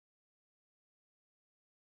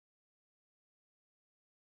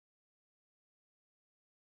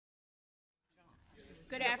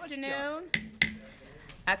Good afternoon.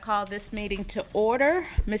 I call this meeting to order.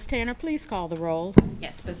 Ms. Tanner, please call the roll.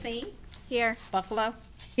 Yes, Basine. Here. Buffalo.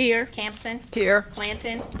 Here. Campson. Here.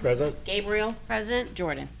 Clanton. Present. Gabriel. Present.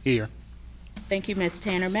 Jordan. Here. Thank you, Ms.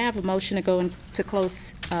 Tanner. May I have a motion to go into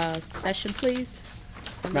closed session, please?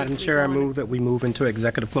 Madam Chair, I move that we move into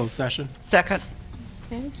executive closed session. Second.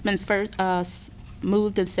 Okay, it's been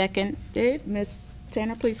moved and seconded. Ms.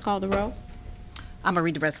 Tanner, please call the roll. I'm going to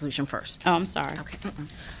read the resolution first. Oh, I'm sorry. Okay.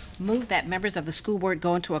 Move that members of the school board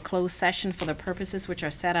go into a closed session for the purposes which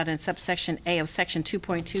are set out in subsection A of section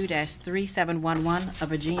 2.2-3711 of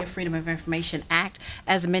Virginia Freedom of Information Act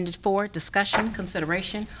as amended for discussion,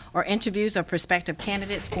 consideration, or interviews of prospective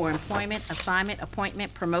candidates for employment, assignment,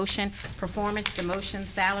 appointment, promotion, performance, demotion,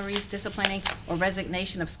 salaries, disciplining, or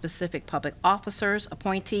resignation of specific public officers,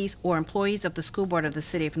 appointees, or employees of the school board of the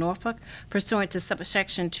city of Norfolk pursuant to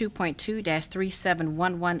subsection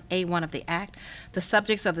 2.2-3711A1 of the Act. The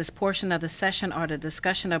subjects of this portion of the session are the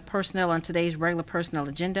discussion of personnel on today's regular personnel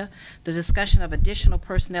agenda, the discussion of additional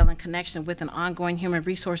personnel in connection with an ongoing human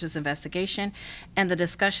resources investigation, and the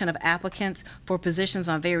discussion of applicants for positions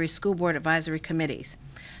on various school board advisory committees.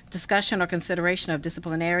 Discussion or consideration of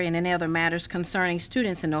disciplinary and any other matters concerning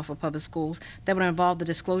students in Norfolk Public Schools that would involve the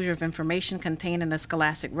disclosure of information contained in a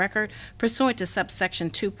scholastic record pursuant to subsection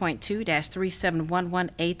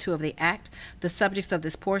 2.2-3711A2 of the Act. The subjects of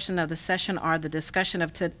this portion of the session are the discussion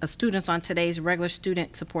of students on today's regular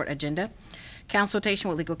student support agenda, consultation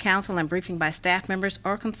with legal counsel and briefing by staff members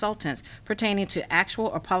or consultants pertaining to actual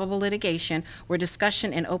or probable litigation where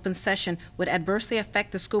discussion in open session would adversely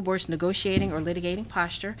affect the school board's negotiating or litigating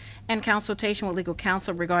posture, and consultation with legal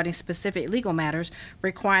counsel regarding specific legal matters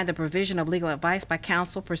requiring the provision of legal advice by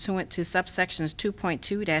counsel pursuant to subsections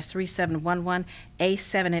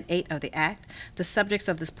 2.2-3711A7 and 8 of the Act. The subjects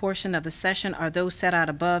of this portion of the session are those set out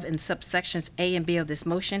above in subsections A and B of this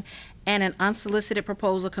motion, and an unsolicited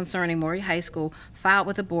proposal concerning Maury High School filed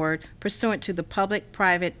with the board pursuant to the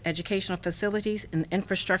Public-Private Educational Facilities and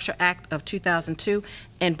Infrastructure Act of 2002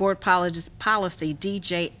 and Board Policy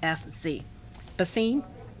DJFZ. Basine?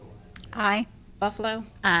 Aye. Buffalo?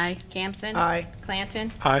 Aye. Campson? Aye.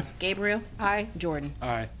 Clanton? Aye. Gabriel? Aye. Jordan?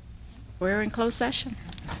 Aye. We're in closed session.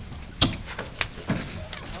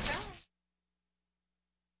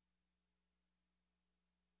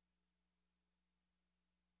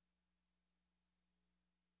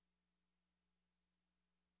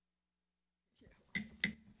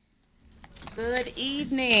 Good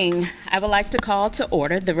evening. I would like to call to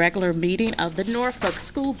order the regular meeting of the Norfolk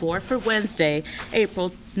School Board for Wednesday,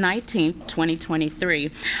 April 19,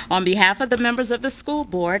 2023. On behalf of the members of the school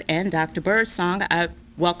board and Dr. Birdsong, I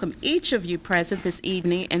welcome each of you present this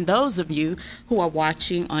evening and those of you who are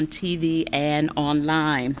watching on TV and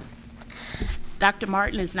online. Dr.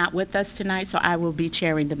 Martin is not with us tonight, so I will be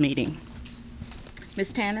chairing the meeting.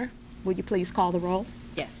 Ms. Tanner, will you please call the roll?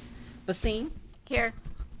 Yes. Basine? Here.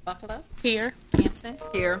 Buffalo? Here. Campson?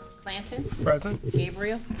 Here. Clanton? Present.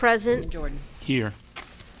 Gabriel? Present. And Jordan? Here.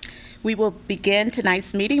 We will begin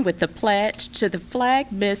tonight's meeting with the pledge to the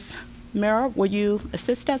flag. Ms. Mira, will you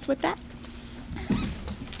assist us with that?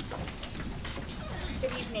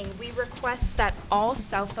 Good evening. We request that all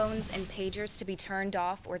cell phones and pagers to be turned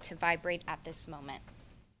off or to vibrate at this moment.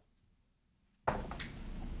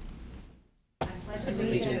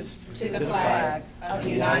 Allegiance to the flag of the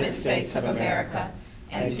United States of America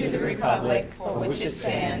and to the republic for which it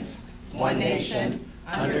stands, one nation,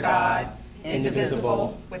 under God,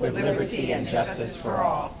 indivisible, with liberty and justice for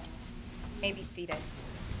all. You may be seated.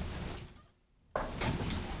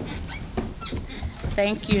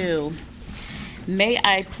 Thank you. May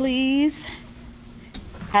I please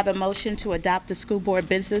have a motion to adopt the school board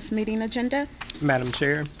business meeting agenda? Madam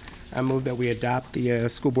Chair, I move that we adopt the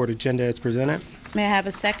school board agenda as presented. May I have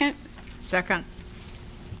a second? Second.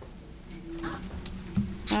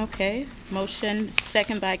 Okay, motion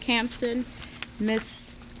second by Campson.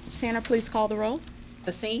 Ms. Tanner, please call the roll.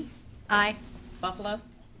 Basine? Aye. Buffalo?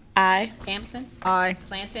 Aye. Campson? Aye.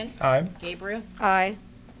 Clanton? Aye. Gabriel? Aye.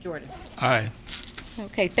 Jordan? Aye.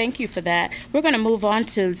 Okay, thank you for that. We're going to move on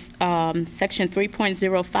to section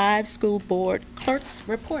 3.05, school board clerk's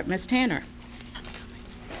report. Ms. Tanner.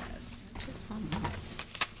 Yes, just one moment.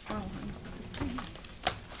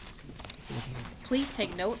 Please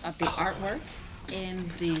take note of the artwork in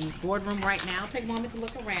the boardroom right now. Take a moment to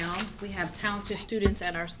look around. We have talented students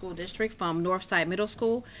at our school district from Northside Middle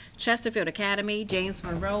School, Chesterfield Academy, James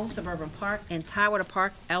Monroe Suburban Park, and Tidewater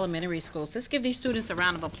Park Elementary Schools. Let's give these students a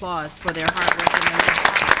round of applause for their hard work and their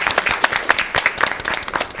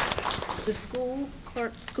The school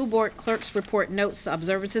board clerk's report notes the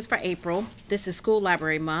observances for April. This is School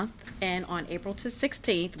Library Month, and on April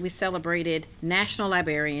 16th, we celebrated National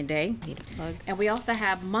Librarian Day. And we also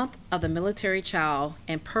have Month of the Military Child,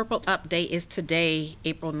 and Purple Up Day is today,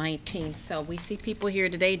 April 19th. So we see people here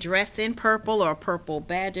today dressed in purple or purple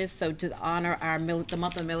badges, so to honor the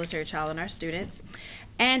Month of the Military Child and our students.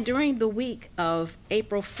 And during the week of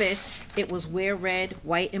April 5th, it was Wear Red,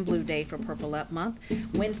 White, and Blue Day for Purple Up Month.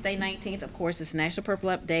 Wednesday 19th, of course, is National Purple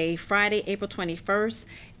Up Day. Friday, April 21st,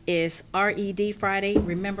 is RED Friday.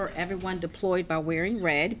 Remember everyone deployed by wearing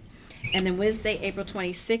red. And then Wednesday, April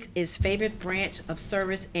 26th, is Favorite Branch of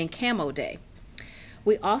Service and Camo Day.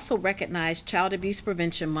 We also recognize Child Abuse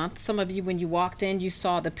Prevention Month. Some of you, when you walked in, you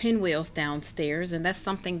saw the pinwheels downstairs, and that's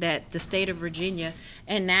something that the state of Virginia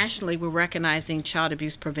and nationally we're recognizing Child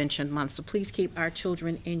Abuse Prevention Month. So please keep our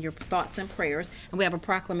children in your thoughts and prayers. And we have a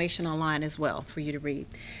proclamation online as well for you to read.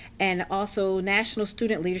 And also National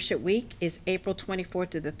Student Leadership Week is April 24th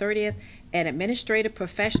to the 30th, and Administrative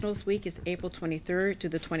Professionals Week is April 23rd to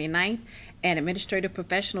the 29th, and Administrative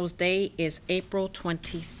Professionals Day is April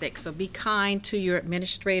 26th. So be kind to your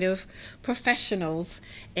administrative professionals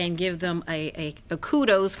and give them a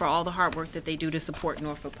kudos for all the hard work that they do to support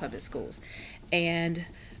Norfolk Public Schools. And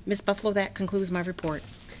Ms. Buffalo, that concludes my report.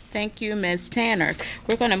 Thank you, Ms. Tanner.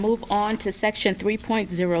 We're going to move on to Section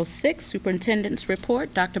 3.06, Superintendent's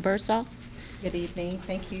Report. Dr. Birdsall. Good evening.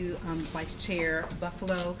 Thank you, Vice Chair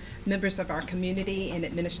Buffalo, members of our community and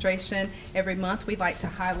administration. Every month we like to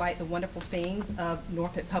highlight the wonderful things of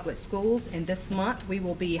Norfolk Public Schools, and this month we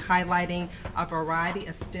will be highlighting a variety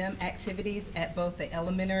of STEM activities at both the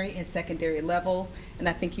elementary and secondary levels, and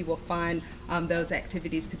I think you will find those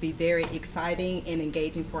activities to be very exciting and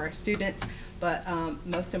engaging for our students. But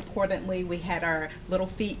most importantly, we had our Little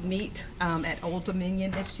Feet meet at Old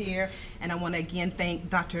Dominion this year. And I want to again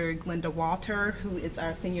thank Dr. Glenda Walter, who is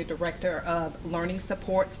our Senior Director of Learning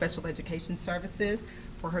Support, Special Education Services,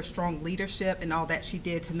 for her strong leadership and all that she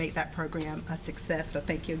did to make that program a success. So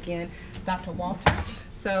thank you again, Dr. Walter.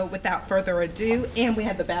 So without further ado, and we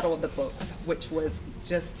had the Battle of the Books, which was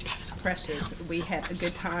just precious. We had a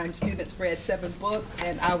good time. Students read 7 books,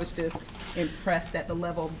 and I was just impressed at the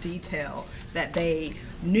level of detail that they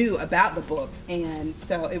knew about the books. And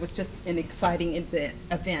so it was just an exciting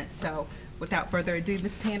event. So without further ado,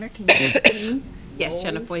 Ms. Tanner, can you Yes,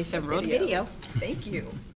 Channel 47 rolled video. Thank you.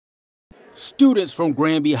 Students from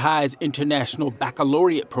Granby High's International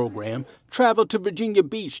Baccalaureate program traveled to Virginia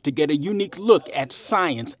Beach to get a unique look at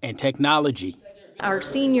science and technology. Our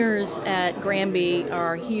seniors at Granby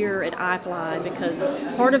are here at iFly because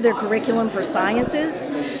part of their curriculum for sciences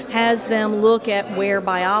has them look at where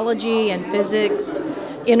biology and physics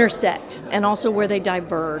intersect and also where they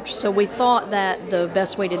diverge. So we thought that the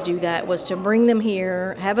best way to do that was to bring them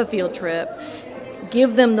here, have a field trip,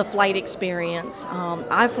 give them the flight experience.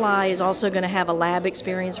 iFly is also going to have a lab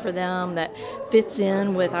experience for them that fits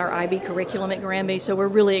in with our IB curriculum at Granby, so we're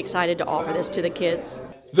really excited to offer this to the kids.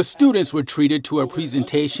 The students were treated to a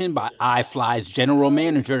presentation by iFly's general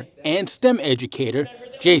manager and STEM educator,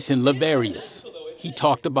 Jason Laverius. He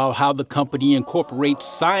talked about how the company incorporates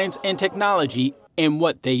science and technology in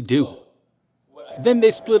what they do. Then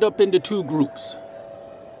they split up into 2 groups.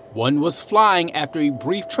 One was flying after a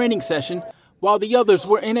brief training session, while the others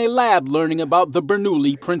were in a lab learning about the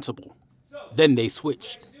Bernoulli principle. Then they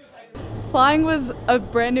switched. Flying was a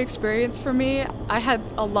brand new experience for me. I had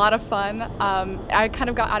a lot of fun. I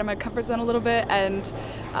kind of got out of my comfort zone a little bit, and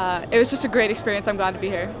it was just a great experience. I'm glad to be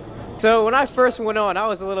here. So when I first went on, I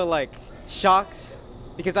was a little shocked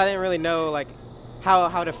because I didn't really know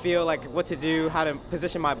how to feel, what to do, how to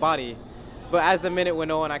position my body. But as the minute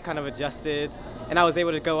went on, I kind of adjusted, and I was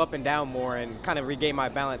able to go up and down more and kind of regain my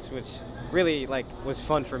balance, which really was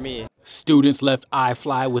fun for me. Students left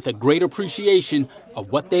iFly with a great appreciation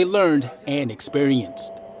of what they learned and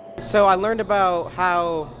experienced. So I learned about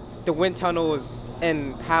how the wind tunnels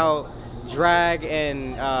and how drag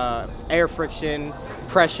and air friction,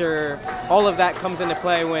 pressure, all of that comes into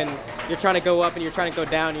play when you're trying to go up and you're trying to go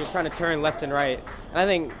down and you're trying to turn left and right. And I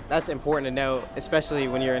think that's important to know, especially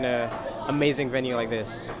when you're in an amazing venue like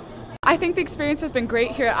this. I think the experience has been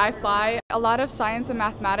great here at iFly. A lot of science and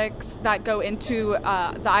mathematics that go into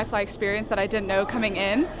the iFly experience that I didn't know coming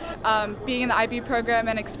in. Being in the IB program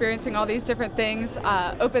and experiencing all these different things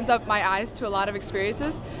opens up my eyes to a lot of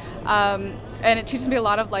experiences. And it teaches me a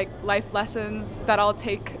lot of life lessons that I'll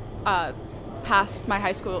take past my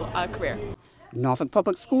high school career. Norfolk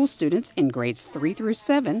Public School students in grades 3 through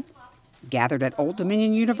 7 gathered at Old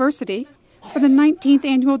Dominion University for the 19th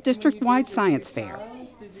Annual District-Wide Science Fair.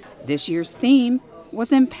 This year's theme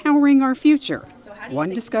was Empowering Our Future,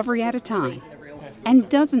 one discovery at a time, and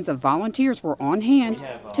dozens of volunteers were on hand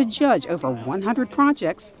to judge over 100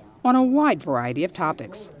 projects on a wide variety of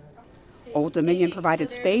topics. Old Dominion provided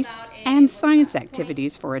space and science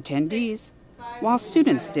activities for attendees, while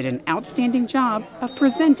students did an outstanding job of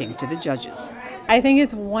presenting to the judges. I think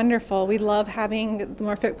it's wonderful. We love having the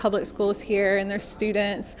Norfolk Public Schools here and their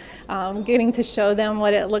students, getting to show them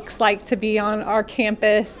what it looks like to be on our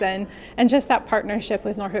campus, and just that partnership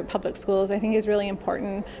with Norfolk Public Schools I think is really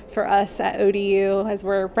important for us at ODU, as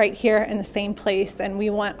we're right here in the same place and we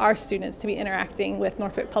want our students to be interacting with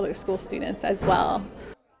Norfolk Public School students as well.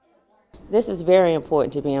 This is very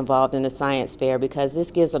important to be involved in the science fair because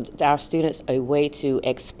this gives our students a way to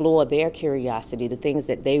explore their curiosity, the things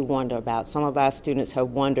that they wonder about. Some of our students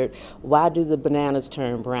have wondered, why do the bananas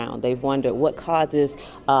turn brown? They've wondered what causes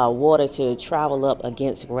water to travel up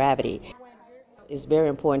against gravity. It's very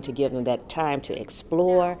important to give them that time to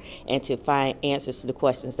explore and to find answers to the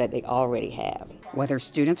questions that they already have. Whether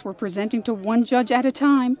students were presenting to one judge at a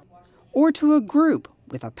time or to a group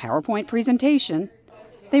with a PowerPoint presentation,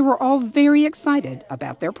 they were all very excited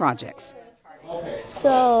about their projects.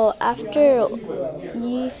 So after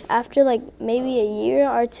like maybe a year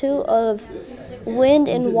or two of wind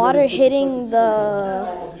and water hitting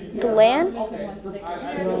the land,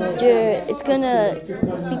 it's gonna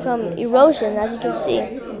become erosion, as you can see.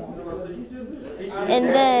 And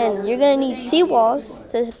then you're gonna need seawalls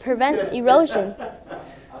to prevent erosion.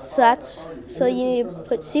 So you need to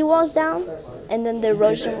put seawalls down, and then the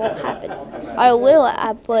erosion won't happen. Or it will,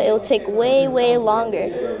 but it will take way, way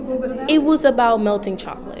longer. It was about melting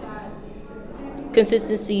chocolate,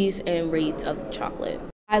 consistencies and rates of chocolate.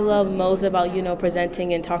 I love most about,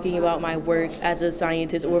 presenting and talking about my work as a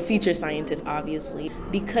scientist, or future scientist, obviously,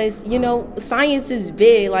 because, science is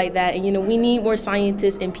big like that, and, we need more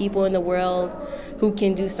scientists and people in the world who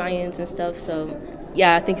can do science and stuff. So,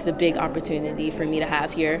 yeah, I think it's a big opportunity for me to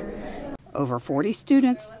have here. Over 40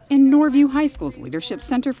 students in Norview High School's Leadership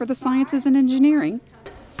Center for the Sciences and Engineering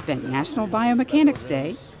spent National Biomechanics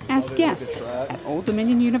Day as guests at Old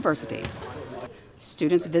Dominion University.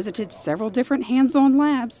 Students visited several different hands-on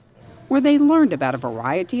labs where they learned about a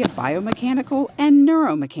variety of biomechanical and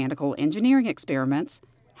neuromechanical engineering experiments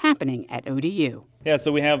happening at ODU. Yeah,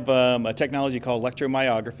 so we have a technology called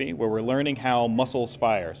electromyography where we're learning how muscles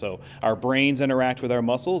fire. So our brains interact with our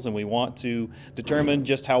muscles, and we want to determine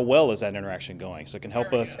just how well is that interaction going. So it can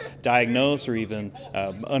help us diagnose or even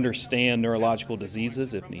understand neurological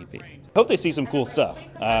diseases if need be. Hope they see some cool stuff.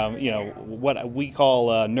 What we call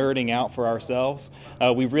nerding out for ourselves.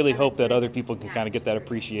 We really hope that other people can kind of get that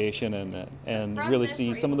appreciation and really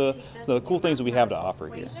see some of the cool things that we have to offer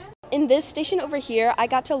here. In this station over here, I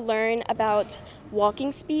got to learn about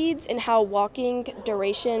walking speeds and how walking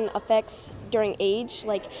duration affects during age,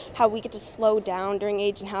 like how we get to slow down during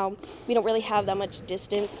age and how we don't really have that much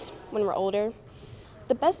distance when we're older.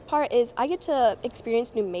 The best part is I get to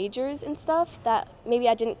experience new majors and stuff that maybe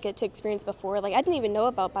I didn't get to experience before. Like I didn't even know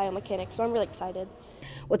about biomechanics, so I'm really excited.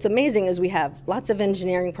 What's amazing is we have lots of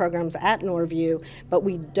engineering programs at Norview, but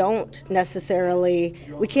we can't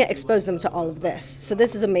expose them to all of this. So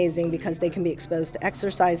this is amazing because they can be exposed to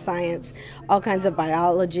exercise science, all kinds of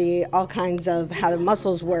biology, all kinds of how the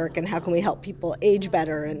muscles work and how can we help people age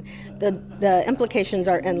better. And the implications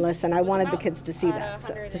are endless, and I wanted the kids to see that.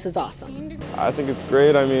 So this is awesome. I think it's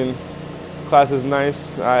great. I mean, class is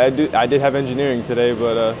nice. I did have engineering today,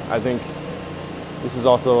 but I think this is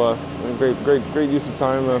also a great use of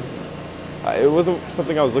time. It wasn't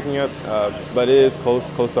something I was looking at, but it is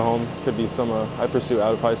close to home. Could be some I pursue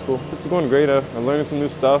out of high school. It's going great. I'm learning some new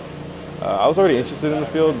stuff. I was already interested in the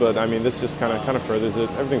field, but I mean, this just kind of furthers it.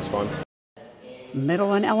 Everything's fun.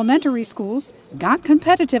 Middle and elementary schools got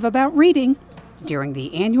competitive about reading during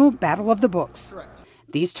the annual Battle of the Books.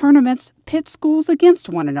 These tournaments pit schools against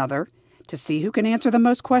one another to see who can answer the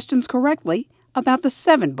most questions correctly about the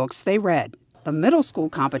 7 books they read. The middle school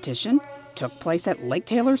competition took place at Lake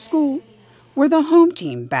Taylor School, where the home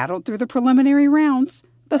team battled through the preliminary rounds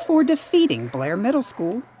before defeating Blair Middle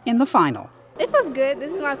School in the final. It feels good.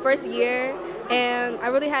 This is my first year, and I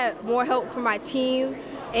really had more help from my team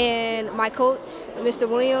and my coach, Mr.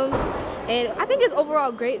 Williams. And I think it's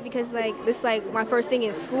overall great because this is my first thing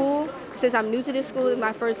in school. Since I'm new to this school, it's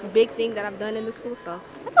my first big thing that I've done in the school, so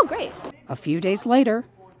I feel great. A few days later,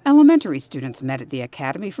 elementary students met at the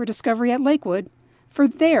Academy for Discovery at Lakewood for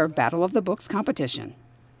their Battle of the Books competition.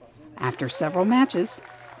 After several matches,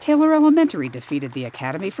 Taylor Elementary defeated the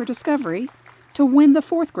Academy for Discovery to win the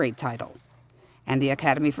 4th grade title, and the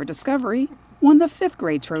Academy for Discovery won the 5th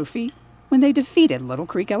grade trophy when they defeated Little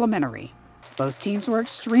Creek Elementary. Both teams were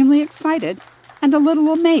extremely excited and a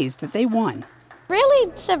little amazed that they won,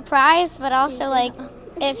 Really surprised, but also like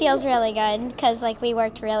it feels really good because like we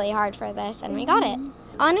worked really hard for this and we got it.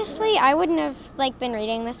 Honestly, I wouldn't have been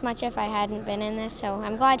reading this much if I hadn't been in this, so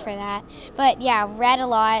I'm glad for that. But yeah, read a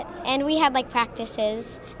lot, and we had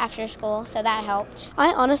practices after school, so that helped.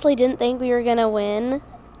 I honestly didn't think we were gonna win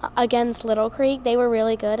against Little Creek. They were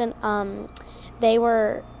really good, and they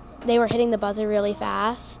were hitting the buzzer really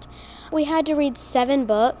fast. We had to read 7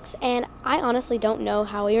 books, and I honestly don't know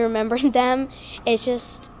how we remembered them. It's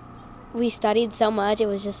just we studied so much. It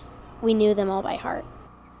was just we knew them all by heart.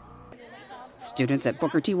 Students at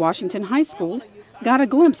Booker T. Washington High School got a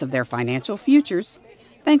glimpse of their financial futures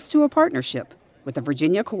thanks to a partnership with the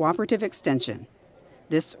Virginia Cooperative Extension.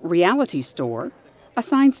 This reality store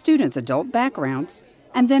assigned students adult backgrounds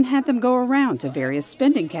and then had them go around to various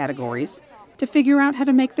spending categories to figure out how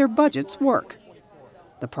to make their budgets work.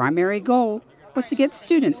 The primary goal was to get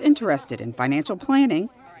students interested in financial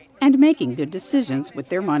planning and making good decisions with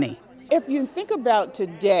their money. If you think about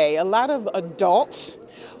today, a lot of adults,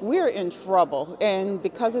 we're in trouble, and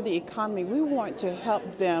because of the economy, we want to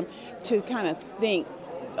help them to kind of think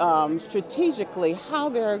strategically how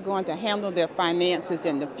they're going to handle their finances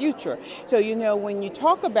in the future. So, you know, when you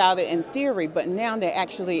talk about it in theory, but now they're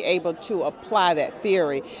actually able to apply that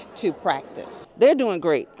theory to practice. They're doing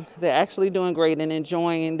great. They're actually doing great and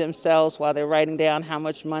enjoying themselves while they're writing down how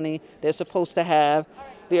much money they're supposed to have.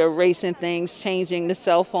 They're erasing things, changing the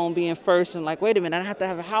cell phone being first, and wait a minute, I have to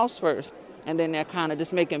have a house first. And then they're kind of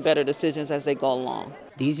just making better decisions as they go along.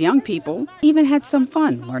 These young people even had some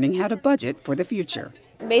fun learning how to budget for the future.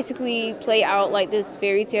 Basically play out this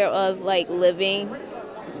fairy tale of living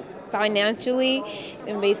financially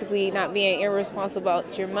and basically not being irresponsible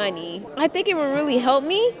about your money. I think it would really help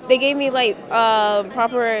me. They gave me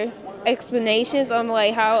proper explanations on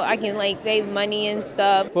how I can save money and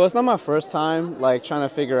stuff. Well, it's not my first time trying to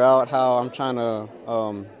figure out how I'm trying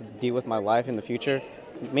to deal with my life in the future.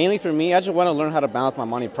 Mainly for me, I just want to learn how to balance my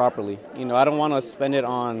money properly. You know, I don't want to spend it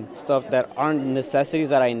on stuff that aren't necessities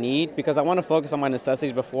that I need, because I want to focus on my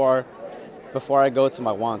necessities before I go to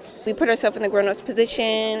my wants. We put ourselves in the grown-up's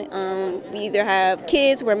position. We either have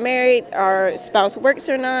kids, we're married, our spouse works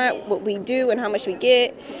or not, what we do and how much we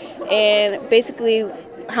get, and basically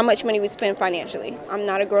how much money we spend financially. I'm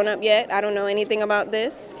not a grown-up yet. I don't know anything about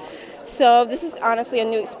this. So this is honestly a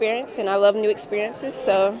new experience, and I love new experiences,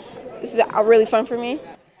 so this is really fun for me.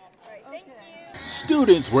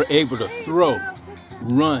 Students were able to throw,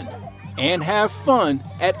 run, and have fun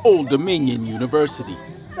at Old Dominion University.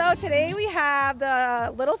 So today we have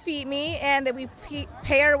the Little Feet Me, and we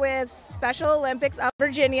pair with Special Olympics of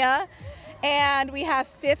Virginia. And we have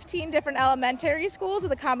 15 different elementary schools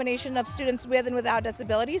with a combination of students with and without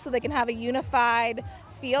disabilities, so they can have a unified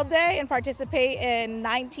field day and participate in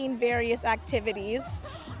 19 various activities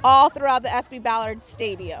all throughout the SB Ballard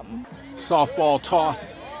Stadium. Softball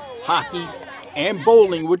toss, hockey, and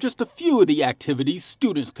bowling were just a few of the activities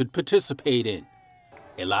students could participate in.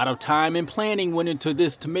 A lot of time and planning went into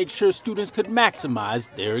this to make sure students could maximize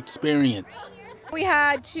their experience. We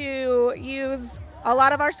had to use a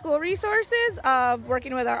lot of our school resources of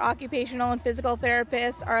working with our occupational and physical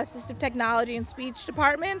therapists, our assistive technology and speech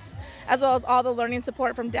departments, as well as all the learning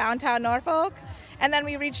support from downtown Norfolk. And then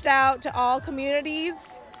we reached out to all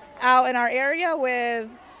communities out in our area with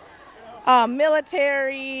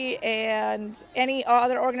military and any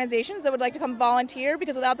other organizations that would like to come volunteer,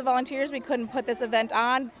 because without the volunteers we couldn't put this event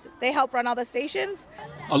on. They help run all the stations.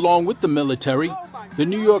 Along with the military, the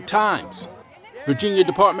New York Times, Virginia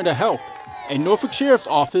Department of Health, and Norfolk Sheriff's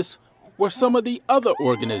Office were some of the other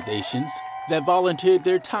organizations that volunteered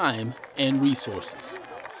their time and resources.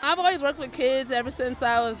 I've always worked with kids ever since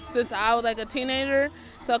I was a teenager.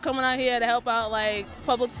 So coming out here to help out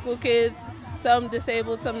public school kids, some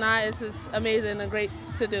disabled, some not, it's just amazing and great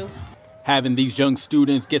to do. Having these young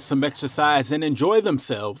students get some exercise and enjoy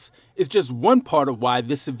themselves is just one part of why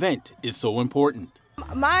this event is so important.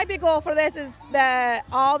 My big goal for this is that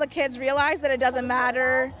all the kids realize that it doesn't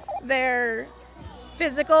matter their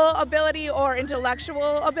physical ability or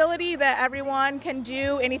intellectual ability, that everyone can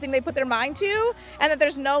do anything they put their mind to, and that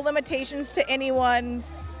there's no limitations to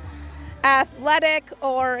anyone's athletic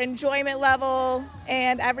or enjoyment level,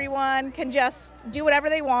 and everyone can just do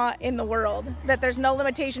whatever they want in the world, that there's no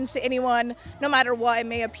limitations to anyone, no matter what it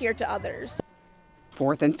may appear to others.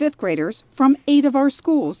 4th and 5th graders from 8 of our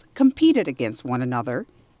schools competed against one another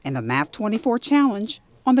in the Math 24 Challenge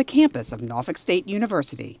on the campus of Norfolk State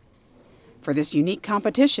University. For this unique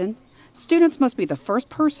competition, students must be the first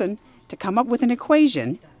person to come up with an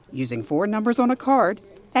equation using 4 numbers on a card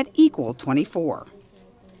that equal 24.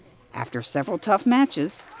 After several tough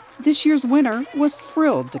matches, this year's winner was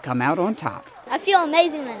thrilled to come out on top. I feel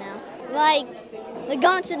amazing right now. Like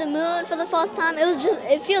going to the moon for the first time,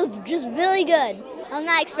 it feels just really good. I'm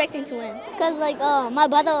not expecting to win because my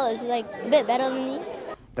brother is a bit better than me.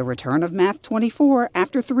 The return of Math 24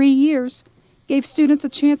 after 3 years gave students a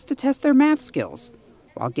chance to test their math skills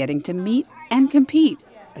while getting to meet and compete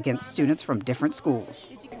against students from different schools.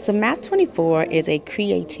 So Math 24 is a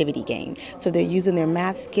creativity game. So they're using their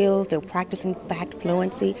math skills, they're practicing fact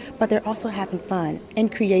fluency, but they're also having fun and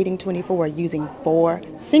creating 24 using 4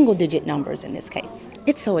 single-digit numbers in this case.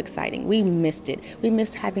 It's so exciting. We missed it. We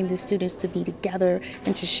missed having the students to be together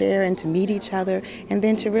and to share and to meet each other and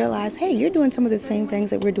then to realize, hey, you're doing some of the same things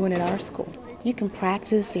that we're doing at our school. You can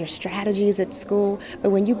practice your strategies at school, but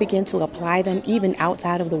when you begin to apply them even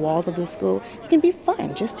outside of the walls of the school, it can be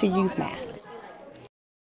fun just to use math.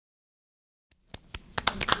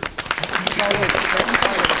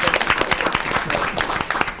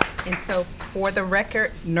 And so, for the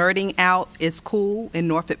record, nerding out is cool in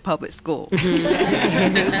Norfolk Public School.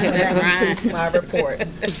 That concludes my report.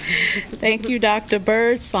 Thank you, Dr.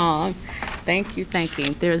 Birdsong. Thank you.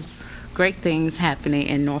 There's great things happening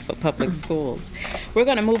in Norfolk Public Schools. We're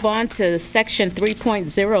going to move on to section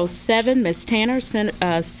 3.07. Ms. Tanner,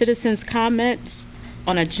 citizens' comments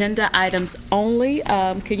on agenda items only.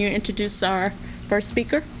 Can you introduce our first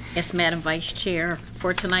speaker? Yes, Madam Vice Chair.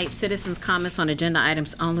 For tonight's citizens' comments on agenda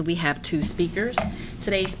items only, we have 2 speakers.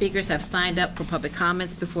 Today's speakers have signed up for public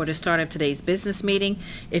comments before the start of today's business meeting.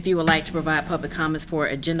 If you would like to provide public comments for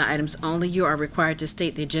agenda items only, you are required to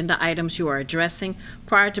state the agenda items you are addressing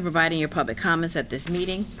prior to providing your public comments at this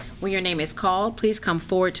meeting. When your name is called, please come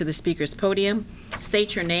forward to the speaker's podium.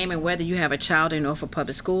 State your name and whether you have a child in Norfolk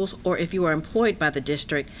Public Schools or if you are employed by the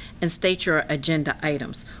district, and state your agenda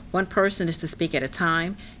items. 1 person is to speak at a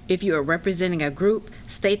time. If you are representing a group,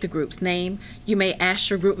 state the group's name. You may ask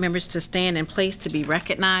your group members to stand in place to be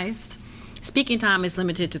recognized. Speaking time is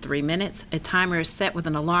limited to 3 minutes. A timer is set with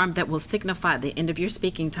an alarm that will signify the end of your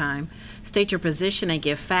speaking time. State your position and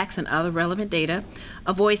give facts and other relevant data.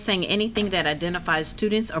 Avoid saying anything that identifies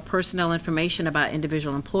students or personnel information about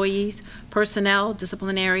individual employees. Personnel,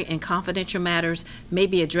 disciplinary, and confidential matters may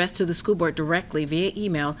be addressed to the school board directly via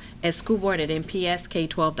email at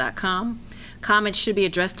schoolboard@npsk12.com. Comments should be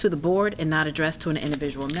addressed to the board and not addressed to an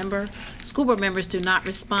individual member. School board members do not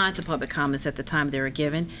respond to public comments at the time they are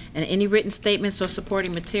given, and any written statements or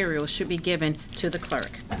supporting materials should be given to the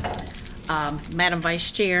clerk. Madam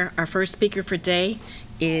Vice Chair, our first speaker for today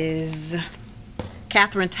is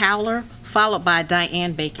Catherine Towler, followed by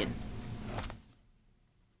Diane Bacon.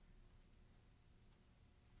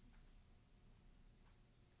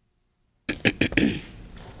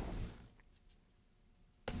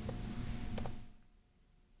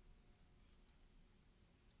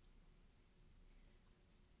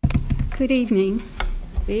 Good evening.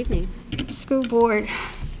 Good evening. School Board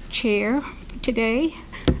Chair today,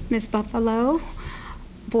 Ms. Buffalo,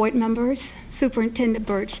 board members, Superintendent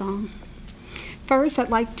Birdsong. First,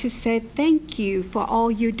 I'd like to say thank you for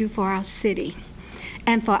all you do for our city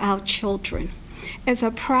and for our children. As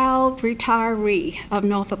a proud retiree of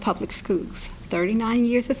Norfolk Public Schools, 39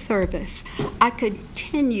 years of service, I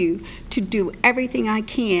continue to do everything I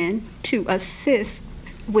can to assist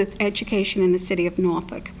with education in the city of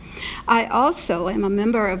Norfolk. I also am a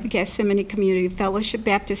member of Gethsemane Community Fellowship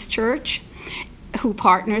Baptist Church, who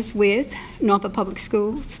partners with Norfolk Public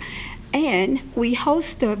Schools, and we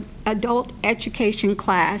host an adult education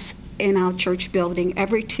class in our church building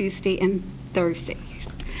every Tuesday and Thursdays.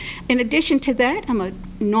 In addition to that, I'm a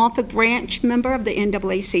Norfolk branch member of the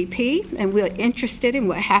NAACP, and we're interested in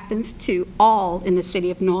what happens to all in the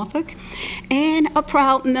city of Norfolk, and a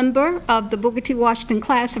proud member of the Booker T. Washington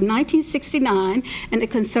class of 1969 and the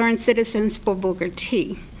Concerned Citizens for Booker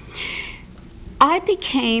T. I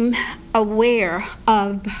became aware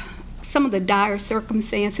of some of the dire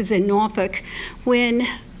circumstances in Norfolk when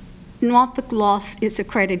Norfolk lost its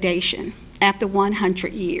accreditation after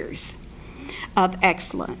 100 years of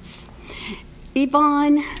excellence.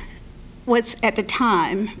 Yvonne was, at the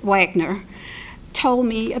time, Wagner, told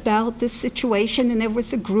me about this situation, and there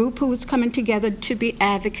was a group who was coming together to be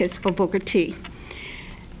advocates for Booker T.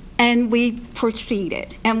 And we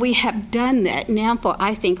proceeded, and we have done that now for,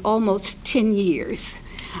 I think, almost 10 years.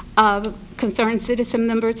 Concerned citizen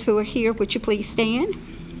members who are here, would you please stand?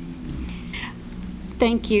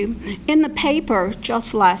 Thank you. In the paper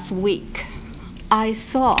just last week, I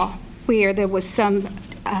saw where there was some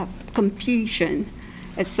confusion,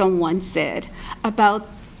 as someone said, about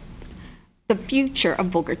the future of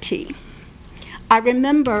Booker T. I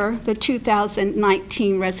remember the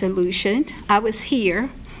 2019 resolution. I was here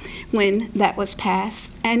when that was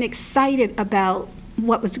passed and excited about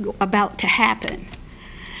what was about to happen.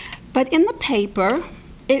 But in the paper,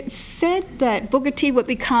 it said that Booker T would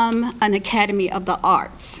become an Academy of the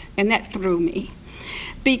Arts, and that threw me,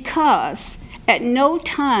 because at no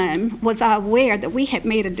time was I aware that we had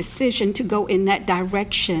made a decision to go in that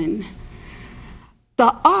direction.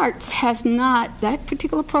 The arts has not, that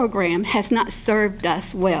particular program has not served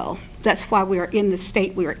us well. That's why we are in the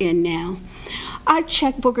state we are in now. I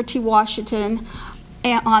checked Booker T. Washington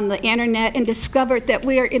on the internet and discovered that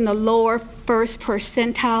we are in the lower first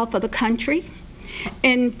percentile for the country.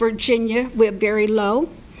 In Virginia, we're very low.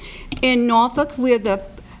 In Norfolk, we're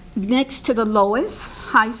next to the lowest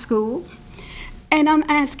high school. And I'm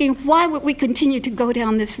asking, why would we continue to go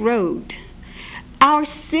down this road? Our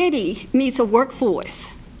city needs a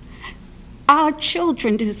workforce. Our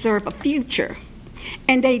children deserve a future,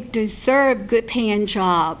 and they deserve good paying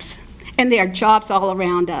jobs. And there are jobs all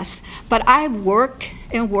around us. But I work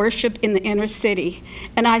and worship in the inner city,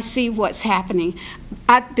 and I see what's happening.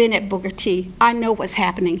 I've been at Booker T. I know what's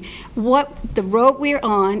happening. The road we're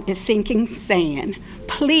on is sinking sand.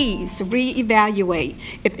 Please reevaluate.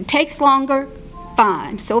 If it takes longer,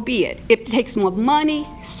 fine, so be it. If it takes more money,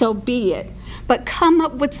 so be it. But come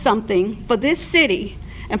up with something for this city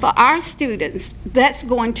and for our students that's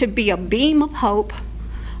going to be a beam of hope,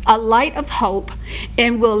 a light of hope,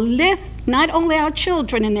 and will lift not only our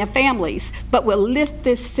children and their families, but will lift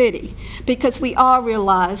this city, because we all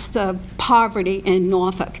realize the poverty in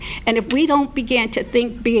Norfolk. And if we don't begin to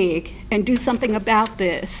think big and do something about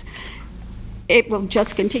this, it will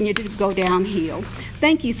just continue to go downhill.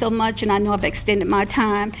 Thank you so much, and I know I've extended my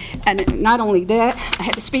time. And not only that, I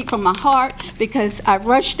had to speak from my heart because I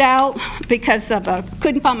rushed out because of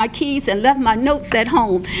couldn't find my keys and left my notes at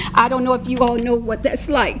home. I don't know if you all know what that's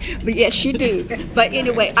like, but yes, you do. But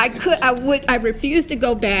anyway, I refused to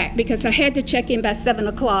go back because I had to check in by 7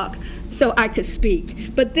 o'clock so I could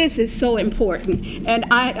speak. But this is so important, and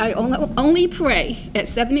I only pray at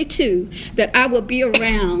 72 that I will be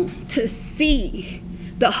around to see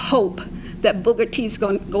the hope that Booker T is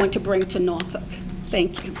going to bring to Norfolk.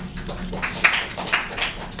 Thank you.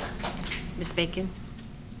 Ms. Bacon.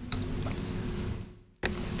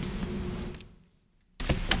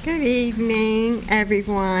 Good evening,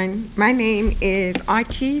 everyone. My name is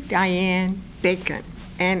Archie Diane Bacon,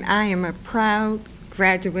 and I am a proud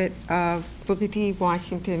graduate of Booker T.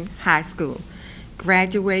 Washington High School.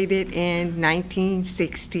 Graduated in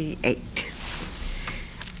 1968.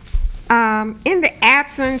 In the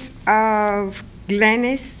absence of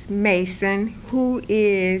Glennis Mason, who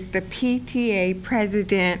is the PTA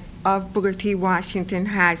president of Booker T. Washington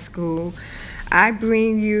High School, I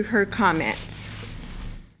bring you her comments.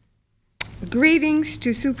 Greetings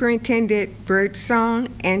to Superintendent Birdsong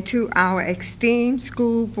and to our esteemed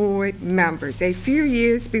school board members. A few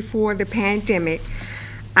years before the pandemic,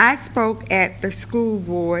 I spoke at the school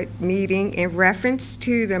board meeting in reference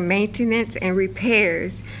to the maintenance and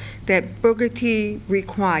repairs that Booker T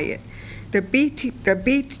required. The PTA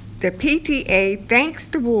thanks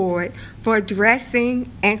the board for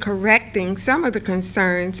addressing and correcting some of the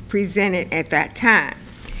concerns presented at that time.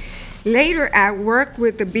 Later, I worked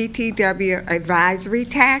with the BTW Advisory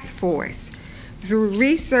Task Force. Through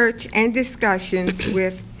research and discussions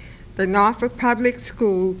with the Norfolk Public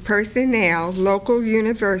School personnel, local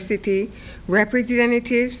university,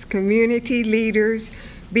 representatives, community leaders,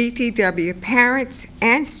 BTW parents,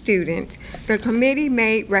 and students, the committee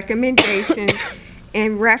made recommendations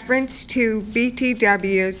in reference to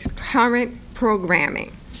BTW's current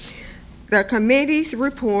programming. The committee's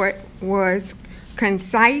report was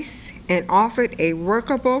concise and offered a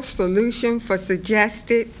workable solution for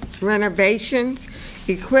suggested renovations,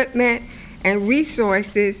 equipment, and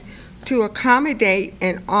resources to accommodate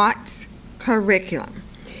an arts curriculum.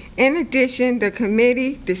 In addition, the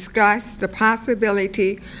committee discussed the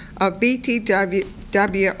possibility of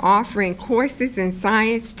BTW offering courses in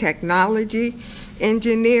science, technology,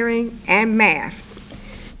 engineering, and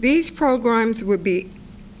math. These programs would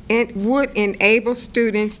enable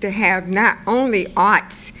students to have not only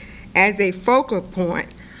arts as a focal point,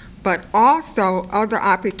 but also other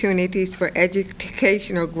opportunities for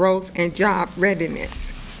educational growth and job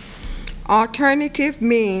readiness. Alternative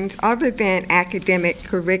means other than academic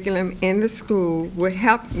curriculum in the school would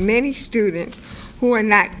help many students who are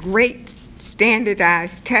not great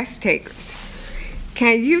standardized test takers.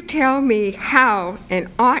 Can you tell me how an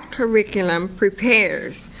art curriculum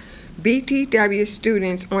prepares BTW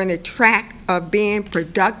students on the track of being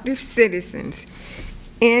productive citizens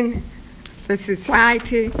in the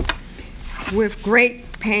society with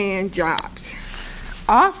great paying jobs?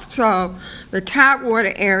 Also, The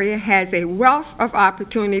Tidewater area has a wealth of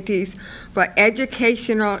opportunities for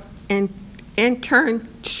educational and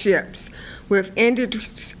internships with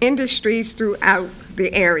industries throughout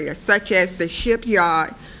the area, such as the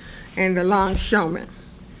shipyard and the longshoremen.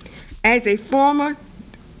 As a former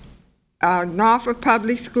Norfolk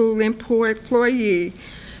Public School employee,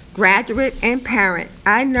 graduate, and parent,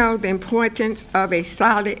 I know the importance of a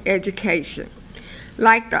solid education.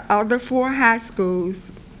 Like the other 4 high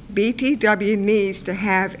schools, BTW needs to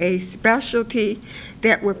have a specialty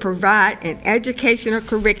that will provide an educational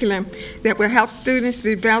curriculum that will help students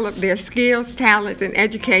develop their skills, talents, and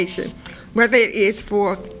education, whether it is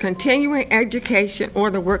for continuing education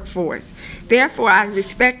or the workforce. Therefore, I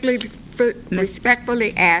respectfully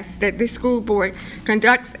ask that this school board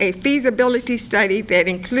conducts a feasibility study that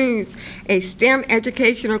includes a STEM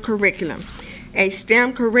educational curriculum. A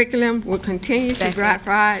STEM curriculum will continue to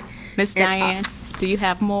provide... Ms. Diane, do you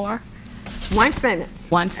have more? One sentence.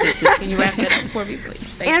 One sentence. Can you wrap that up for me,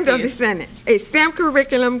 please? Thank End you. of the sentence. A STEM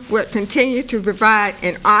curriculum will continue to provide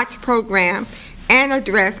an arts program and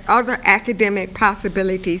address other academic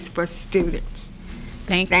possibilities for students.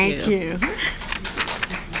 Thank you.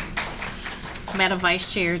 Madam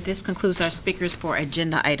Vice Chair, this concludes our speakers for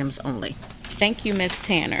agenda items only. Thank you, Ms.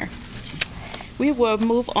 Tanner. We will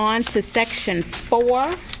move on to section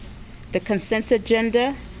 4, the consent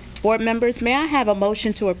agenda. Board members, may I have a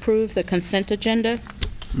motion to approve the consent agenda?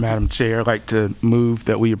 Madam Chair, I'd like to move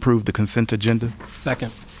that we approve the consent agenda.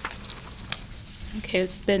 Second. Okay,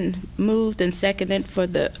 it's been moved and seconded for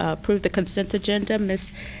the approve the consent agenda.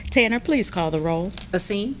 Ms. Tanner, please call the roll.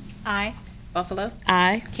 Basine? Aye. Buffalo?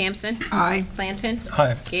 Aye. Campson? Aye. Clanton?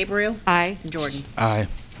 Aye. Gabriel? Aye. Jordan? Aye.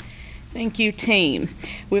 Thank you, team.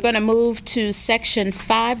 We're going to move to section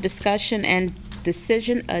 5, discussion and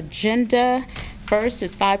decision agenda. First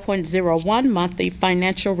is 5.01, monthly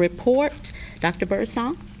financial report. Dr.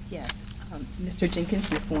 Birdsong? Yes. Mr.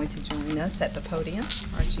 Jenkins is going to join us at the podium,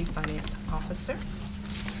 our Chief Finance Officer.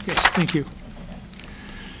 Yes, thank you.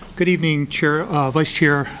 Good evening, Vice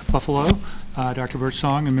Chair Buffalo, Dr.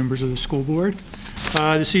 Birdsong, and members of the school board.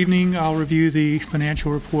 This evening, I'll review the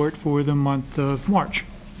financial report for the month of March.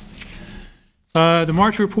 The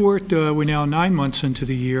March report, we're now 9 months into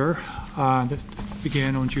the year. That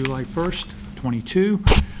began on July 1st, 22.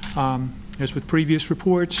 As with previous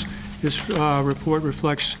reports, this report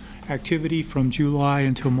reflects activity from July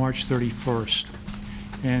until March 31st.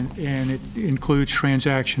 And it includes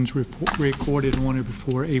transactions recorded on or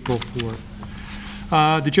before April 4th.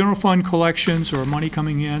 The general fund collections, or money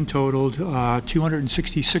coming in, totaled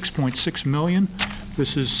 $266.6 million.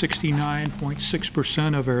 This is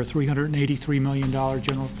 69.6% of our $383 million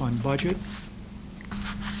general fund budget.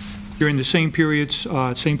 During the same period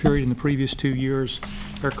in the previous 2 years,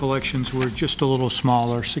 our collections were just a little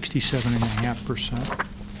smaller, 67.5%.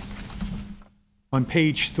 On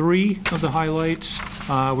page 3 of the highlights,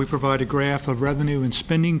 we provide a graph of revenue and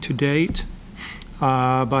spending to date.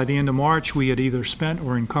 By the end of March, we had either spent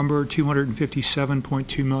or encumbered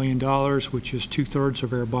 $257.2 million, which is 2/3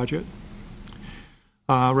 of our budget.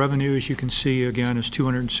 Revenue, as you can see, again, is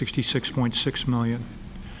 $266.6 million.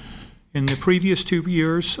 In the previous 2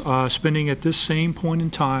 years, spending at this same point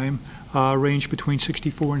in time ranged between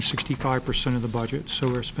 64 and 65% of the budget.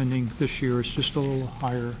 So our spending this year is just a little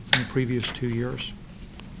higher than the previous 2 years.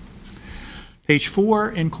 Page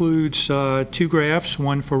 4 includes 2 graphs,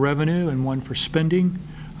 one for revenue and one for spending.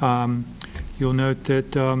 You'll note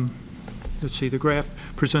that, the graph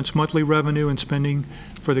presents monthly revenue and spending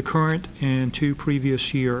for the current and 2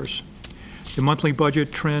 previous years. The monthly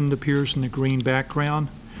budget trend appears in the green background.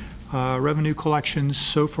 Revenue collections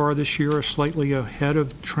so far this year are slightly ahead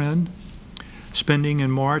of trend. Spending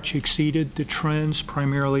in March exceeded the trends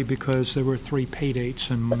primarily because there were 3 pay dates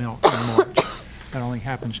in March. That only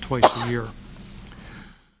happens twice a year.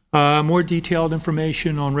 More detailed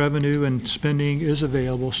information on revenue and spending is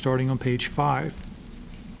available starting on page 5.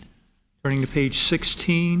 Turning to page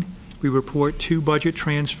 16, we report 2 budget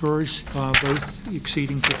transfers, both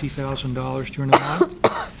exceeding $50,000 during the month.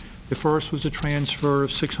 The first was a transfer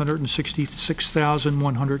of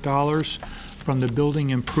 $666,100 from the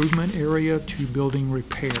building improvement area to building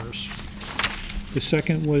repairs. The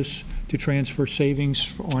second was to transfer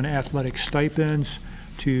savings on athletic stipends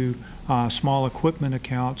to small equipment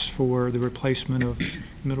accounts for the replacement of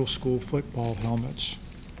middle school football helmets.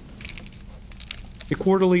 The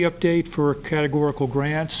quarterly update for categorical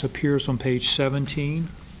grants appears on page 17,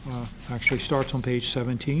 actually starts on page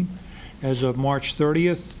 17. As of March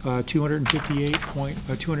 30th,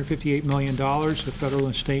 $258 million of federal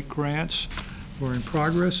and state grants were in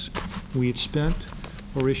progress. We had spent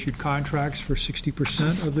or issued contracts for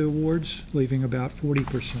 60% of the awards, leaving about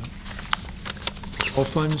 40%. All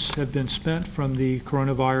funds have been spent from the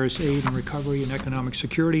Coronavirus Aid and Recovery and Economic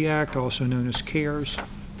Security Act, also known as CARES,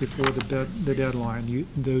 before the deadline.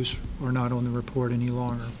 Those are not on the report any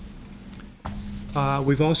longer.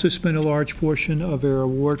 We've also spent a large portion of our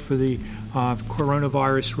award for the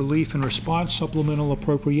Coronavirus Relief and Response Supplemental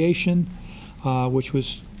Appropriation, which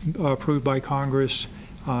was approved by Congress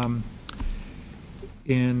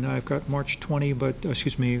in, I've got March 20, but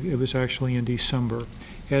excuse me, it was actually in December.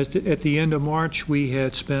 At the end of March, we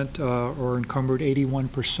had spent or encumbered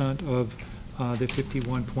 81% of the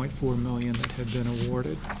 $51.4 million that had been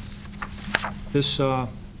awarded. This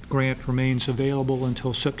grant remains available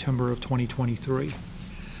until September of 2023.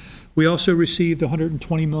 We also received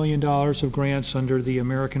 $120 million of grants under the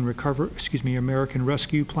American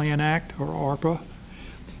Rescue Plan Act, or ARPA.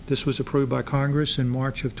 This was approved by Congress in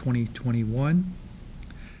March of 2021.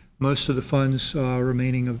 Most of the funds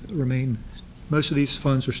most of these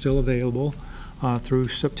funds are still available through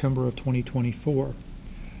September of 2024.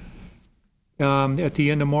 At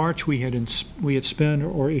the end of March, we had spent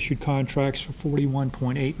or issued contracts for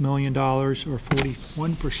 $41.8 million, or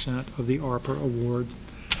 41% of the ARPA award,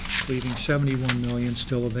 leaving $71 million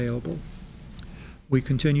still available. We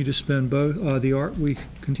continue to spend both we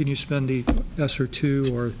continue to spend the ESSER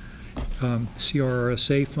 2 or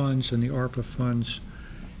CRRSA funds and the ARPA funds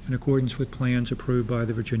in accordance with plans approved by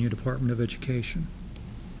the Virginia Department of Education.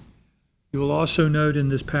 You will also note in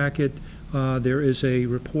this packet there is a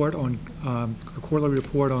report on a quarterly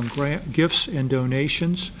report on gifts and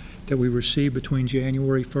donations that we received between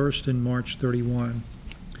January 1st and March 31.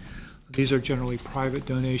 These are generally private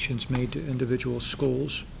donations made to individual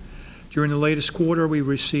schools. During the latest quarter, we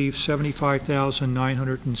received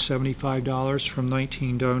 $75,975 from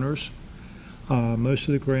 19 donors. Most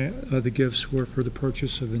of the gifts were for the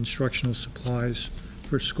purchase of instructional supplies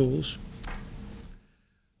for schools.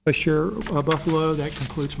 Vice Chair Buffalo, that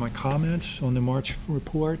concludes my comments on the March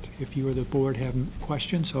report. If you or the board have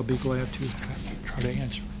questions, I'll be glad to try to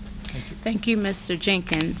answer. Thank you. Thank you, Mr.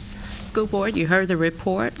 Jenkins. School Board, you heard the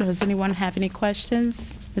report. Does anyone have any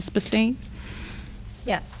questions? Ms. Basine?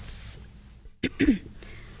 Yes.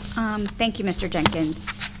 Thank you, Mr. Jenkins.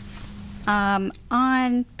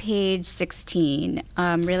 On page 16,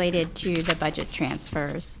 related to the budget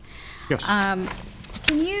transfers, yes.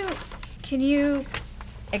 Can you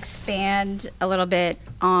expand a little bit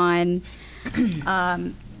on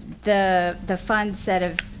the funds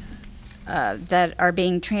that are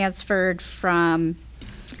being transferred from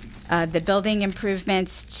the building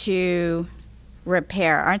improvements to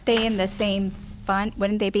repair? Aren't they in the same fund?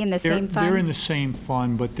 Wouldn't they be in the same fund? They're in the same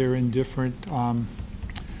fund, but they're in different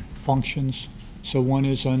functions. So one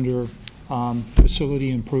is under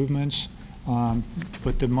facility improvements,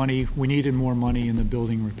 but the money, we needed more money in the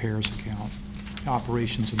building repairs account,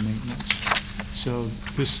 operations and maintenance. So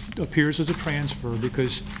this appears as a transfer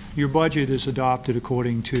because your budget is adopted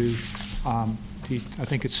according to I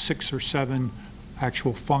think it's 6 or 7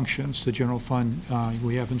 actual functions. The general fund,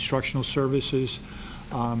 we have instructional services,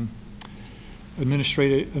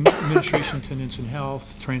 administration, attendance and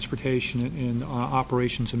health, transportation, and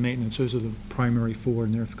operations and maintenance. Those are the primary 4,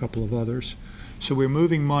 and there are a couple of others. So we're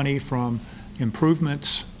moving money from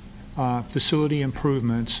improvements, facility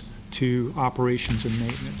improvements, to operations and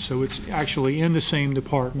maintenance. So it's actually in the same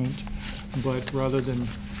department, but rather than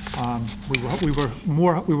we were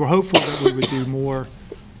hopeful that we would do more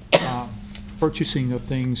purchasing of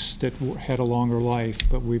things that had a longer life,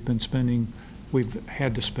 but we've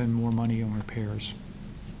had to spend more money on repairs.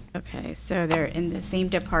 Okay, so they're in the same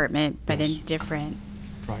department, but yes, in different.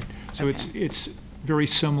 Right. So okay, it's very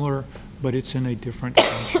similar, but it's in a different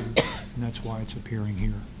function, and that's why it's appearing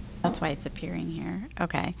here. That's why it's appearing here.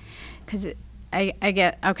 Okay, because I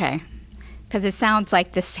get okay, because it sounds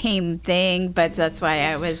like the same thing, but that's why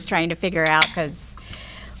I was trying to figure out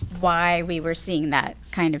why we were seeing that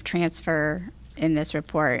kind of transfer in this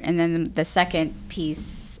report. And then the second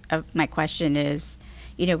piece of my question is,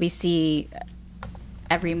 we see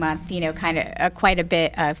every month, kind of quite a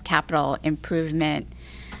bit of capital improvement.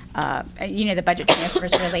 The budget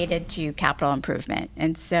transfers related to capital improvement,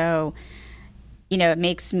 and so. It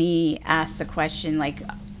makes me ask the question,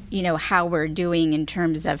 how we're doing in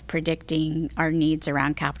terms of predicting our needs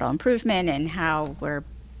around capital improvement and how we're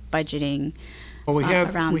budgeting. Well, we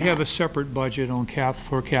have a separate budget on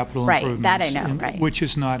for capital improvements. Right, that I know, right. Which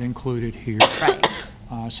is not included here. Right.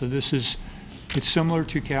 So it's similar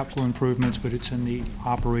to capital improvements, but it's in the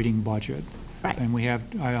operating budget. Right. And we had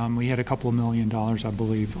a couple of $1 million, I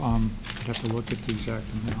believe. I'd have to look at the exact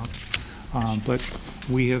amount. But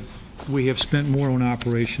we have we have spent more on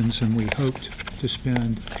operations than we hoped to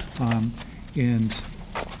spend, and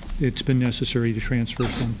it's been necessary to transfer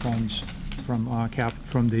some funds from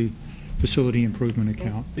the facility improvement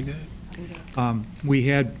account. We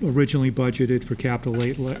had originally budgeted for capital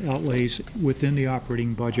outlays within the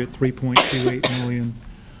operating budget, $3.28 million,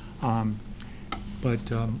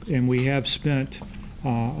 and we have spent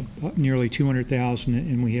nearly $200,000,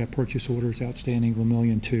 and we have purchase orders outstanding of $1.2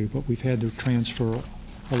 million, but we've had to transfer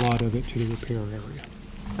a lot of it to the repair area.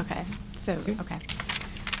 Okay. So okay.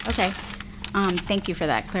 Thank you for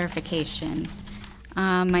that clarification.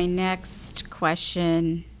 My next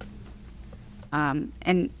question,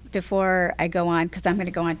 and before I go on, because I'm going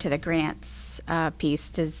to go on to the grants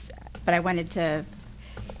piece, but I wanted to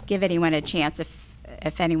give anyone a chance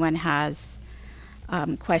if anyone has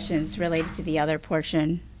questions related to the other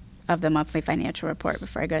portion of the monthly financial report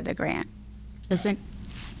before I go to the grant. Mr.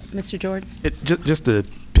 Jordan? Just to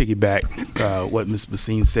piggyback what Ms.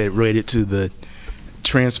 Basine said related to the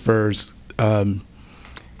transfers, the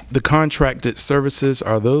contracted services,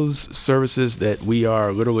 are those services that we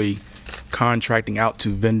are literally contracting out to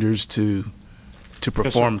vendors to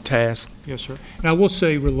perform tasks? Yes, sir. And I will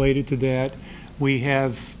say, related to that, we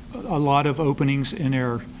have a lot of openings in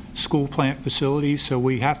our school plant facilities, so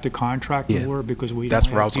we have to contract more because we don't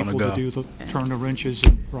have people to turn the wrenches,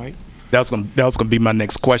 right? That was going to be my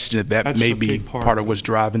next question. If that may be part of what's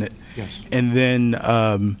driving it. Yes. And then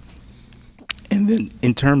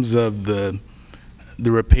in terms of the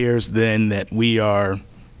repairs then that we are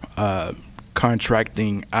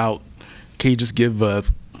contracting out, can you just give a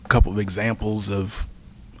couple of examples of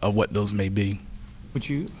what those may be? Would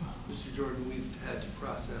you? Mr. Jordan, we've had to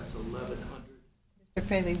process 1,100. Mr.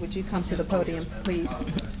 Fraley, would you come to the podium, please?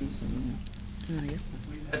 Excuse me.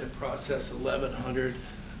 We've had to process 1,100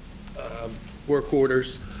 work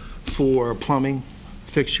orders for plumbing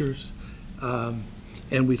fixtures,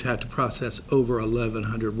 and we've had to process over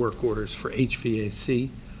 1,100 work orders for HVAC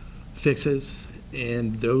fixes,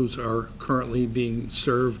 and those are currently being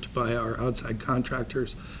served by our outside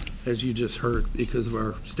contractors, as you just heard, because of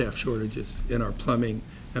our staff shortages in our plumbing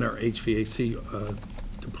and our HVAC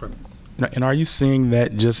departments. And are you seeing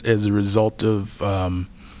that just as a result of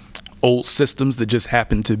old systems that just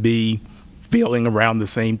happen to be failing around the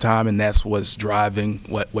same time, and that's what's driving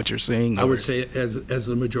what you're seeing? I would say as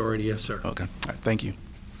the majority, yes, sir. Okay. All right, thank you.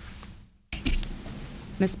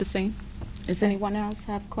 Ms. Basine, does anyone else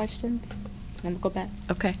have questions? Let me go back.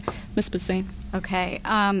 Okay. Ms. Basine. Okay.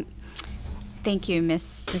 Thank you,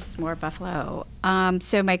 Mrs. Moore Buffalo.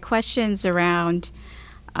 So my question's around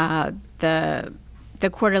the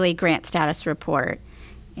quarterly grant status report.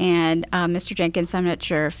 And Mr. Jenkins, I'm not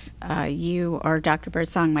sure if you or Dr.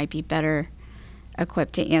 Birdsong might be better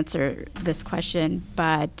equipped to answer this question,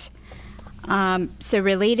 but so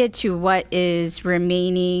related to what is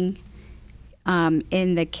remaining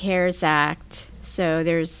in the CARES Act, so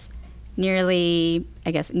there's nearly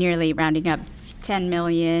rounding up 10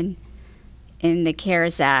 million in the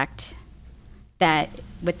CARES Act that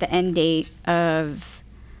with the end date of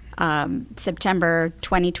September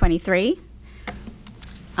 2023.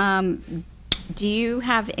 Do you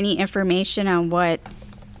have any information on what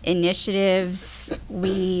initiatives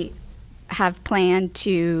we have planned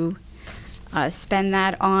to spend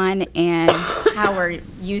that on, and how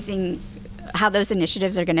those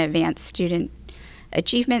initiatives are going to advance student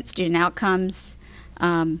achievement, student outcomes?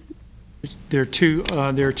 There are two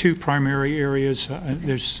primary areas.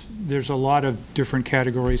 There's a lot of different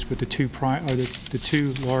categories, but the two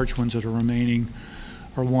large ones that are remaining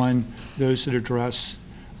are, one, those that address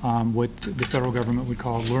what the federal government would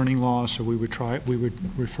call learning loss, or we would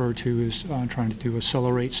refer to as trying to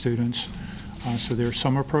accelerate students. So there are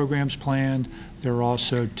summer programs planned. There are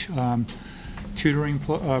also tutoring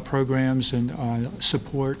programs and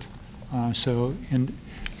support. So and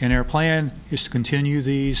our plan is to continue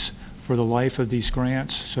these for the life of these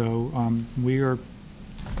grants. So we are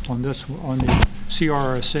on the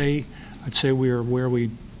CRSA. I'd say we are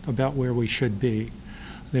about where we should be.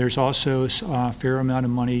 There's also a fair amount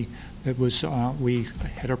of money that was we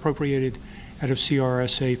had appropriated out of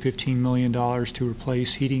CRSA $15 million to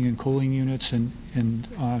replace heating and cooling units in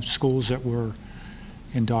schools that were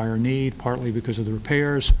in dire need, partly because of the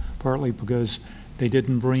repairs, partly because they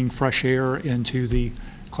didn't bring fresh air into the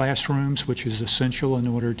classrooms, which is essential in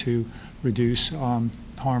order to reduce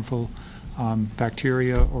harmful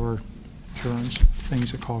bacteria or germs,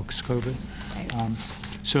 things that cause COVID.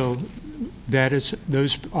 So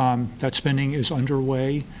that spending is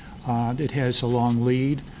underway. It has a long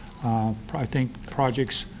lead. I think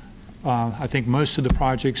most of the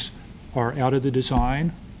projects are out of the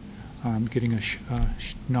design. I'm getting a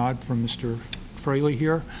nod from Mr. Fraley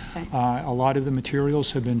here. Okay. A lot of the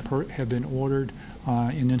materials have been ordered,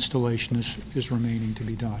 and installation is remaining to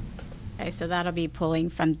be done. Okay, so that'll be pulling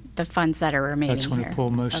from the funds that are remaining That's going here. to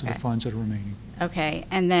pull most of Okay. the funds that are remaining. Okay,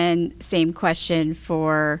 and then same question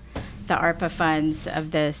for the ARPA funds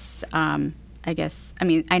of this, I guess, I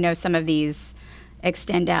mean, I know some of these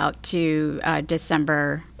extend out to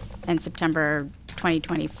December and September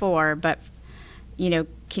 2024, but, you know,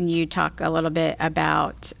 can you talk a little bit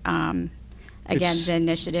about, again, the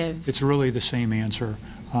initiatives? It's really the same answer.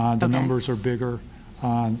 The Okay. numbers are bigger,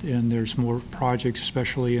 and there's more projects,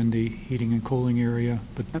 especially in the heating and cooling area.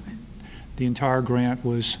 But the entire grant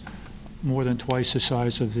was more than twice the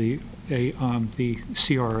size of the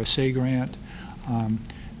CRSA grant.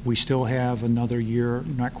 We still have another year,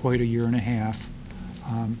 not quite a year and a half,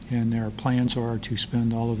 and our plans are to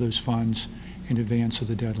spend all of those funds in advance of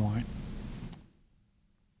the deadline.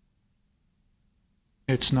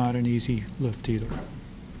 It's not an easy lift either.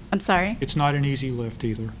 I'm sorry? It's not an easy lift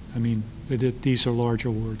either. I mean, these are large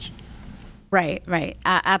awards. Right, right,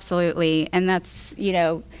 absolutely. And that's, you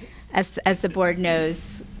know, as the board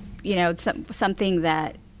knows, you know, it's something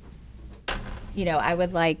that, you know, I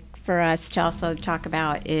would like for us to also talk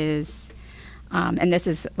about is, and this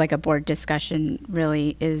is like a board discussion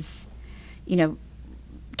really, is, you know,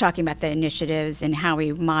 talking about the initiatives and how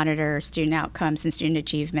we monitor student outcomes and student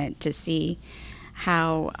achievement to see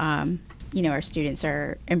how, you know, our students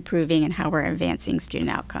are improving and how we're advancing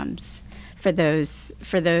student outcomes for those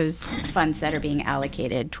funds that are being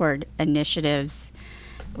allocated toward initiatives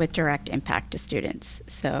with direct impact to students.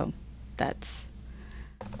 So that's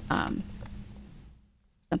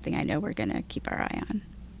something I know we're going to keep our eye on.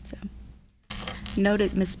 So.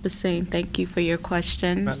 Noted, Ms. Basine. Thank you for your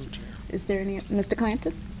questions. Is there any, Mr.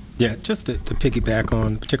 Clanton? Yeah, just to piggyback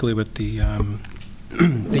on, particularly with the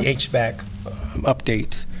the HVAC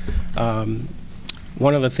updates.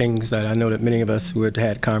 One of the things that I know that many of us who had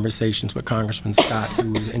had conversations with Congressman Scott,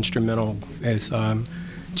 who was instrumental as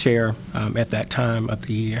chair at that time of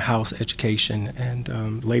the House Education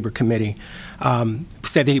and Labor Committee,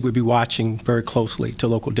 said that he would be watching very closely to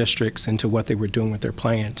local districts and to what they were doing with their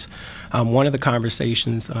plans. One of the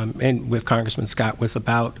conversations and with Congressman Scott was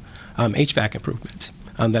about HVAC improvements,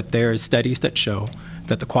 that there are studies that show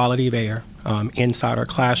that the quality of air inside our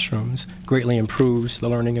classrooms greatly improves the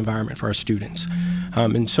learning environment for our students.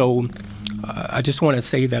 And so I just want to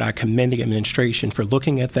say that I commend the administration for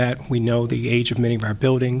looking at that. We know the age of many of our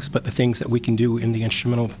buildings, but the things that we can do in the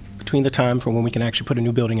instrumental between the time for when we can actually put a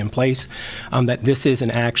new building in place, that this is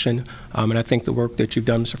an action, and I think the work that you've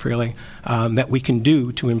done, Mr. Fraley, that we can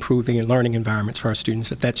do to improve the learning environments for our students,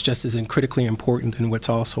 that's just as critically important than what's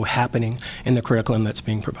also happening in the curriculum that's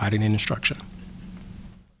being provided in instruction.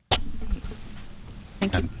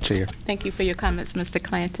 Thank you. Chair. Thank you for your comments, Mr.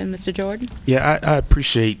 Clanton. Mr. Jordan? Yeah, I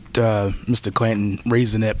appreciate Mr. Clanton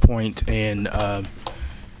raising that point, and I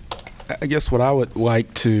guess what I would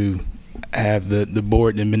like to have the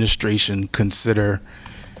board and administration consider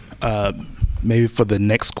maybe for the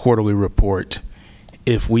next quarterly report,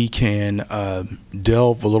 if we can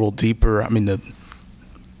delve a little deeper. I mean,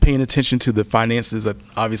 paying attention to the finances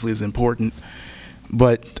obviously is important,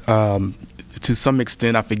 but to some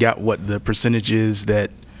extent, I forgot what the percentage is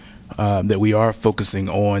that we are focusing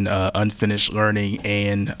on unfinished learning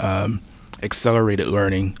and accelerated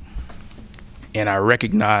learning. And I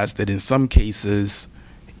recognize that in some cases,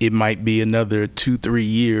 it might be another 2-3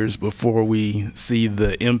 years before we see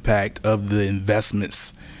the impact of the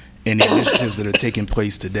investments and the initiatives that are taking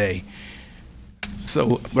place today.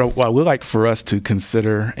 So what I would like for us to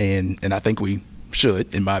consider, and I think we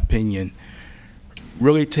should, in my opinion,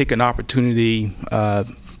 really take an opportunity,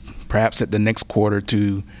 perhaps at the next quarter,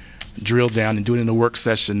 to drill down and do it in a work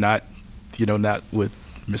session, not with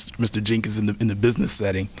Mr. Jenkins in the business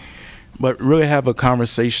setting, but really have a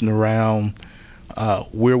conversation around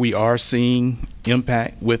where we are seeing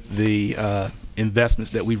impact with the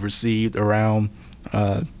investments that we've received around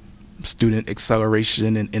student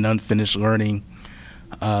acceleration and unfinished learning.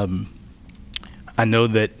 I know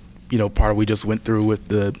that part of we just went through with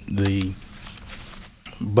the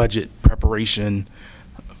budget preparation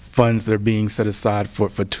funds that are being set aside for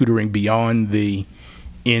tutoring beyond the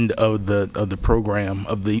end of the program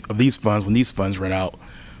of these funds when these funds run out,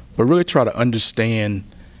 but really try to understand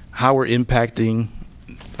how we're impacting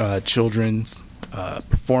children's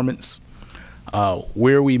performance,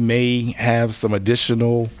 where we may have some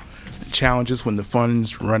additional challenges when the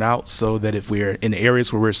funds run out, so that if we're in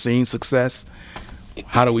areas where we're seeing success,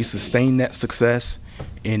 how do we sustain that success?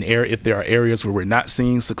 If there are areas where we're not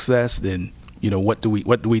seeing success, then what do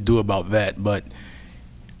we do about that? But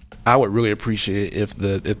I would really appreciate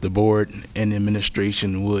it if the board and the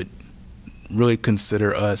administration would really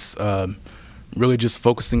consider us really just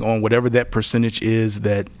focusing on whatever that percentage is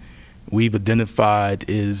that we've identified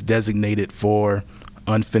is designated for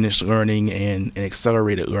unfinished learning and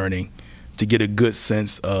accelerated learning, to get a good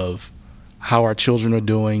sense of how our children are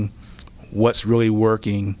doing, what's really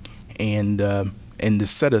working, and to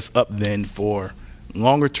set us up then for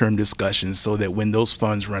longer term discussions, so that when those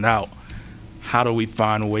funds run out, how do we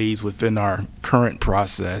find ways within our current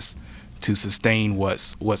process to sustain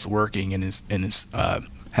what's working and is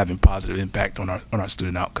having positive impact on our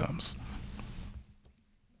student outcomes.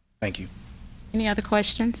 Thank you. Any other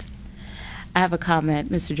questions? I have a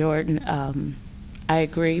comment, Mr. Jordan. I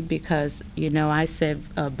agree, because, I said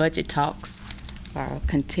budget talks are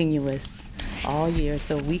continuous all year,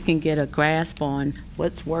 so we can get a grasp on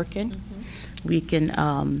what's working. Mm-hmm. We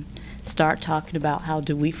can start talking about how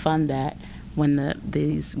do we fund that when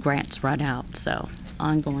these grants run out. So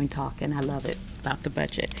ongoing talk, and I love it about the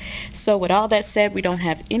budget. So with all that said, we don't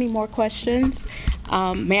have any more questions.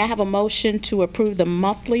 May I have a motion to approve the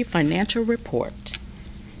monthly financial report?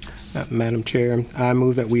 Madam Chair, I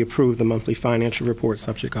move that we approve the monthly financial report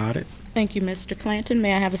subject audit. Thank you, Mr. Clanton.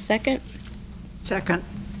 May I have a second? Second.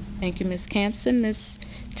 Thank you, Ms. Campson. Ms.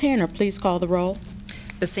 Tanner, please call the roll.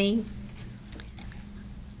 Basine?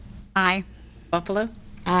 Aye. Buffalo?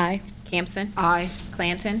 Aye. Campson? Aye.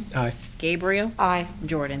 Clanton? Aye. Gabriel? Aye.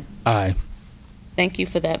 Jordan? Aye. Thank you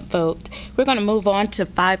for that vote. We're going to move on to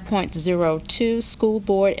 5.02, School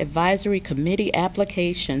Board Advisory Committee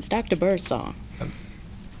applications. Dr. Birdsong.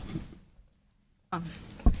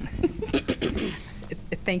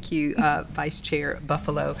 Thank you, Vice Chair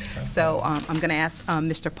Buffalo. So I'm going to ask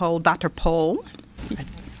Mr. Pohl, Dr.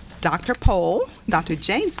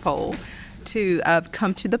 James Pohl, to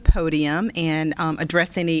come to the podium and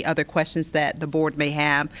address any other questions that the board may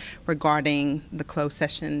have regarding the closed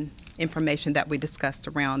session information that we discussed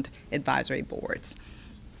around advisory boards.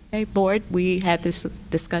 Okay, board, we had this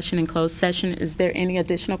discussion in closed session. Is there any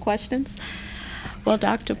additional questions? Well,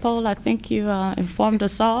 Dr. Pohl, I think you informed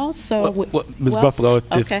us all. So, Ms. Buffalo,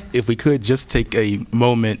 okay. if we could just take a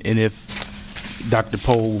moment, and if Dr.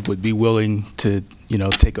 Pohl would be willing to,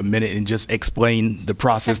 take a minute and just explain the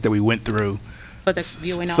process that we went through for the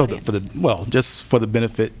viewing audience. Just for the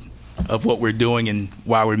benefit of what we're doing and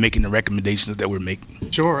why we're making the recommendations that we're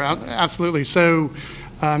making. Sure, absolutely. So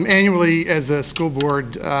annually as a school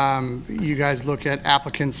board, you guys look at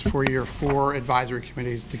applicants for your 4 advisory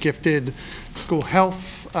committees: the gifted, school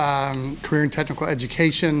health, career and technical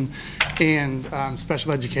education, and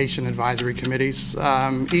special education advisory committees.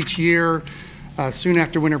 Each year, soon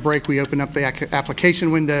after winter break, we open up the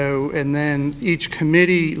application window, and then each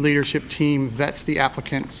committee leadership team vets the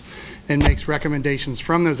applicants and makes recommendations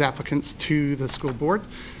from those applicants to the school board.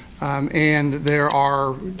 And there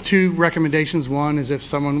are 2 recommendations. One is if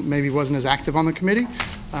someone maybe wasn't as active on the committee,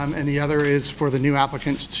 and the other is for the new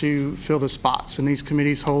applicants to fill the spots. And these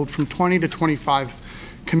committees hold from 20 to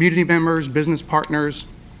 25 community members, business partners,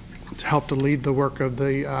 to help to lead the work of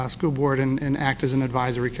the school board and act as an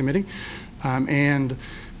advisory committee. And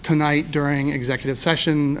tonight during executive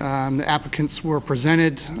session, the applicants were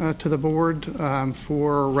presented to the board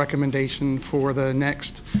for recommendation for the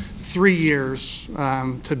next 3 years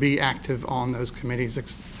to be active on those committees,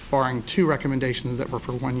 barring 2 recommendations that were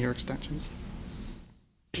for 1-year extensions.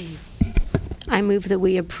 I move that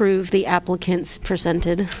we approve the applicants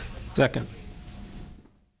presented. Second.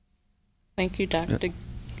 Thank you, Dr.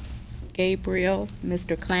 Gabriel.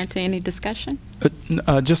 Mr. Clanton, any discussion?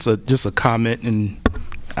 Just a comment, and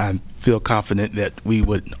I feel confident that we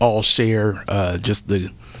would all share just the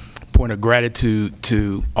point of gratitude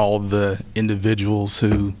to all the individuals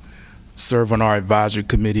who serve on our advisory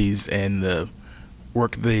committees and the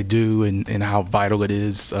work they do and how vital it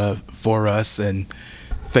is for us, and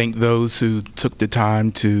thank those who took the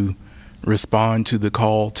time to respond to the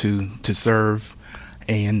call to serve.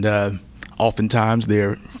 And oftentimes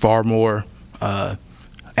there are far more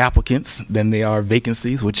applicants than there are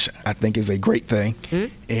vacancies, which I think is a great thing.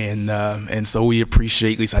 Mm-hmm. And so we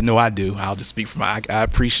appreciate, at least I know I do, I'll just speak from I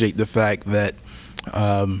appreciate the fact that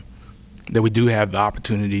that we do have the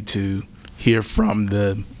opportunity to hear from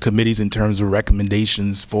the committees in terms of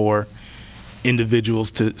recommendations for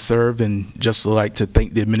individuals to serve, and just like to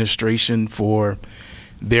thank the administration for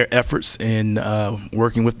their efforts in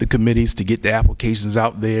working with the committees to get the applications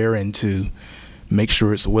out there and to make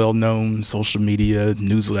sure it's well known, social media,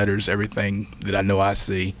 newsletters, everything that I know I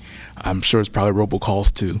see. I'm sure it's probably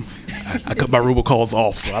robocalls too. I cut my robocalls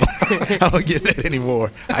off, so I don't get that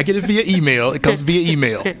anymore. I get it via email. It comes via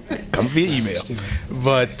email.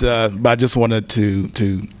 But I just wanted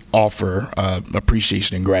to offer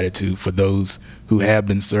appreciation and gratitude for those who have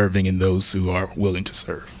been serving and those who are willing to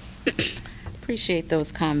serve. Appreciate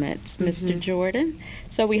those comments, Mr. Jordan.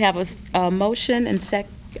 So we have a motion and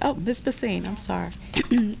Ms. Basine, I'm sorry.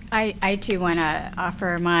 I too want to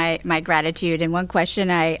offer my gratitude. And one question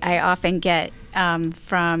I often get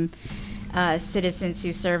from citizens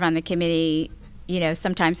who serve on the committee,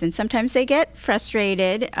 sometimes they get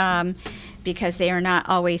frustrated because they are not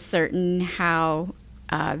always certain how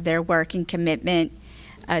their work and commitment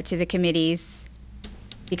to the committees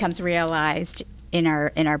becomes realized in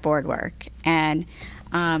our board work. And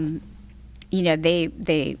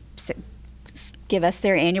they give us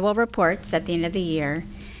their annual reports at the end of the year,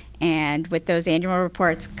 and with those annual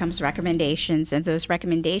reports comes recommendations, and those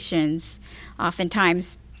recommendations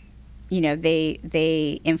oftentimes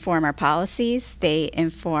they inform our policies, they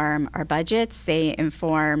inform our budgets, they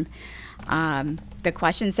inform the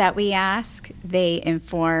questions that we ask, they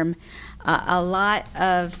inform a lot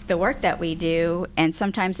of the work that we do, and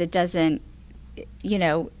sometimes it doesn't,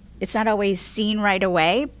 it's not always seen right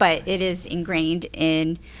away, but it is ingrained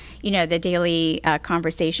in the daily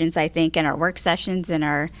conversations, I think, in our work sessions and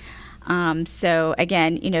our so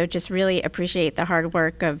again, just really appreciate the hard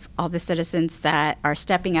work of all the citizens that are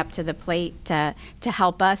stepping up to the plate to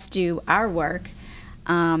help us do our work.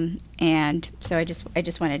 And so I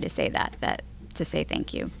just wanted to say to say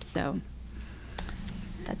thank you. So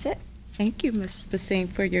that's it. Thank you, Ms. Basine,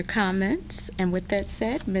 for your comments. And with that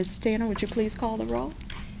said, Ms. Tanner, would you please call the roll?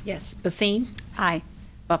 Yes. Basine? Aye.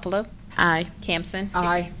 Buffalo? Aye. Campson?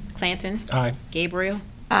 Aye. Clanton? Aye. Gabriel?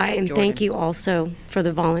 Aye, and Jordan. thank you also for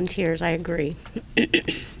the volunteers. I agree.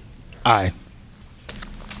 Aye.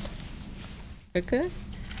 We're good?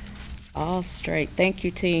 All straight. Thank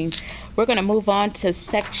you, team. We're going to move on to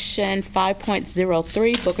section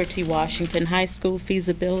 5.03, Booker T. Washington High School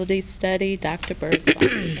Feasibility Study. Dr. Birdsong.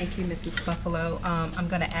 Thank you, Mrs. Buffalo. I'm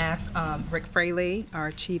going to ask Rick Fraley,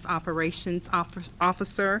 our Chief Operations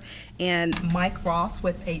Officer, and Mike Ross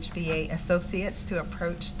with HBA Associates to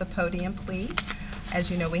approach the podium, please. As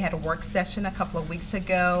you know, we had a work session a couple of weeks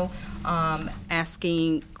ago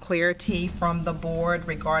asking clarity from the board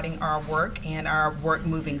regarding our work and our work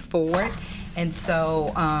moving forward. And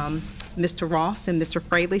so Mr. Ross and Mr.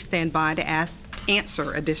 Fraley stand by to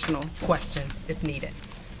answer additional questions if needed.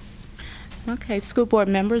 Okay, school board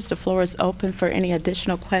members, the floor is open for any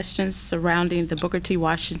additional questions surrounding the Booker T.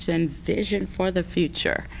 Washington vision for the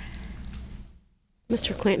future.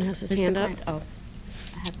 Mr. Clanton has his hand up. Oh,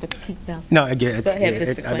 I have to keep that. No, again, Go ahead,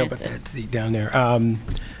 Mr. I know about that seat down there.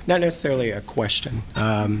 Not necessarily a question,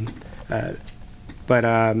 but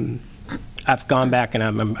I've gone back and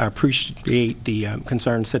I appreciate the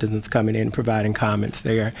concerned citizens coming in and providing comments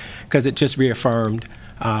there, because it just reaffirmed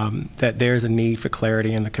that there's a need for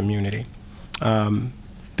clarity in the community.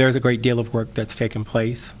 There's a great deal of work that's taken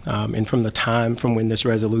place, and from the time from when this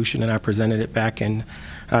resolution, and I presented it back in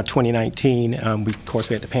 2019, of course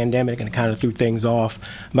we had the pandemic and it kind of threw things off,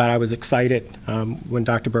 but I was excited when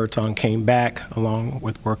Dr. Birdsong came back, along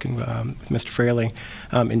with working with Mr. Fraley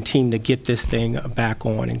and team, to get this thing back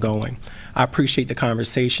on and going. I appreciate the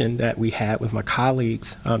conversation that we had with my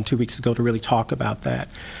colleagues 2 weeks ago to really talk about that.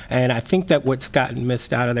 And I think that what's gotten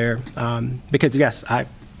missed out of there, because yes, I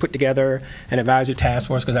put together an advisory task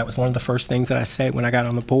force, because that was one of the first things that I said when I got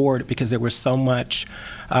on the board, because there was so much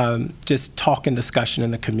just talk and discussion in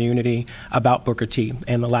the community about Booker T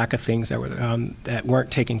and the lack of things that weren't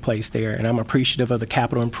taking place there. And I'm appreciative of the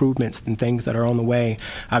capital improvements and things that are on the way.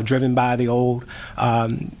 I've driven by the old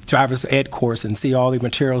driver's ed course and see all the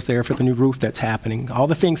materials there for the new roof that's happening. All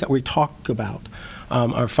the things that we talked about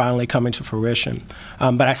are finally coming to fruition.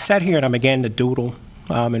 But I sat here and I began to doodle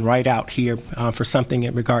and write out here for something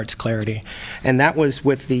in regards to clarity. And that was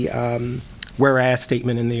with the whereas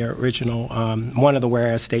statement in the original, one of the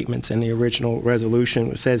whereas statements in the original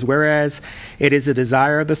resolution. It says, whereas it is a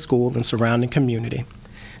desire of the school and surrounding community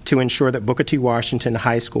to ensure that Booker T. Washington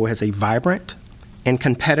High School has a vibrant and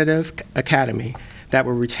competitive academy that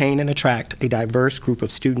will retain and attract a diverse group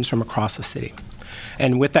of students from across the city.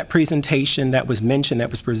 And with that presentation that was mentioned, that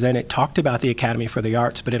was presented, talked about the Academy for the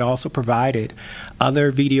Arts, but it also provided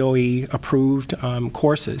other VDOE approved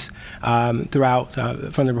courses throughout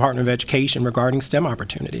from the Department of Education regarding STEM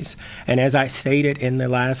opportunities. And as I stated in the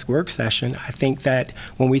last work session, I think that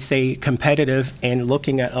when we say competitive and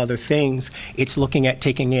looking at other things, it's looking at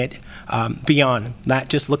taking it beyond, not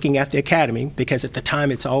just looking at the Academy, because at the time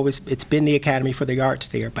it's been the Academy for the Arts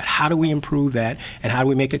there, but how do we improve that, and how do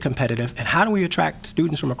we make it competitive, and how do we attract attract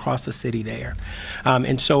students from across the city there.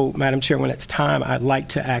 And so, Madam Chair, when it's time, I'd like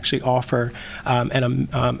to actually offer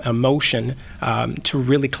a motion to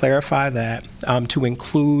really clarify that, to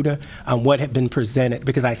include what had been presented,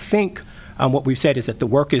 because I think what we've said is that the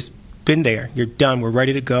work has been there, you're done, we're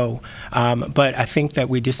ready to go. But I think that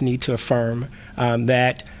we just need to affirm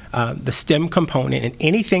that the STEM component and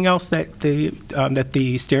anything else that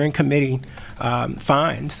the steering committee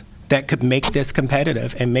finds that could make this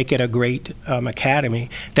competitive and make it a great academy,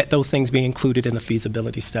 that those things be included in the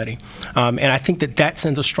feasibility study. And I think that that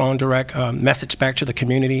sends a strong direct message back to the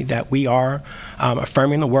community that we are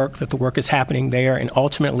affirming the work, that the work is happening there, and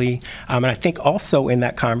ultimately, and I think also in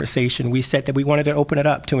that conversation, we said that we wanted to open it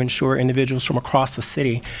up to ensure individuals from across the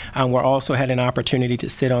city were also had an opportunity to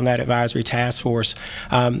sit on that advisory task force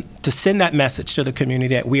to send that message to the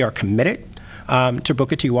community that we are committed to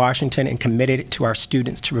Booker T. Washington and committed to our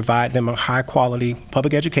students to provide them a high-quality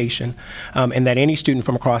public education, and that any student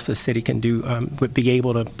from across the city can would be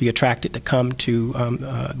able to be attracted to come to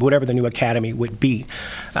whatever the new academy would be.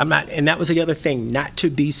 And that was the other thing, not to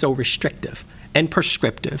be so restrictive and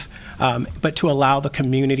prescriptive, but to allow the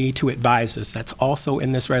community to advise us. That's also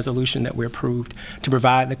in this resolution that we approved, to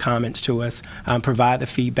provide the comments to us, provide the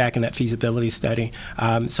feedback in that feasibility study,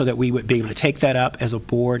 so that we would be able to take that up as a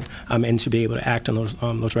board and to be able to act on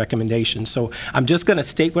those recommendations. So I'm just going to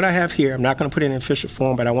state what I have here. I'm not going to put it in official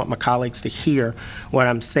form, but I want my colleagues to hear what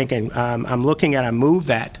I'm thinking. I move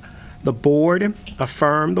that the board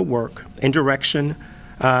affirm the work and direction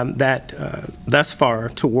that thus far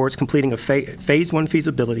towards completing a Phase 1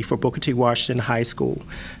 feasibility for Booker T. Washington High School.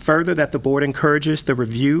 Further, that the board encourages the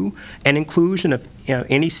review and inclusion of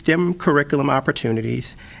any STEM curriculum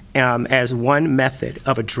opportunities as one method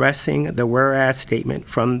of addressing the whereas statement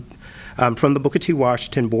from the Booker T.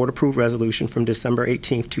 Washington Board-approved resolution from December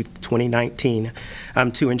 18th, 2019,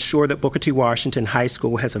 to ensure that Booker T. Washington High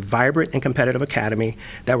School has a vibrant and competitive academy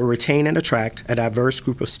that will retain and attract a diverse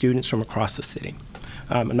group of students from across the city.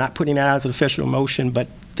 I'm not putting that out as an official motion, but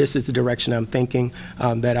this is the direction I'm thinking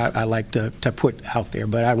that I like to put out there.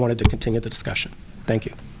 But I wanted to continue the discussion. Thank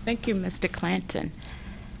you. Thank you, Mr. Clanton.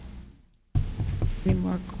 Any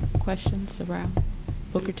more questions around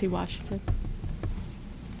Booker T. Washington?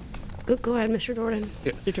 Go ahead, Mr. Jordan.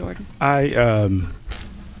 Yeah. Mr. Jordan. I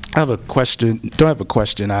have a question. Don't have a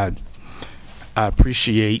question. I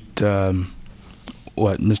appreciate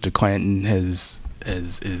what Mr. Clanton is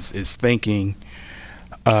thinking.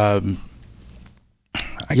 I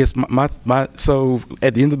guess so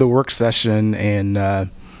at the end of the work session, and I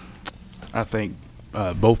think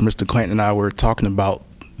both Mr. Clanton and I were talking about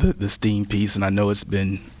the STEAM piece, and I know it's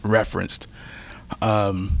been referenced.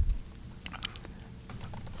 I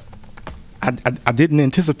didn't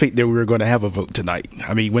anticipate that we were going to have a vote tonight.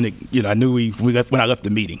 I mean, when I knew when I left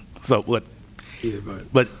the meeting. So what?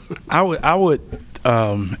 But I would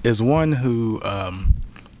as one who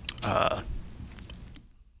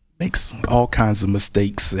makes all kinds of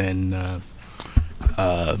mistakes and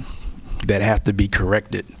that have to be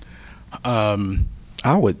corrected. I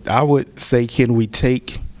would say, can we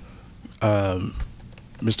take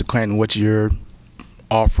Mr. Clanton, what you're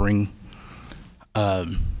offering,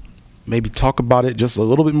 maybe talk about it just a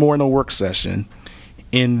little bit more in a work session,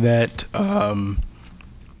 in that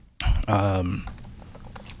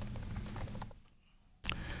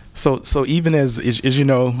So even as you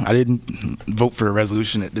know, I didn't vote for a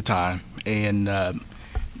resolution at the time, and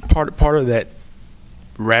part of that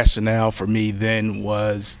rationale for me then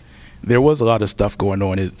was there was a lot of stuff going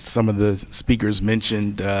on. Some of the speakers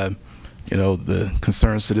mentioned, the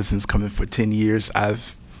concerned citizens coming for 10 years.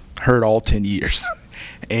 I've heard all 10 years,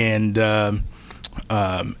 and it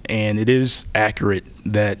is accurate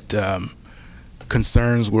that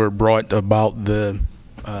concerns were brought about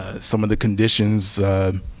some of the conditions.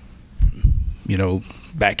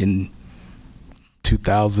 Back in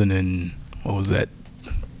 2000 and what was that,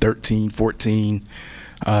 13, 14,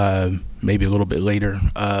 maybe a little bit later,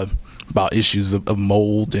 about issues of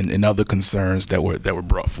mold and other concerns that were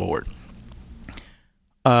brought forward.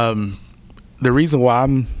 The reason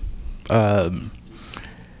why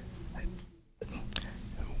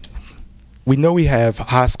we know we have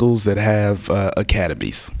high schools that have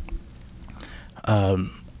academies.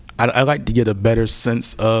 I'd like to get a better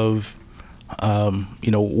sense of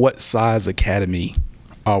what size academy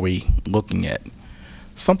are we looking at?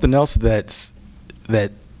 Something else that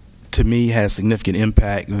to me has significant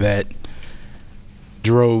impact, that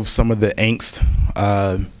drove some of the angst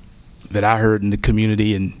that I heard in the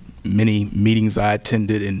community and many meetings I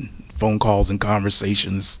attended and phone calls and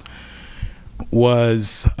conversations,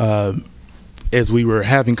 was as we were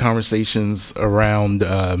having conversations around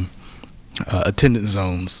attendance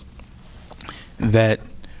zones. That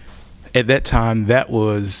at that time, that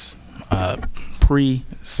was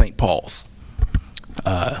pre-St. Paul's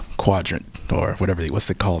quadrant, or whatever, what's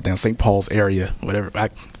it called down St. Paul's area, whatever.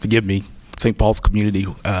 Forgive me, St. Paul's community,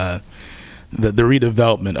 the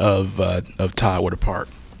redevelopment of Tidewater Park,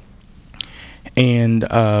 and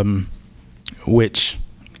which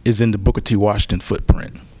is in the Booker T. Washington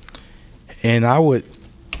footprint. And I would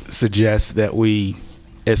suggest that we,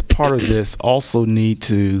 as part of this, also need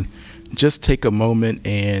to just take a moment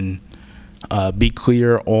and be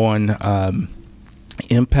clear on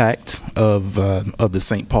impact of the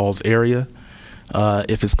St. Paul's area,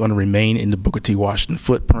 if it's going to remain in the Booker T. Washington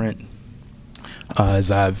footprint.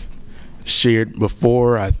 As I've shared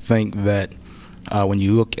before, I think that when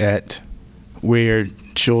you look at where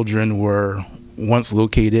children were once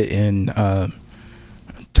located in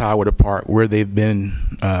Tidewater Park, where they've been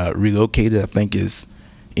relocated, I think is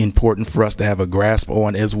important for us to have a grasp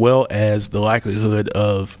on, as well as the likelihood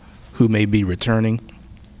of who may be returning.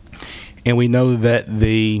 And we know that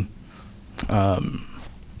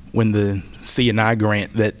when the C&I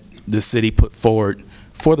grant that the city put forward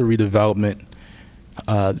for the redevelopment,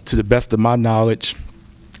 to the best of my knowledge,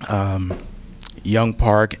 Young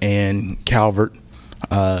Park and Calvert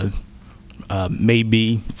may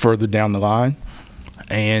be further down the line,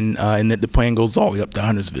 and that the plan goes all the way up to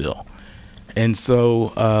Huntersville. And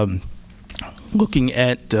so looking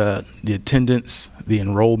at the attendance, the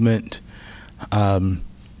enrollment,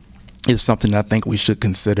 is something I think we should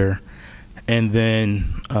consider. And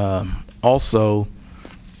then also,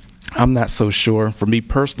 I'm not so sure, for me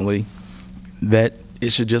personally, that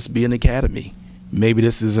it should just be an academy. Maybe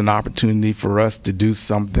this is an opportunity for us to do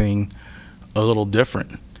something a little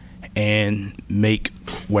different and make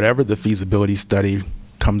whatever the feasibility study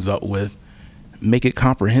comes up with, make it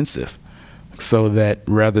comprehensive, so that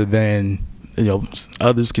rather than,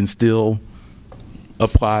 others can still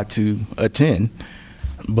apply to attend,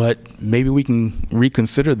 but maybe we can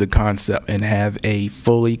reconsider the concept and have a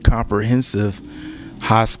fully comprehensive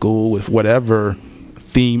high school with whatever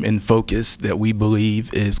theme and focus that we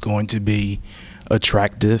believe is going to be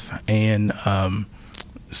attractive and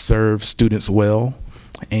serve students well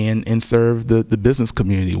and serve the business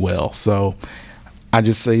community well. So I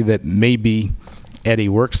just say that maybe at a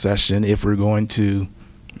work session, if we're going to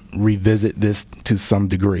revisit this to some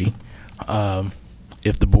degree,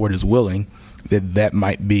 if the board is willing, that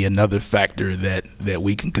might be another factor that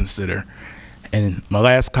we can consider. And my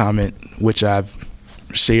last comment, which I've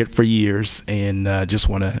shared for years and just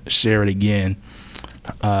want to share it again,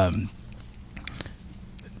 to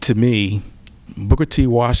me, Booker T.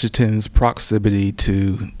 Washington's proximity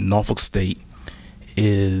to Norfolk State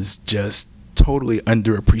is just totally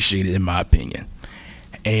underappreciated in my opinion.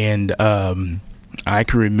 And I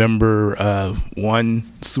can remember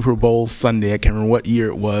one Super Bowl Sunday, I can't remember what year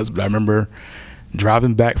it was, but I remember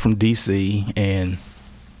driving back from DC and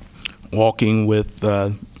walking with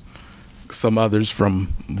some others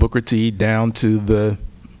from Booker T down to the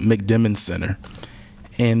McDimmon Center,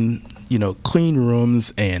 and clean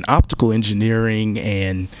rooms and optical engineering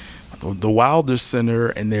and the Wilder Center,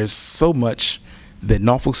 and there's so much that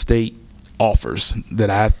Norfolk State offers that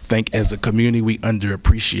I think as a community we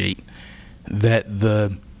underappreciate, that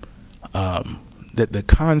the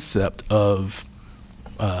concept of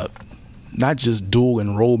not just dual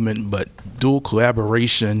enrollment but dual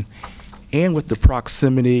collaboration, and with the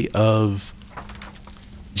proximity of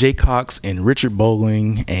Jaycox and Richard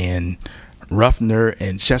Bowling and Ruffner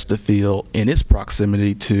and Chesterfield in its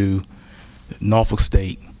proximity to Norfolk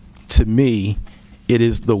State, to me, it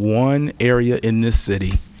is the one area in this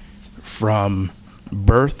city from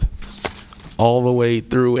birth all the way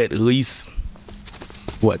through at least,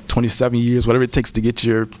 27 years, whatever it takes to get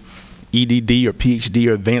your EDD or PhD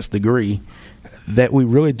or advanced degree, that we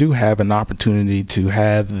really do have an opportunity to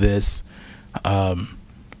have this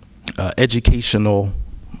educational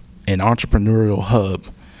and entrepreneurial hub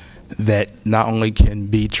that not only can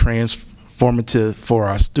be transformative for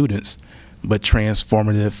our students, but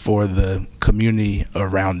transformative for the community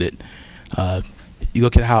around it. You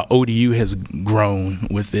look at how ODU has grown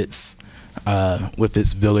with its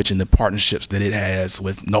village and the partnerships that it has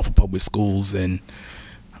with Norfolk Public Schools and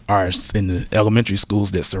in the elementary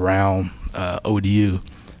schools that surround ODU.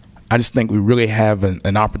 I just think we really have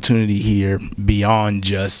an opportunity here beyond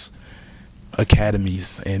just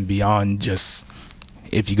academies and beyond just,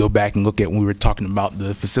 if you go back and look at when we were talking about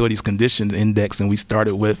the facilities condition index and we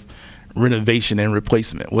started with renovation and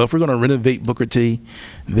replacement. Well, if we're going to renovate Booker T,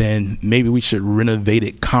 then maybe we should renovate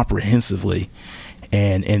it comprehensively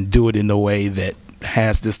and do it in a way that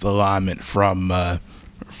has this alignment from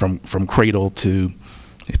from cradle to,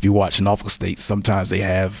 if you watch Norfolk State, sometimes they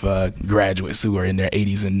have graduates who are in their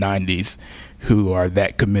 80s and 90s who are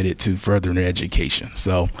that committed to furthering their education.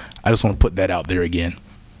 So I just want to put that out there again.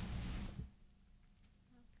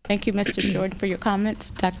 Thank you, Mr. Jordan, for your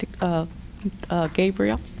comments. Dr.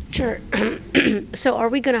 Gabriel? Sure. So are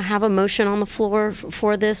we going to have a motion on the floor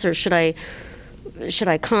for this, or should I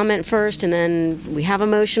comment first and then we have a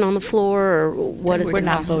motion on the floor, or what is the process? We're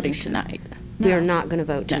not voting tonight. We are not going to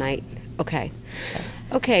vote tonight. Okay.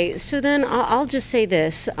 Okay, so then I'll just say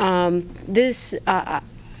this.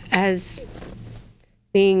 As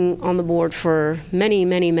being on the board for many,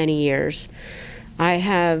 many, many years, I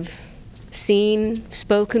have seen,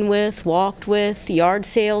 spoken with, walked with, yard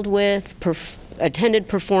sailed with, attended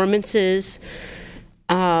performances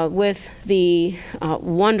with the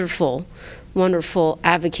wonderful, wonderful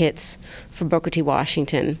advocates for Booker T.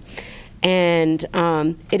 Washington. And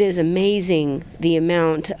it is amazing the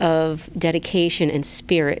amount of dedication and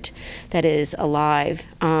spirit that is alive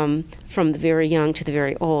from the very young to the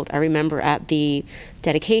very old. I remember at the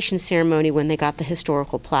dedication ceremony when they got the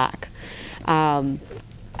historical plaque,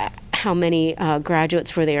 how many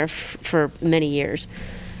graduates were there for many years.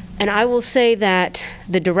 And I will say that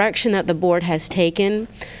the direction that the board has taken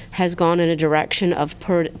has gone in a direction of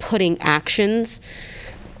putting actions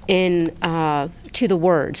in to the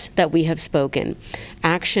words that we have spoken.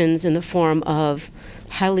 Actions in the form of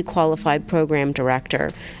highly qualified program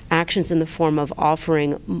director, actions in the form of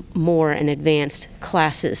offering more and advanced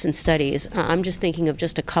classes and studies. I'm just thinking of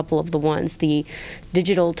just a couple of the ones: the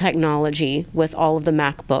digital technology with all of the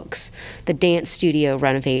MacBooks, the dance studio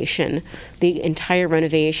renovation, the entire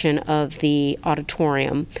renovation of the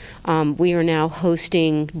auditorium. We are now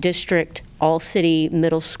hosting district all-city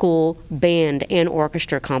middle school band and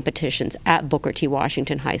orchestra competitions at Booker T.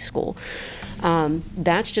 Washington High School.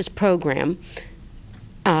 That's just program.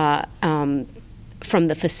 From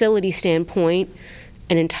the facility standpoint,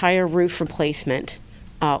 an entire roof replacement,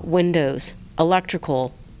 windows,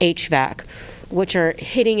 electrical, HVAC, which are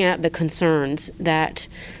hitting at the concerns that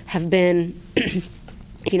have been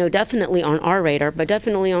definitely on our radar, but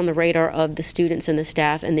definitely on the radar of the students and the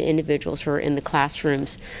staff and the individuals who are in the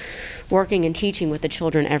classrooms working and teaching with the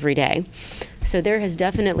children every day. So there has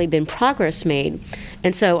definitely been progress made.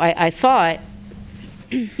 And so I thought,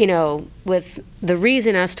 with the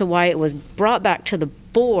reason as to why it was brought back to the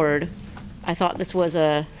board, I thought this was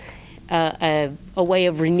a way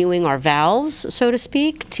of renewing our vows, so to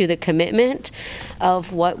speak, to the commitment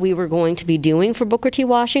of what we were going to be doing for Booker T.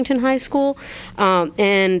 Washington High School.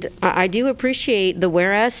 And I do appreciate the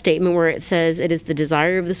whereas statement where it says it is the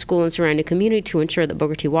desire of the school and surrounding community to ensure that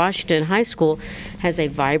Booker T. Washington High School has a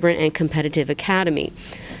vibrant and competitive academy.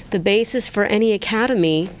 The basis for any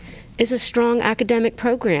academy is a strong academic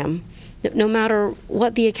program. No matter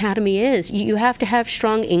what the academy is, you have to have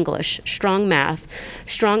strong English, strong math,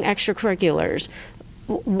 strong extracurriculars,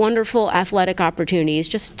 wonderful athletic opportunities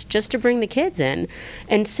just to bring the kids in.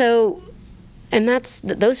 And so,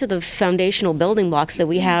 those are the foundational building blocks that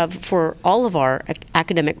we have for all of our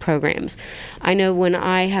academic programs. I know when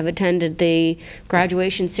I have attended the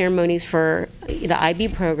graduation ceremonies for the IB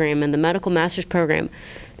program and the medical master's program,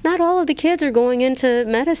 not all of the kids are going into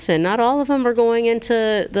medicine. Not all of them are going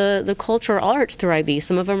into the cultural arts through IB.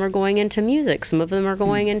 Some of them are going into music. Some of them are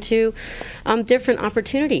going into different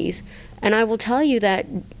opportunities. And I will tell you that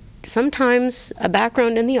sometimes a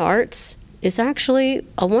background in the arts is actually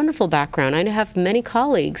a wonderful background. I have many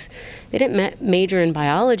colleagues. They didn't major in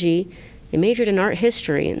biology. They majored in art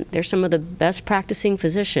history, and they're some of the best practicing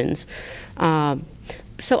physicians.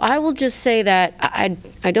 So I will just say that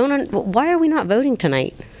I don't. Why are we not voting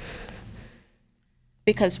tonight?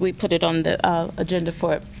 Because we put it on the agenda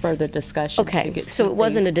for further discussion. Okay, so it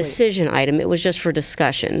wasn't a decision item, it was just for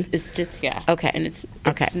discussion? It's just, yeah. Okay. And it's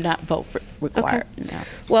not vote required. Okay. No.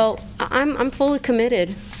 Well, I'm fully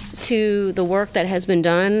committed to the work that has been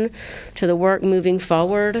done, to the work moving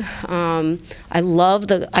forward. I love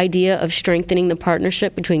the idea of strengthening the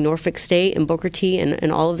partnership between Norfolk State and Booker T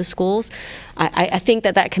and all of the schools. I think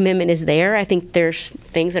that commitment is there. I think there's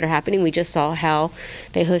things that are happening. We just saw how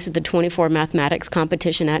they hosted the 24 mathematics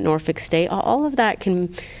competition at Norfolk State. All of that can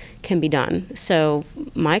be done. So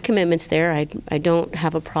my commitment's there. I don't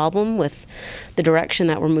have a problem with the direction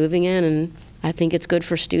that we're moving in, and I think it's good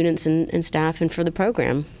for students and staff and for the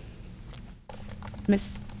program.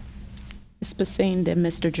 Ms. Basine, then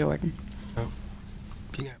Mr. Jordan. Oh.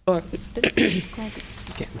 Yeah. Or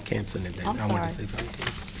Campson and then I'm I wanted to sorry. say something to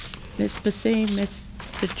you. Ms. Basine,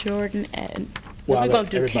 Mr. Jordan, and Well, we're I'll going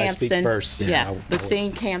let to do everybody Campson. speak first. Yeah, I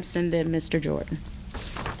Basine, Campson, then Mr. Jordan.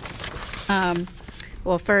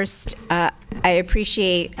 Well, first, I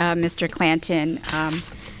appreciate Mr. Clanton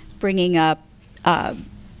bringing up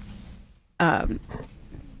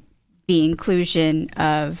the inclusion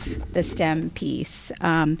of the STEM piece,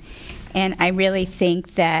 and I really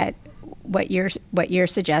think that what you're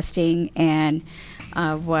suggesting and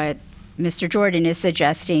what Mr. Jordan is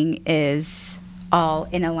suggesting is all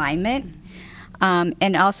in alignment,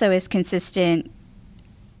 and also is consistent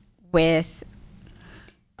with,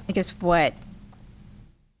 I guess, what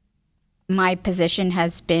my position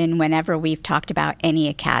has been whenever we've talked about any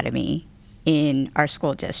academy in our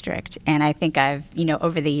school district. And I think I've,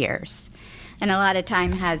 over the years, and a lot of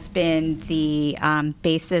time has been the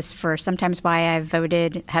basis for sometimes why have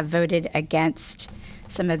voted against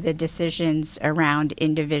some of the decisions around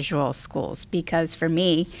individual schools. Because for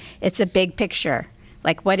me, it's a big picture.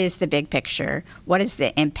 Like, what is the big picture? What is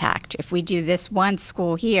the impact? If we do this one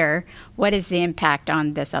school here, what is the impact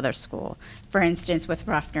on this other school? For instance, with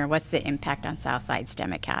Ruffner, what's the impact on Southside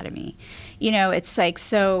STEM Academy? It's like,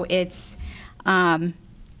 so it's,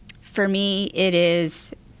 for me, it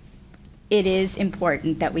is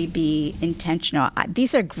important that we be intentional.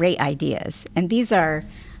 These are great ideas. And these are,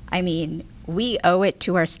 we owe it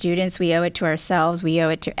to our students, we owe it to ourselves, we owe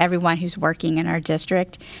it to everyone who's working in our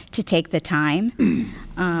district to take the time.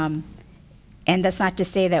 And that's not to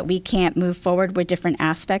say that we can't move forward with different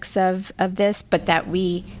aspects of this, but that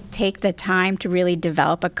we take the time to really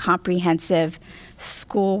develop a comprehensive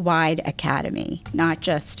school-wide academy, not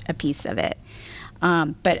just a piece of it.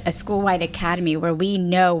 But a school-wide academy where we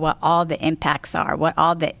know what all the impacts are, what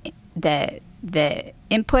all the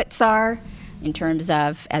inputs are, in terms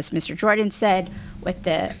of, as Mr. Jordan said, what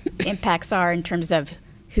the impacts are in terms of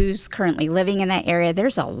who's currently living in that area.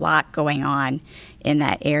 There's a lot going on in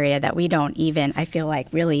that area that we don't even, I feel like,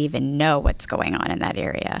 really even know what's going on in that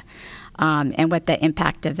area, and what the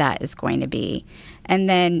impact of that is going to be. And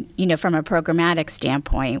then, from a programmatic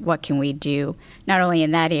standpoint, what can we do not only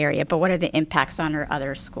in that area, but what are the impacts on our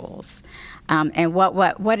other schools? And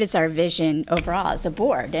what is our vision overall as a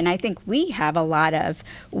board? And I think we have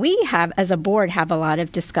as a board have a lot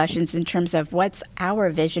of discussions in terms of what's our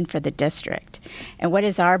vision for the district and what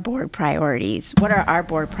is our board priorities? What are our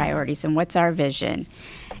board priorities and what's our vision?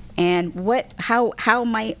 And how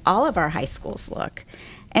might all of our high schools look?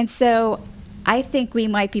 And so I think we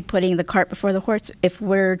might be putting the cart before the horse if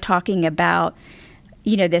we're talking about,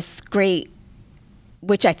 this great,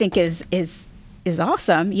 which I think is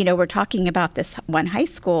awesome. We're talking about this one high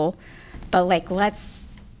school, but let's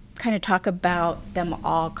kind of talk about them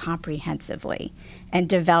all comprehensively and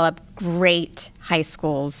develop great high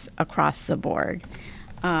schools across the board.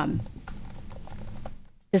 Does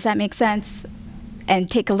that make sense? And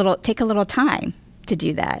take a little time to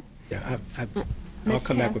do that. Yeah, I'll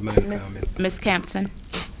come back with my comments. Ms. Campson.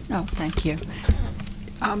 Oh, thank you.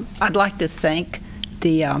 I'd like to thank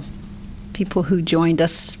the people who joined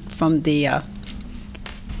us from the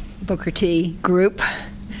Booker T group.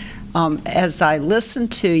 As I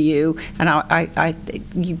listened to you, and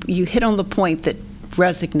you hit on the point that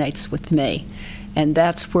resonates with me, and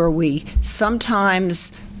that's where we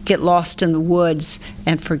sometimes get lost in the woods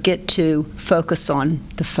and forget to focus on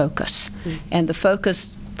the focus. Mm-hmm. And the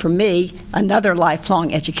focus, for me, another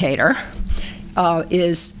lifelong educator,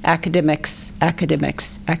 is academics,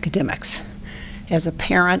 academics, academics. As a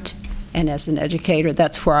parent and as an educator,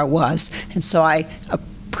 that's where I was. And so I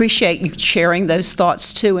appreciate you sharing those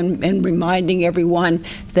thoughts too, and reminding everyone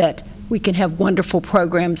that we can have wonderful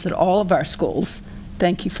programs at all of our schools.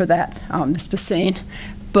 Thank you for that, Ms. Basine.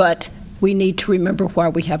 But we need to remember why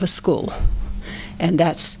we have a school, and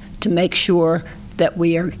that's to make sure that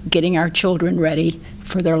we are getting our children ready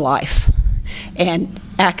for their life. And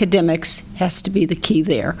academics has to be the key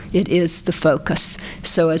there. It is the focus.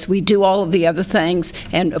 So as we do all of the other things,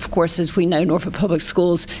 and of course, as we know, Norfolk Public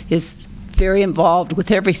Schools is very involved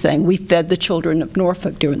with everything. We fed the children of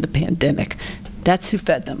Norfolk during the pandemic. That's who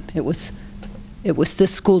fed them. It was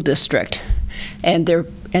this school district. And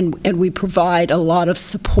we provide a lot of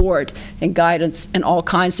support and guidance in all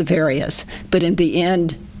kinds of areas. But in the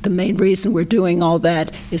end, the main reason we're doing all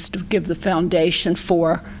that is to give the foundation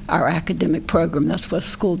for our academic program. That's what a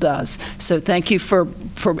school does. So thank you for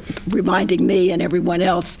reminding me and everyone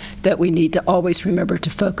else that we need to always remember to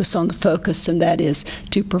focus on the focus, and that is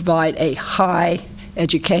to provide a high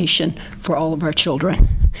education for all of our children.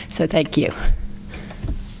 So thank you.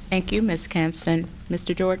 Thank you, Ms. Campson.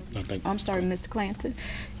 Mr. Jordan? I'm sorry, Ms. Clanton.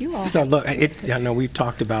 You all. So look, I know we've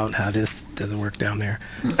talked about how this doesn't work down there.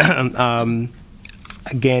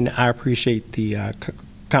 Again, I appreciate the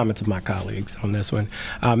comments of my colleagues on this one.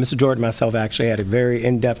 Mr. Jordan and myself actually had a very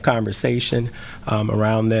in-depth conversation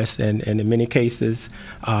around this, and in many cases,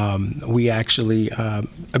 we actually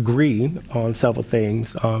agree on several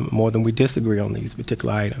things more than we disagree on these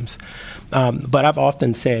particular items. But I've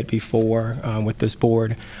often said before with this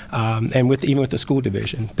board and even with the school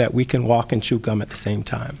division that we can walk and chew gum at the same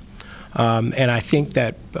time. And I think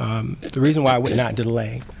that the reason why I would not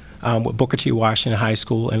delay with Booker T. Washington High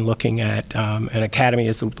School and looking at an academy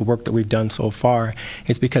as the work that we've done so far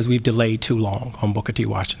is because we've delayed too long on Booker T.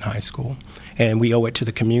 Washington High School. And we owe it to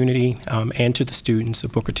the community and to the students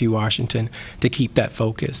of Booker T. Washington to keep that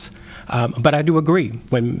focus. But I do agree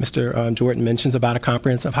when Mr. Jordan mentions about a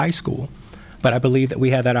comprehensive high school. But I believe that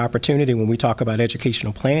we have that opportunity when we talk about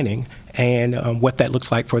educational planning and what that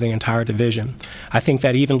looks like for the entire division. I think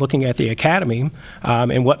that even looking at the academy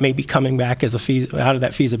and what may be coming back as out of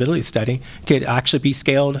that feasibility study could actually be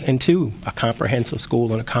scaled into a comprehensive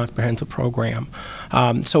school and a comprehensive program.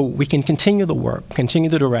 So we can continue the work,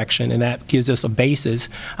 continue the direction, and that gives us a basis.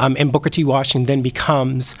 And Booker T. Washington then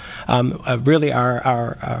becomes really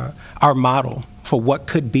our model for what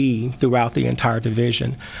could be throughout the entire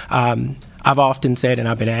division. I've often said, and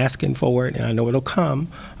I've been asking for it, and I know it'll come,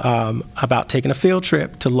 about taking a field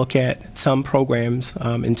trip to look at some programs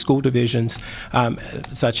in school divisions,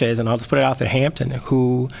 such as, and I'll just put it out there, Hampton,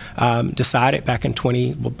 who decided back in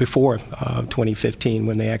before 2015,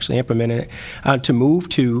 when they actually implemented it, to move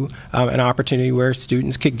to an opportunity where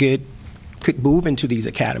students could move into these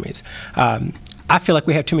academies. I feel like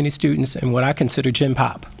we have too many students in what I consider gym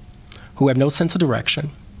pop, who have no sense of direction,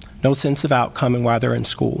 no sense of outcome while they're in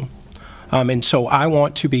school. And so I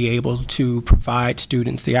want to be able to provide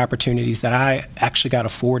students the opportunities that I actually got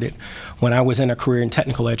afforded when I was in a career and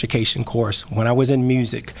technical education course, when I was in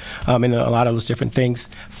music, and a lot of those different things.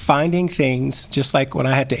 Finding things, just like when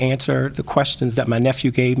I had to answer the questions that my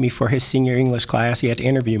nephew gave me for his senior English class, he had to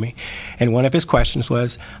interview me. And one of his questions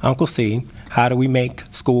was, Uncle C, how do we make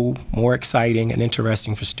school more exciting and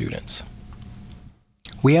interesting for students?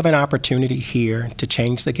 We have an opportunity here to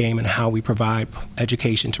change the game in how we provide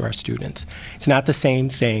education to our students. It's not the same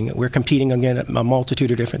thing. We're competing against a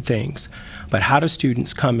multitude of different things. But how do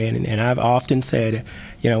students come in? And I've often said,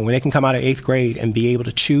 when they can come out of 8th grade and be able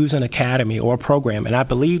to choose an academy or a program, and I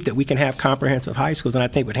believe that we can have comprehensive high schools, and I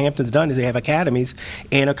think what Hampton's done is they have academies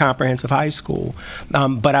in a comprehensive high school.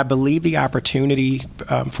 But I believe the opportunity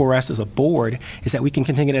for us as a board is that we can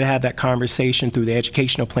continue to have that conversation through the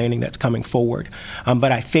educational planning that's coming forward.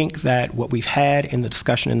 But I think that what we've had in the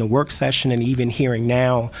discussion in the work session and even hearing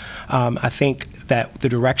now, I think that the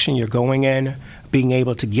direction you're going in, being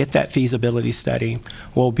able to get that feasibility study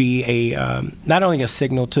will be not only a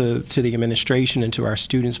signal to the administration and to our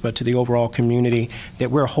students, but to the overall community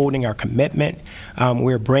that we're holding our commitment.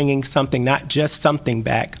 We're bringing something, not just something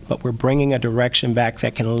back, but we're bringing a direction back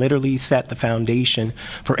that can literally set the foundation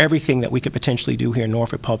for everything that we could potentially do here in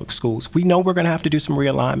Norfolk Public Schools. We know we're going to have to do some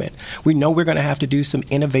realignment. We know we're going to have to do some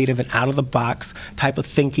innovative and out-of-the-box type of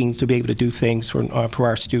thinking to be able to do things for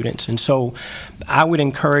our students. And so I would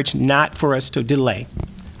encourage not for us to delay.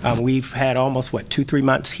 We've had almost, 2-3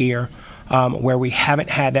 months here where we haven't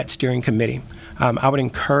had that steering committee. I would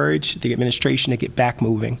encourage the administration to get back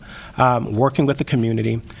moving, working with the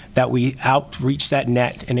community, that we outreach that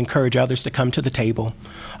net and encourage others to come to the table,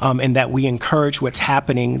 and that we encourage what's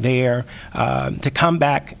happening there to come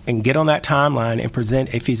back and get on that timeline and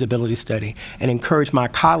present a feasibility study, and encourage my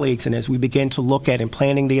colleagues, and as we begin to look at and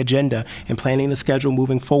planning the agenda and planning the schedule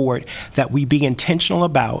moving forward, that we be intentional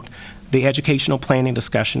about the educational planning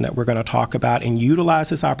discussion that we're going to talk about and utilize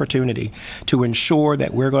this opportunity to ensure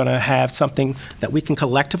that we're going to have something that we can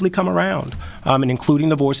collectively come around, and including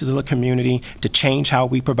the voices of the community to change how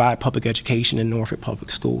we provide public education in Norfolk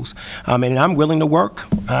Public Schools. And I'm willing to work.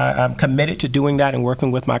 I'm committed to doing that and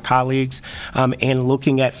working with my colleagues and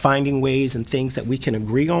looking at finding ways and things that we can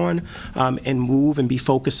agree on and move and be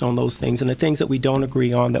focused on those things, and the things that we don't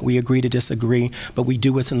agree on, that we agree to disagree, but we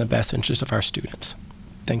do what's in the best interest of our students.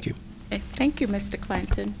 Thank you. Thank you, Mr.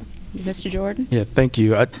 Clanton. Mr. Jordan? Yeah, thank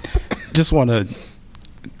you. I just want to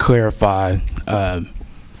clarify,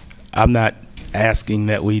 I'm not asking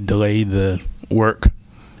that we delay the work.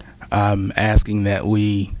 I'm asking that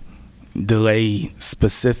we delay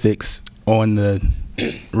specifics on the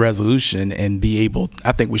resolution and be able,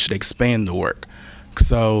 I think we should expand the work.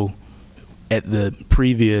 So at the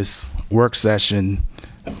previous work session,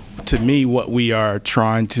 to me, what we are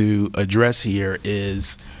trying to address here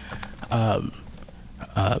is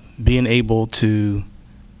being able to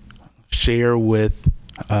share with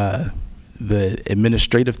the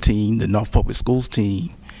administrative team, the Norfolk Public Schools team,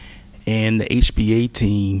 and the HBA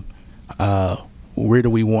team where do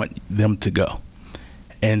we want them to go?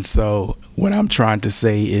 And so what I'm trying to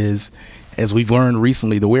say is, as we've learned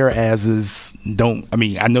recently, the whereases don't, I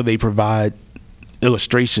mean, I know they provide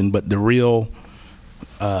illustration, but the real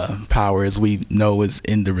power, as we know, is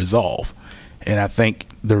in the resolve. And I think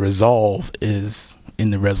the resolve is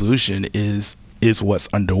in the resolution is what's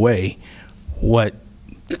underway. What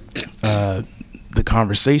the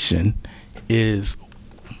conversation is,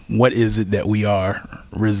 what is it that we are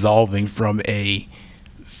resolving from a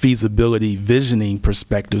feasibility visioning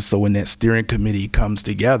perspective, so when that steering committee comes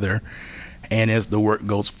together and as the work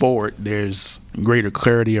goes forward, there's greater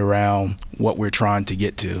clarity around what we're trying to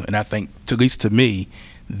get to. And I think, at least to me,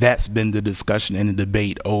 that's been the discussion and the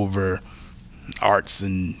debate over arts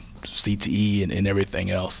and CTE and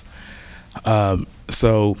everything else.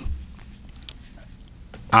 So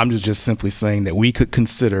I'm just simply saying that we could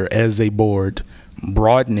consider as a board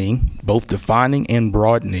broadening, both defining and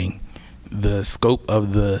broadening the scope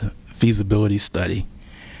of the feasibility study,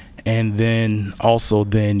 and then also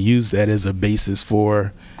then use that as a basis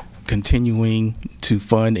for continuing to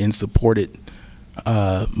fund and support it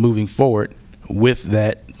moving forward with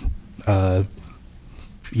that,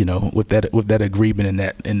 with that agreement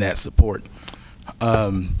and that support.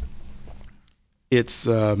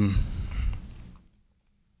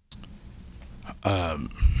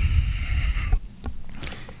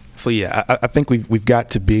 So yeah, I think we've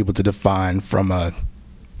got to be able to define from a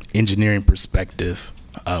engineering perspective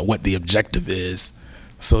what the objective is,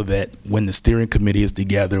 so that when the steering committee is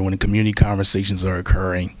together, when the community conversations are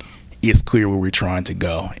occurring, it's clear where we're trying to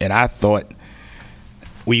go. And I thought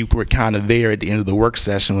we were kind of there at the end of the work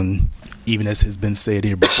session, when, even as has been said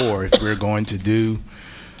here before, if we're going to do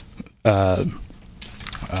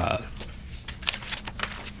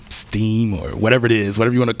STEAM or whatever it is,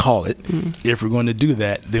 whatever you want to call it, if we're going to do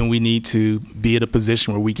that, then we need to be in a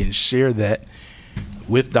position where we can share that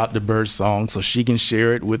with Dr. Birdsong, so she can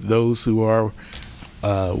share it with those who are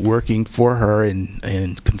working for her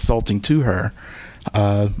and consulting to her,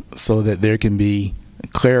 so that there can be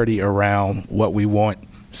clarity around what we want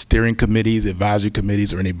steering committees, advisory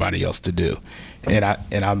committees, or anybody else to do. And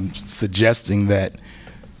I'm suggesting that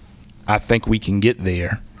I think we can get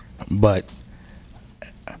there, but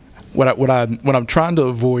what I'm trying to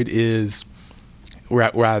avoid is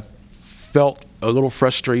where I felt a little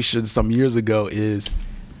frustration some years ago is,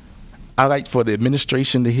 I like for the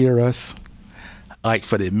administration to hear us. I like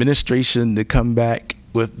for the administration to come back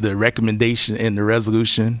with the recommendation and the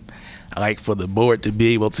resolution. I like for the board to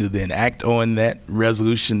be able to then act on that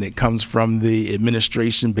resolution that comes from the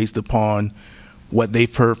administration based upon what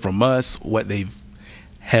they've heard from us, what they've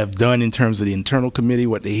have done in terms of the internal committee,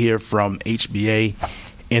 what they hear from HBA,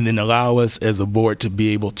 and then allow us as a board to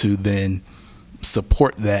be able to then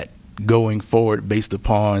support that going forward based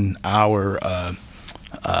upon our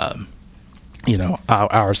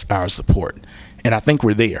our support. And I think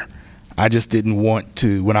we're there. I just didn't want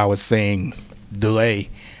to, when I was saying delay,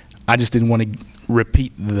 I just didn't want to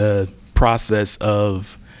repeat the process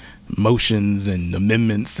of motions and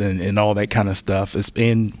amendments and all that kind of stuff.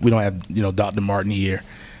 And we don't have Dr. Martin here.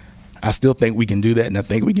 I still think we can do that, and I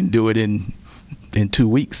think we can do it in 2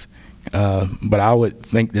 weeks. But I would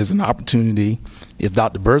think there's an opportunity, if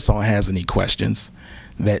Dr. Birdsong has any questions,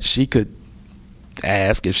 that she could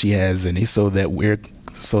ask if she has any, so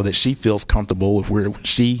that she feels comfortable with where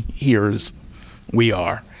she hears we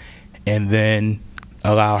are, and then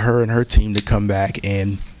allow her and her team to come back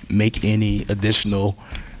and make any additional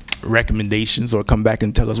recommendations or come back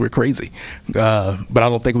and tell us we're crazy. But I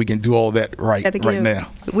don't think we can do all that right now.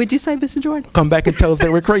 Would you say, Mr. Jordan? Come back and tell us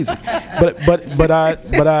that we're crazy. But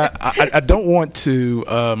I don't want to.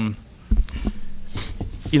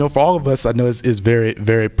 For all of us, I know it's very,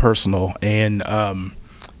 very personal, and I'm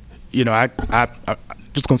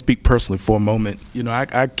just gonna speak personally for a moment.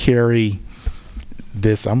 I carry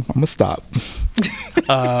this. I'm gonna stop.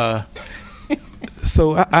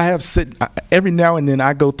 So I have every now and then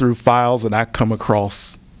I go through files and I come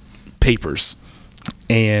across papers,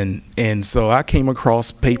 and so I came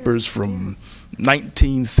across papers from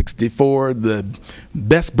 1964, the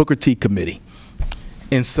Best Booker T Committee.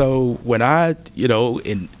 And so when in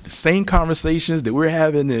the same conversations that we're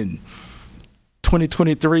having in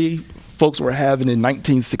 2023, folks were having in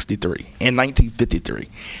 1963 and 1953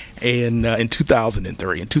 and in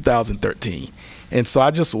 2003 and 2013. And so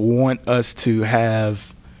I just want us to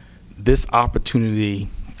have this opportunity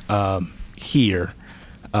here,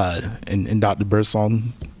 and Dr.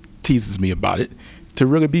 Birdsong teases me about it, to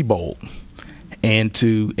really be bold and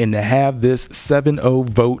to have this 7-0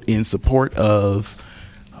 vote in support of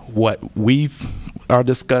what we've are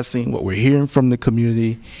discussing, what we're hearing from the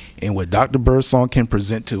community, and what Dr. Birdsong can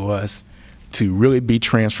present to us to really be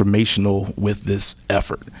transformational with this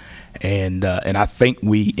effort. And I think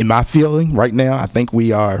in my feeling right now, I think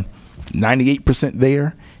we are 98%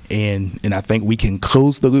 there, and I think we can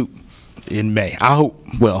close the loop in May. I hope,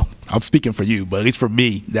 well, I'm speaking for you, but at least for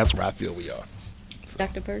me, that's where I feel we are.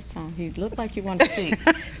 Dr. Birdsong, you look like you want to speak.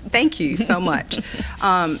 Thank you so much.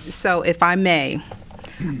 So if I may,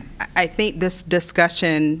 I think this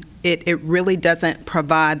discussion, it really doesn't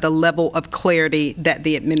provide the level of clarity that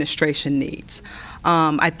the administration needs.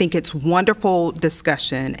 I think it's wonderful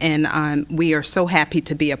discussion, and we are so happy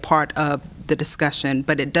to be a part of the discussion,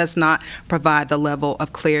 but it does not provide the level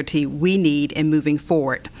of clarity we need in moving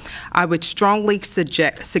forward. I would strongly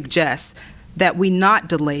suggest that we not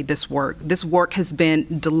delay this work. This work has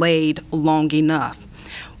been delayed long enough.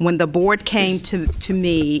 When the board came to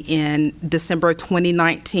me in December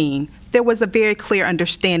 2019, there was a very clear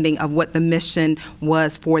understanding of what the mission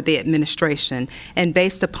was for the administration. And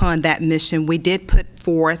based upon that mission, we did put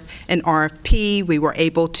forth an RFP. We were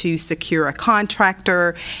able to secure a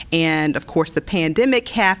contractor, and of course the pandemic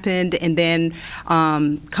happened, and then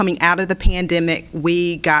coming out of the pandemic,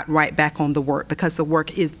 we got right back on the work because the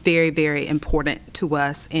work is very, very important to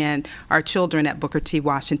us and our children at Booker T.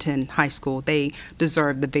 Washington High School. They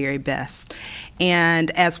deserve the very best.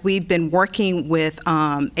 And as we've been working with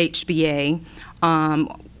HBA,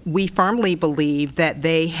 we firmly believe that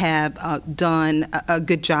they have done a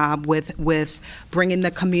good job with bringing the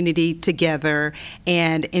community together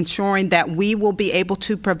and ensuring that we will be able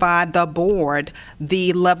to provide the board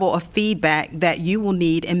the level of feedback that you will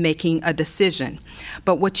need in making a decision.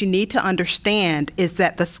 But what you need to understand is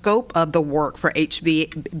that the scope of the work for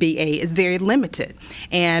HBA is very limited.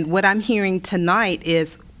 And what I'm hearing tonight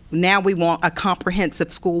is now we want a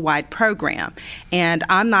comprehensive school-wide program. And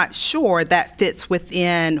I'm not sure that fits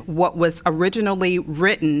within what was originally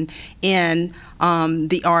written in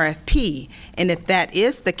the RFP. And if that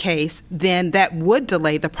is the case, then that would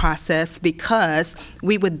delay the process because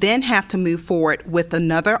we would then have to move forward with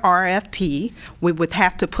another RFP. We would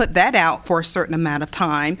have to put that out for a certain amount of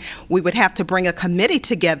time. We would have to bring a committee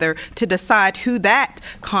together to decide who that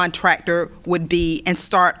contractor would be and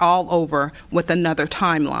start all over with another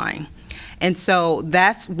timeline. And so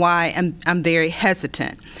that's why I'm very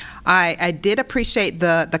hesitant. I did appreciate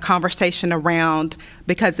the conversation around,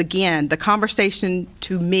 because again, the conversation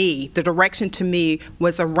to me, the direction to me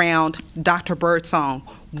was around Dr. Birdsong.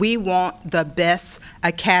 We want the best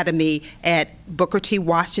academy at Booker T.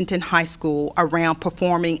 Washington High School around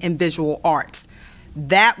performing and visual arts.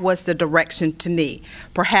 That was the direction to me.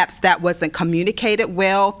 Perhaps that wasn't communicated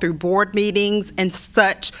well through board meetings and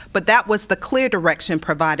such, but that was the clear direction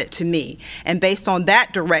provided to me. And based on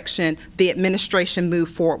that direction, the administration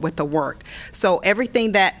moved forward with the work. So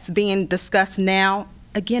everything that's being discussed now,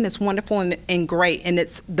 again, it's wonderful and great, and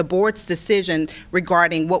it's the board's decision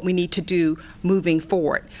regarding what we need to do moving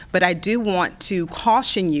forward. But I do want to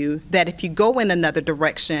caution you that if you go in another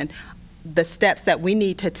direction, the steps that we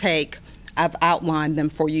need to take, I've outlined them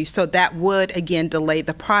for you. So that would, again, delay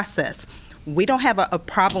the process. We don't have a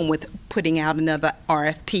problem with putting out another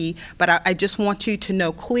RFP, but I just want you to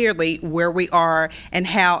know clearly where we are and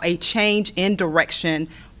how a change in direction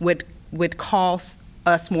would cost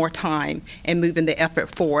us more time in moving the effort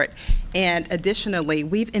forward. And additionally,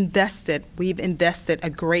 we've invested a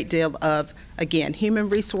great deal of, again, human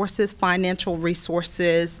resources, financial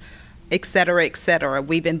resources, et cetera, et cetera.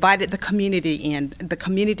 We've invited the community in. The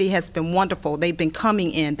community has been wonderful. They've been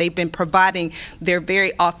coming in. They've been providing their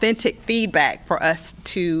very authentic feedback for us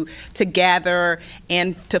to gather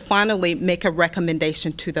and to finally make a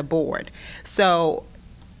recommendation to the board. So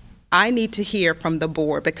I need to hear from the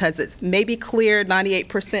board, because it may be clear, 98%,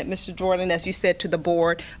 Mr. Jordan, as you said, to the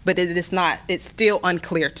board, but it is not. It's still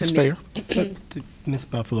unclear to me. Fair. Ms.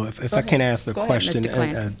 Buffalo, if I can ask a question.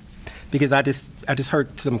 Because I just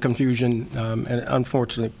heard some confusion, and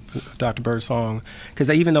unfortunately, Dr. Birdsong, because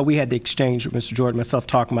even though we had the exchange with Mr. Jordan, myself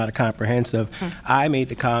talking about a comprehensive, I made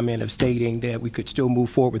the comment of stating that we could still move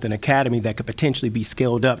forward with an academy that could potentially be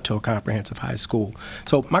scaled up to a comprehensive high school.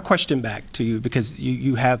 So my question back to you, because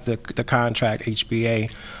you have the contract,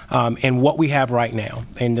 HBA, and what we have right now,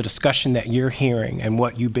 and the discussion that you're hearing and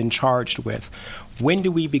what you've been charged with, when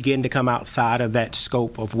do we begin to come outside of that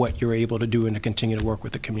scope of what you're able to do and to continue to work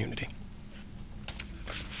with the community?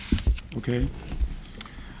 Okay.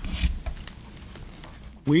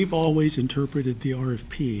 We've always interpreted the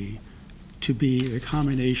RFP to be a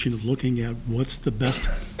combination of looking at what's the best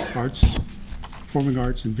arts, performing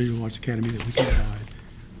arts and visual arts academy that we can provide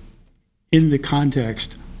in the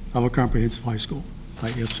context of a comprehensive high school,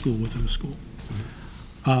 like a school within a school.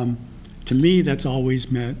 To me, that's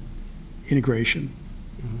always meant integration,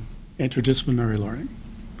 interdisciplinary learning.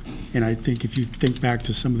 And I think if you think back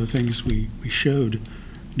to some of the things we showed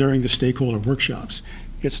during the stakeholder workshops,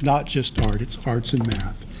 it's not just art, it's arts and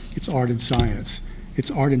math, it's art and science, it's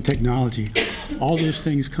art and technology. All those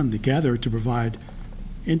things come together to provide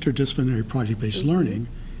interdisciplinary project-based learning.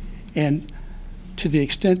 And to the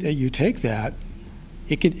extent that you take that,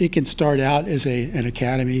 it can start out as an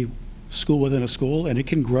academy, school within a school, and it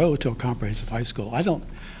can grow to a comprehensive high school. I don't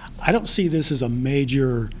see this as a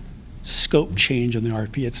major scope change in the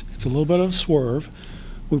RFP. It's a little bit of a swerve.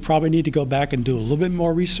 We probably need to go back and do a little bit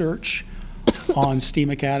more research on STEAM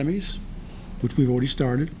academies, which we've already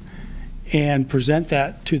started, and present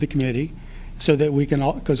that to the committee so that we can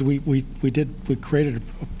all, because we created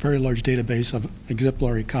a very large database of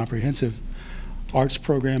exemplary comprehensive arts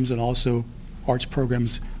programs and also arts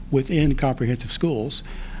programs within comprehensive schools.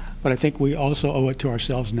 But I think we also owe it to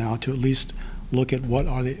ourselves now to at least look at what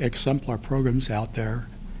are the exemplar programs out there,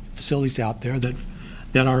 facilities out there that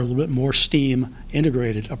are a little bit more STEAM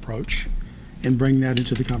integrated approach, and bring that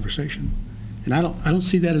into the conversation. And I don't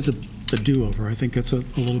see that as a do-over. I think that's a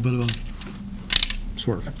little bit of a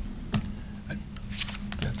swerve.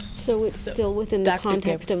 So it's still within the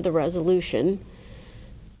context of the resolution.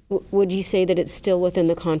 Would you say that it's still within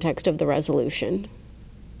the context of the resolution?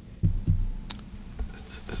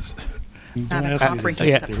 Not a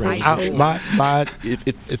comprehensive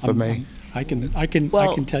if I may. I can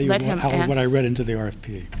tell you what I read into the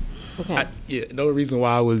RFP. Okay. The only reason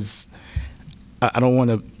why I don't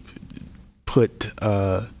want to put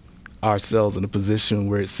ourselves in a position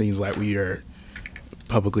where it seems like we are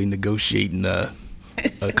publicly negotiating a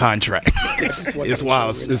contract. It's why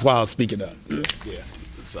I was speaking up. Yeah.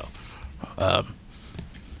 So.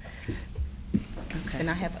 And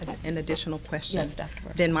I have an additional question. Yes, Dr.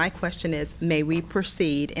 Burr. Then my question is, may we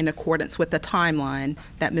proceed in accordance with the timeline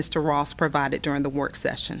that Mr. Ross provided during the work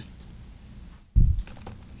session?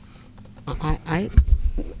 I'm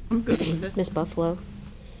good with this. Ms. Buffalo?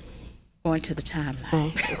 Going to the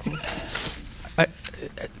timeline.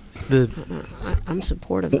 I'm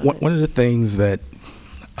supportive of it. One of the things that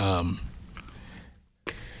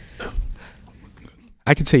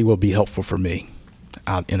I can tell you will be helpful for me,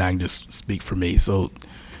 and I can just speak for me. So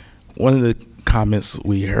one of the comments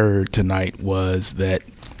we heard tonight was that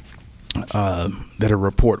that a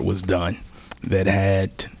report was done that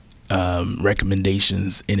had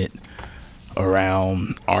recommendations in it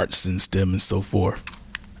around arts and STEM and so forth.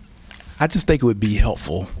 I just think it would be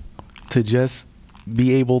helpful to just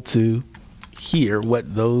be able to hear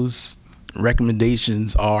what those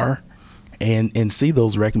recommendations are and see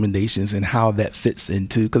those recommendations and how that fits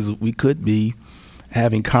into, because we could be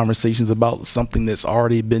having conversations about something that's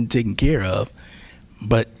already been taken care of,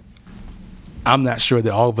 but I'm not sure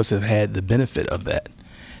that all of us have had the benefit of that.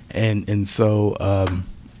 And so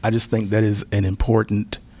I just think that is an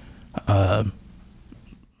important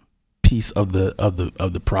piece of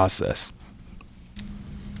the process.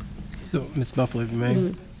 So, Ms. Buffalo, if you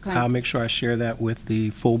may, I'll make sure I share that with the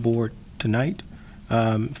full board tonight.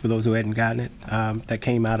 For those who hadn't gotten it, that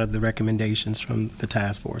came out of the recommendations from the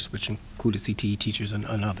task force, which included CTE teachers and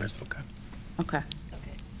others. Okay.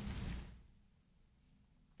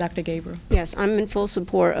 Dr. Gabriel? Yes, I'm in full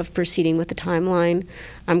support of proceeding with the timeline.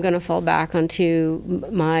 I'm going to fall back onto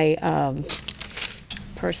my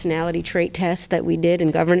personality trait test that we did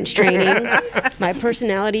in governance training. My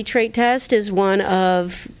personality trait test is one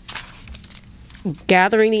of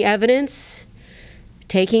gathering the evidence,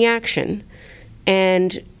 taking action.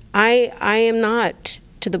 And I am not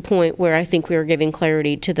to the point where I think we were giving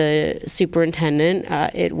clarity to the superintendent.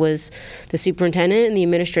 It was the superintendent and the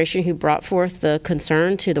administration who brought forth the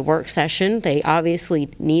concern to the work session. They obviously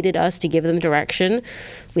needed us to give them direction.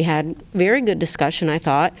 We had very good discussion, I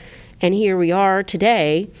thought. And here we are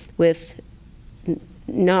today with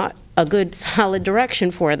not a good solid direction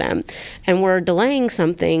for them. And we're delaying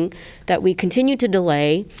something that we continue to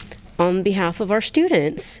delay on behalf of our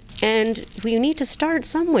students. And we need to start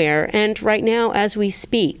somewhere. And right now, as we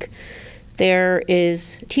speak, there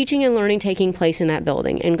is teaching and learning taking place in that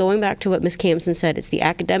building. And going back to what Ms. Campson said, it's the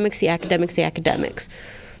academics, the academics, the academics.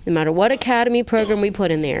 No matter what academy program we put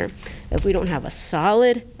in there, if we don't have a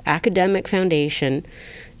solid academic foundation,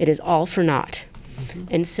 it is all for naught.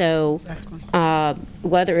 And so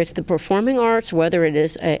whether it's the performing arts, whether it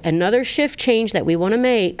is another shift change that we want to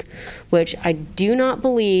make, which I do not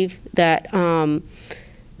believe that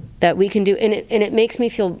that we can do, and it makes me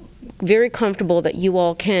feel very comfortable that you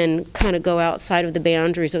all can kind of go outside of the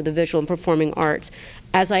boundaries of the visual and performing arts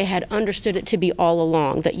as I had understood it to be all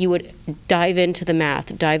along, that you would dive into the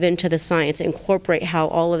math, dive into the science, incorporate how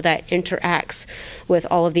all of that interacts with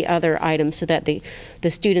all of the other items so that the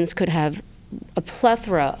students could have a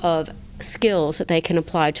plethora of skills that they can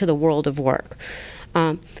apply to the world of work.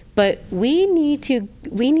 But we need to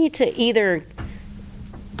either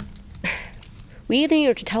need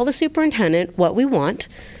to tell the superintendent what we want.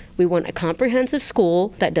 We want a comprehensive school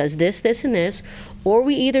that does this, this, and this, or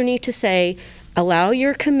we either need to say, allow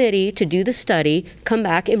your committee to do the study, come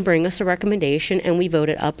back and bring us a recommendation, and we vote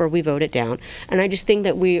it up or we vote it down. And I just think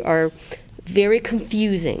that we are very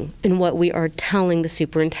confusing in what we are telling the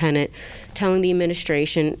superintendent, telling the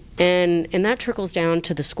administration, and that trickles down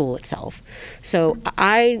to the school itself. So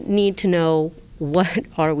I need to know, what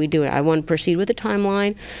are we doing? I want to proceed with the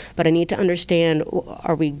timeline, but I need to understand,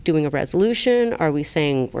 are we doing a resolution? Are we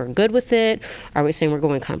saying we're good with it? Are we saying we're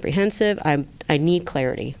going comprehensive? I need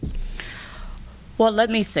clarity. Well, let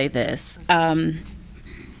me say this. I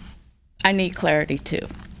need clarity too.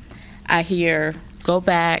 I hear go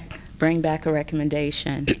back, bring back a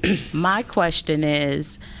recommendation. My question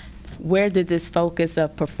is, where did this focus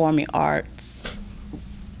of performing arts?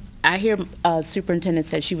 I hear superintendent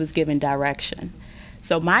said she was given direction.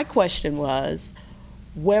 So my question was,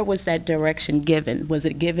 where was that direction given? Was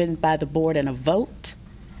it given by the board in a vote?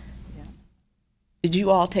 Yeah. Did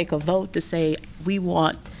you all take a vote to say we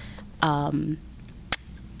want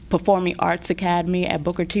Performing Arts Academy at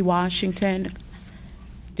Booker T. Washington?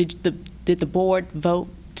 Did the board vote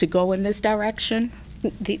to go in this direction?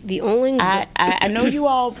 The only I know you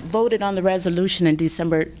all voted on the resolution in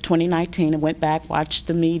December 2019 and went back, watched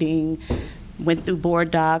the meeting, went through board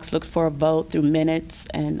docs, looked for a vote through minutes,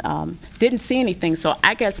 and didn't see anything. So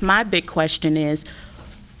I guess my big question is,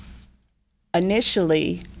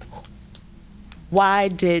 initially, why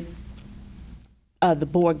did the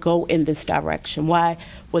board go in this direction? Why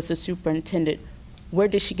was the superintendent, where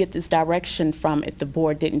did she get this direction from if the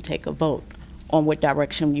board didn't take a vote on what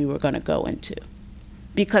direction you were going to go into?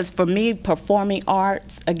 Because for me, performing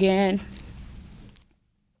arts, again,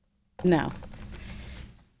 no.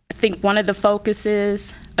 I think one of the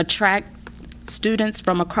focuses, attract students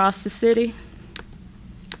from across the city.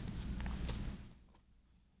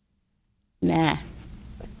 Nah.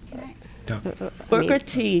 Booker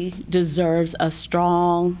T deserves a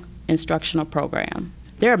strong instructional program.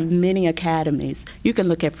 There are many academies. You can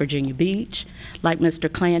look at Virginia Beach, like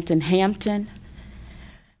Mr. Clanton, Hampton.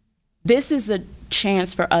 This is a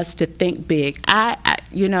chance for us to think big. I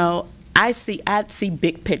see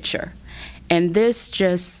big picture, and let's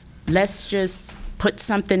just put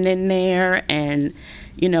something in there and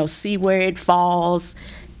see where it falls.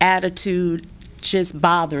 Attitude just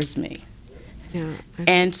bothers me. Yeah.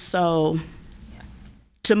 And so,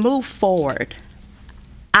 to move forward,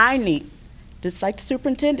 I need, just like the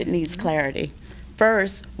superintendent needs clarity.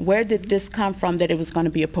 First, where did this come from that it was going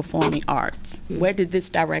to be a performing arts? Where did this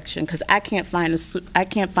direction? Because I can't find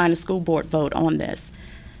a school board vote on this.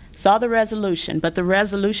 Saw the resolution, but the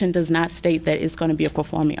resolution does not state that it's going to be a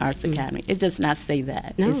performing arts academy. It does not say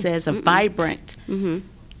that. No. It says a vibrant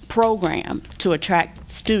program to attract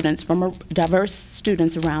students from diverse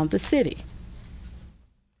students around the city.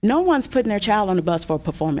 No one's putting their child on the bus for a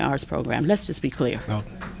performing arts program. Let's just be clear. Well,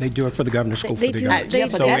 they do it for the governor's school. But that's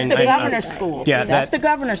the governor's school. Yeah, that's the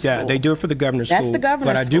governor's school. Yeah, they do it for the governor's school. That's the governor's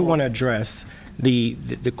school. But I do want to address the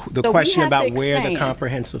question about where the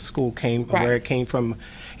comprehensive school came, where it came from.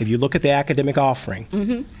 If you look at the academic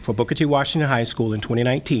offering for Booker T. Washington High School in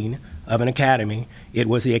 2019 of an academy, it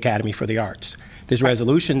was the Academy for the Arts. This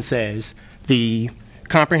resolution says the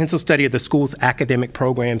comprehensive study of the school's academic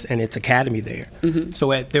programs and its academy there.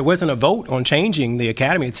 So there wasn't a vote on changing the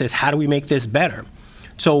academy. It says, how do we make this better?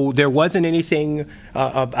 So there wasn't anything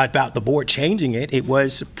about the board changing it. It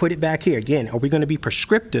was put it back here. Again, are we going to be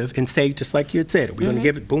prescriptive and say, just like you had said, are we going to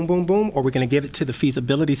give it boom, boom, boom, or are we going to give it to the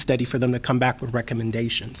feasibility study for them to come back with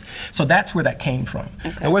recommendations? So that's where that came from.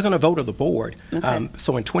 Okay. There wasn't a vote of the board. Okay.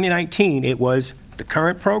 So in 2019, it was the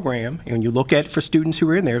current program, and when you look at for students who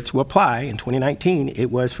were in there to apply in 2019,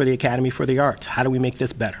 it was for the Academy for the Arts. How do we make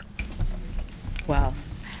this better? Well,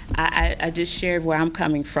 I just shared where I'm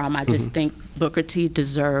coming from. I just think Booker T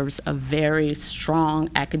deserves a very strong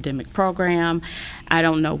academic program. I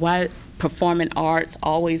don't know why performing arts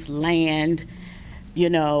always land,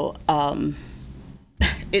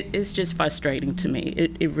 it's just frustrating to me.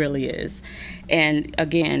 It really is. And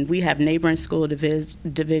again, we have neighboring school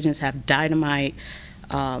divisions have dynamite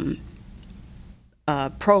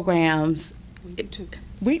programs.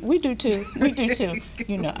 We do too. We do too. We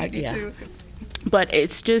do too. Too. But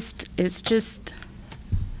it's just,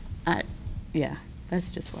 yeah. That's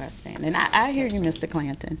just where I stand. And I hear you, Mr.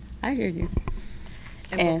 Clanton. I hear you.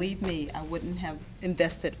 And believe me, I wouldn't have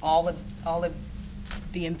invested all of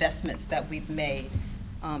the investments that we've made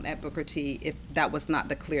at Booker T if that was not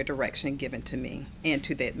the clear direction given to me and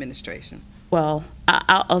to the administration. Well,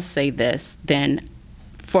 I'll say this then.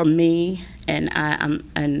 For me, and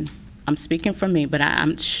I'm speaking for me, but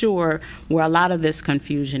I'm sure where a lot of this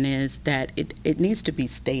confusion is that it needs to be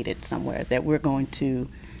stated somewhere that we're going to,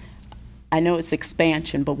 I know it's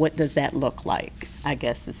expansion, but what does that look like, I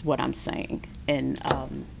guess is what I'm saying. And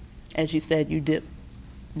as you said, you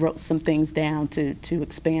wrote some things down to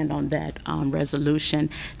expand on that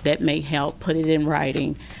resolution that may help put it in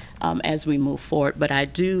writing as we move forward. But I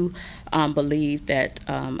do believe that,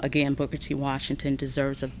 again, Booker T. Washington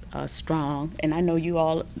deserves a strong, and I know you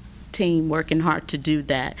all team working hard to do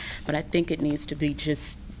that, but I think it needs to be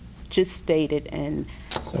just stated and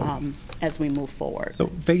as we move forward. So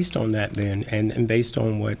based on that then, and based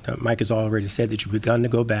on what Mike has already said, that you've begun to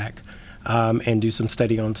go back and do some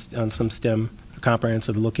study on some STEM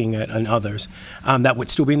comprehensive looking at and others, that would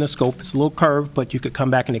still be in the scope. It's a little curved, but you could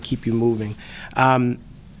come back and it keep you moving. I'm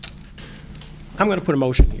going to put a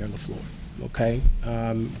motion here on the floor, okay?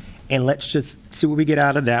 And let's just see what we get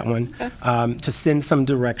out of that one, to send some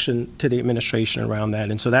direction to the administration around that.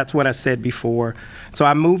 And so that's what I said before. So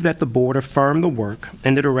I move that the board affirm the work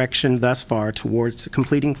and the direction thus far towards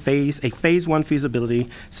completing a phase one feasibility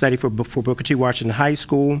study for Booker T. Washington High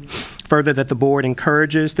School. Further, that the board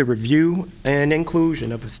encourages the review and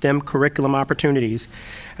inclusion of STEM curriculum opportunities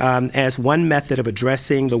as one method of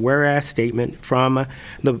addressing the whereas statement from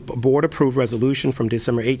the board-approved resolution from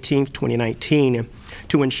December 18, 2019,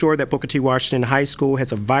 to ensure that Booker T. Washington High School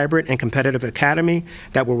has a vibrant and competitive academy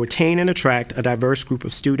that will retain and attract a diverse group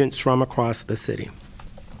of students from across the city.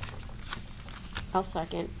 I'll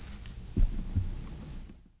second.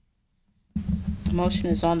 The motion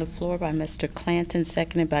is on the floor by Mr. Clanton,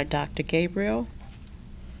 seconded by Dr. Gabriel.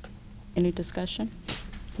 Any discussion?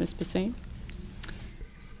 Ms. Basine?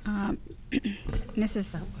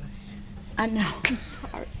 Mrs. I know, I'm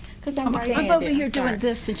sorry. Because I'm over here doing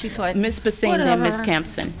this, and she's like, Ms. Basine and Ms.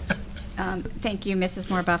 Campson. Thank you, Mrs.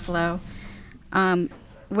 Moore Buffalo.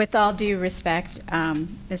 With all due respect,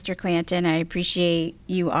 Mr. Clanton, I appreciate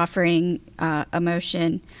you offering a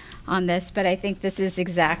motion on this, but I think this is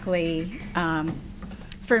exactly,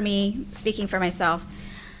 for me, speaking for myself,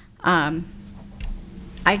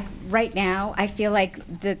 right now, I feel like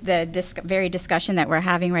the very discussion that we're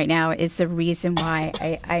having right now is the reason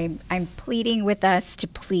why I'm pleading with us to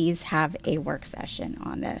please have a work session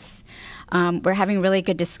on this. We're having really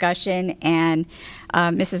good discussion, and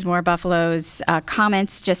Mrs. Moore Buffalo's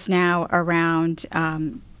comments just now around,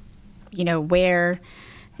 where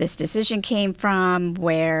this decision came from,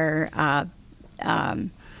 where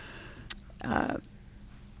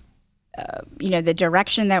the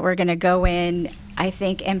direction that we're going to go in, I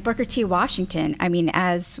think, and Booker T. Washington, I mean,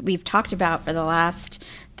 as we've talked about for the last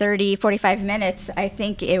 30, 45 minutes, I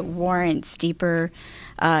think it warrants deeper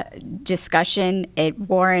discussion. It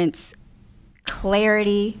warrants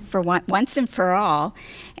clarity for once and for all,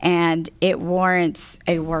 and it warrants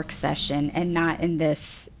a work session and not in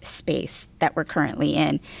this space that we're currently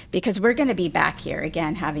in, because we're going to be back here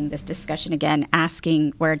again having this discussion again,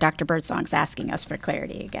 asking where Dr. Birdsong's asking us for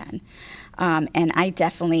clarity again. And I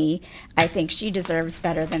think she deserves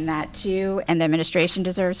better than that too, and the administration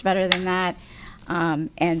deserves better than that. I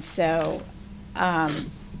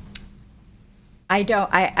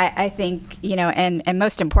think, and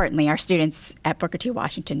most importantly, our students at Booker T.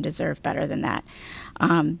 Washington deserve better than that.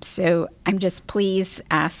 So I'm just pleased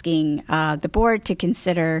asking the board to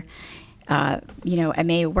consider, a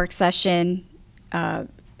May work session,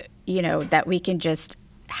 that we can just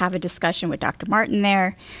have a discussion with Dr. Martin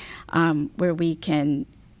there, where we can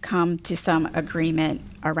come to some agreement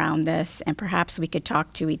around this, and perhaps we could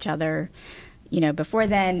talk to each other before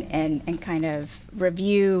then and kind of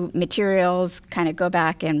review materials, kind of go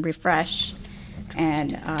back and refresh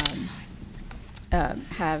and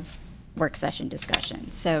have work session discussion.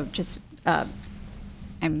 So just,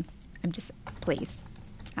 I'm just please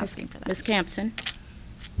asking for that. Ms. Campson.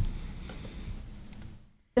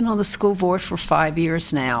 Been on the school board for 5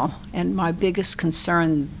 years now, and my biggest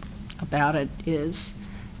concern about it is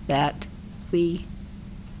that we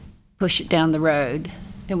push it down the road,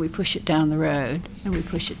 and we push it down the road, and we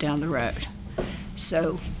push it down the road.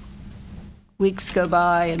 So weeks go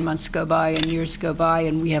by, and months go by, and years go by,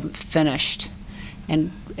 and we haven't finished.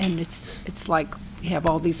 And it's like we have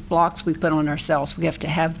all these blocks we put on ourselves. We have to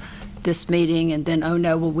have this meeting, and then, oh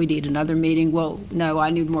no, well, we need another meeting. Well, no, I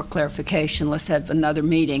need more clarification. Let's have another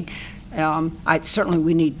meeting.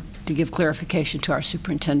 We need to give clarification to our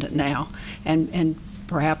superintendent now, and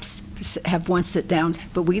perhaps have one sit down,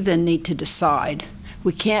 but we then need to decide.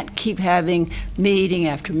 We can't keep having meeting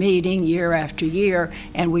after meeting, year after year,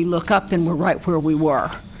 and we look up and we're right where we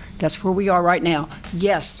were. That's where we are right now.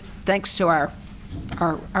 Yes, thanks to our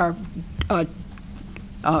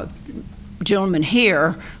gentleman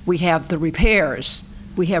here, we have the repairs.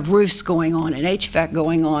 We have roofs going on and HVAC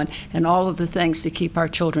going on and all of the things to keep our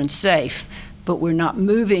children safe, but we're not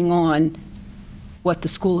moving on what the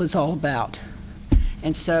school is all about.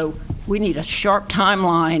 And so we need a sharp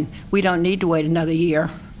timeline. We don't need to wait another year.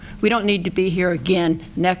 We don't need to be here again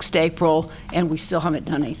next April and we still haven't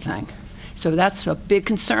done anything. So that's a big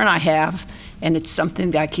concern I have, and it's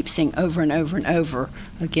something that I keep seeing over and over and over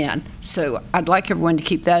again. So I'd like everyone to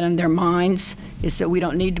keep that in their minds, is that we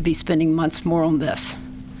don't need to be spending months more on this.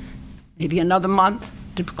 Maybe another month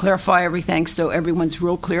to clarify everything so everyone's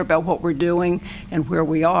real clear about what we're doing and where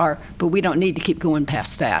we are, but we don't need to keep going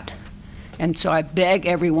past that. And so I beg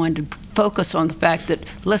everyone to focus on the fact that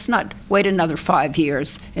let's not wait another 5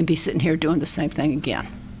 years and be sitting here doing the same thing again.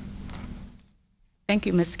 Thank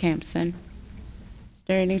you, Ms. Campson. Is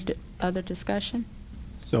there any other discussion?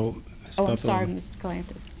 So, Ms. Oh, I'm Buffalo. sorry, Ms.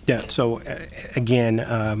 Clanton. Yeah, so again,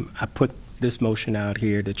 I put this motion out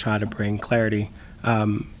here to try to bring clarity.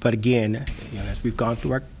 But again, as we've gone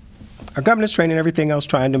through our governance training and everything else,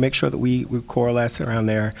 trying to make sure that we coalesce around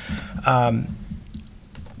there,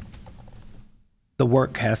 the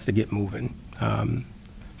work has to get moving.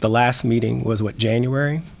 The last meeting was what,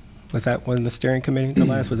 January? Was that when the steering committee, the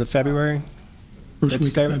last, was it February? First week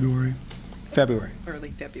of February. February.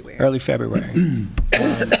 Early February. Early February.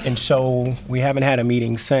 And so we haven't had a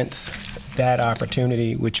meeting since that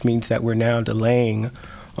opportunity, which means that we're now delaying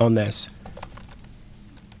on this.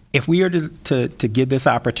 If we are to give this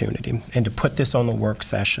opportunity and to put this on the work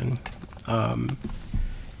session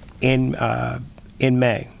in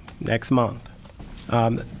May, next month,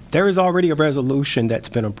 there is already a resolution that's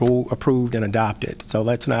been approved and adopted. So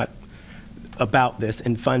let's not about this,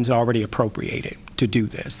 and funds already appropriated to do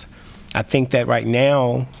this. I think that right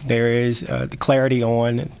now there is clarity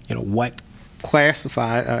on what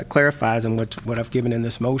clarifies and what I've given in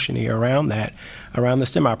this motion here around that, around the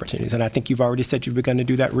STEM opportunities. And I think you've already said you've begun to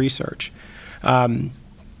do that research.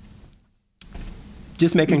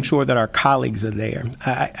 Just making sure that our colleagues are there.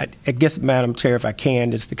 I guess, Madam Chair, if I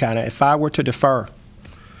can, just to kind of, if I were to defer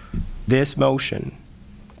this motion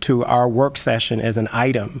to our work session as an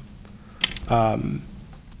item,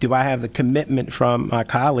 do I have the commitment from my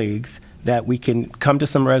colleagues that we can come to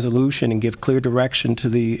some resolution and give clear direction to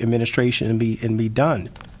the administration and be done?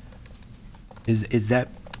 Is that?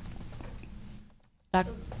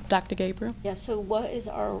 Dr. Gabriel? Yeah, so what is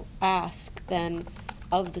our ask then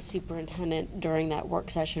of the superintendent during that work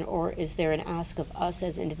session, or is there an ask of us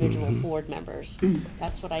as individual board members?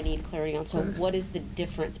 That's what I need clarity on. So what is the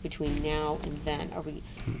difference between now and then?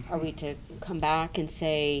 Are we to come back and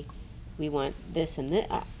say we want this and this?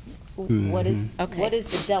 What is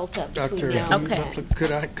the delta between now and then?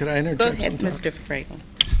 Could I interject? Go ahead, Mr. Fragel.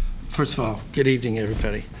 First of all, good evening,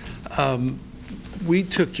 everybody. We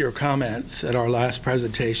took your comments at our last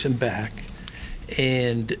presentation back,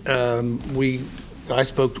 and I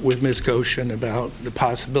spoke with Ms. Goshen about the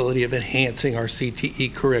possibility of enhancing our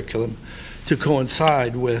CTE curriculum to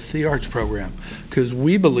coincide with the arts program, because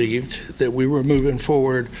we believed that we were moving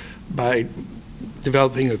forward by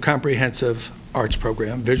developing a comprehensive arts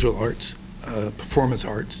program, visual arts, performance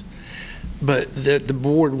arts, but that the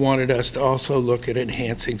board wanted us to also look at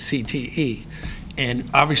enhancing CTE. And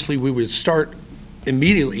obviously we would start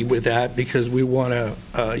immediately with that because we want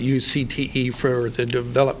to use CTE for the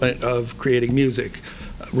development of creating music,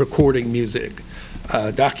 recording music,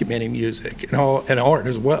 documenting music, and art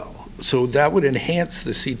as well. So that would enhance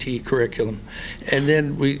the CTE curriculum. And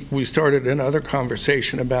then we started another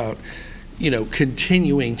conversation about,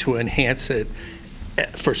 continuing to enhance it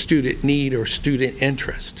for student need or student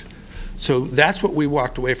interest. So that's what we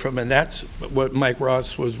walked away from, and that's what Mike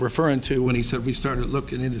Ross was referring to when he said we started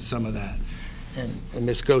looking into some of that. And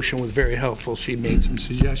Ms. Goshen was very helpful. She made some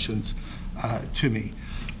suggestions to me.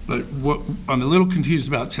 But what I'm a little confused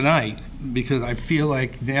about tonight, because I feel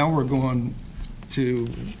like now we're going to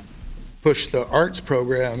push the arts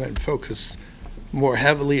program and focus more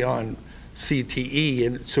heavily on CTE,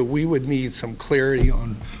 and so we would need some clarity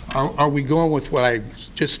on, are we going with what I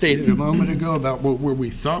just stated a moment ago about where we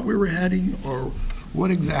thought we were heading, or what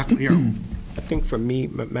exactly are we? I think for me,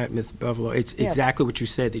 Ms. Buffalo, it's exactly what you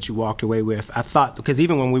said that you walked away with. I thought, because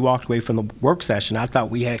even when we walked away from the work session, I thought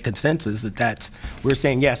we had consensus that we're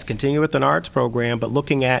saying, yes, continue with an arts program, but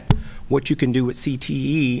looking at what you can do with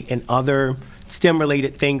CTE and other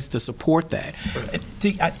STEM-related things to support that.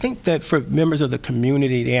 I think that for members of the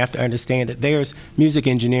community, they have to understand that there's music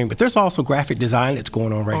engineering, but there's also graphic design that's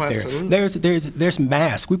going on right there. There's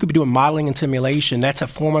math. We could be doing modeling and simulation. That's a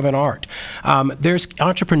form of an art. There's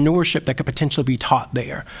entrepreneurship that could potentially be taught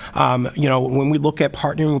there. When we look at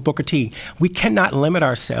partnering with Booker T, we cannot limit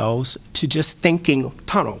ourselves to just thinking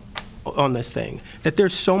tunnel on this thing, that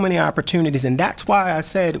there's so many opportunities. And that's why I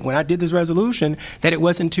said when I did this resolution that it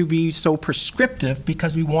wasn't to be so prescriptive,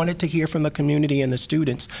 because we wanted to hear from the community and the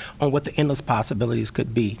students on what the endless possibilities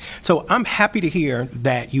could be. So I'm happy to hear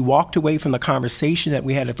that you walked away from the conversation that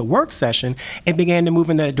we had at the work session and began to move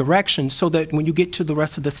in that direction, so that when you get to the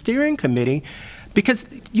rest of the steering committee,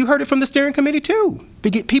 because you heard it from the steering committee too,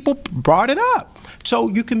 people brought it up, so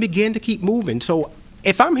you can begin to keep moving. So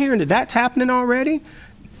if I'm hearing that that's happening already,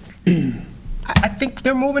 I think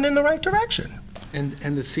they're moving in the right direction. And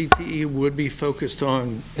the CTE would be focused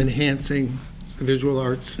on enhancing visual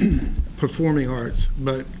arts, performing arts,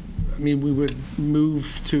 but I mean, we would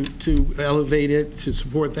move to elevate it, to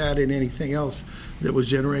support that and anything else that was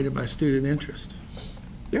generated by student interest.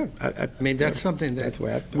 Yeah. I mean, that's something that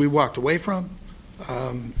we walked away from,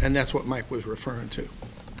 and that's what Mike was referring to.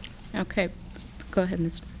 Okay, go ahead,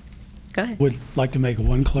 Mr. Go ahead. Would like to make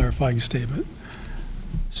one clarifying statement.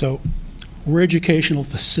 So we're educational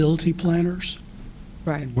facility planners.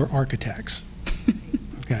 Right. And we're architects.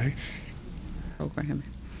 Okay. Program.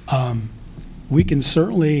 We can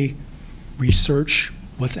certainly research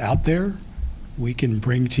what's out there. We can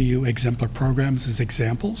bring to you exemplar programs as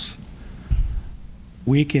examples.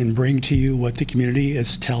 We can bring to you what the community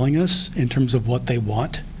is telling us in terms of what they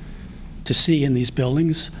want to see in these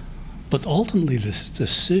buildings. But ultimately, this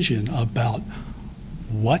decision about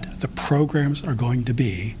what the programs are going to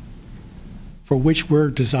be for which we're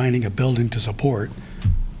designing a building to support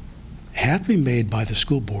had to be made by the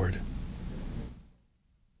school board.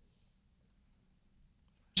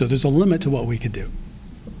 So there's a limit to what we could do.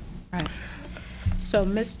 Right. So,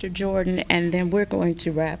 Mr. Jordan, and then we're going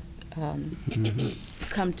to wrap,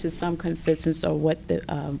 come to some consensus on what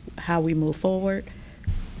the, how we move forward.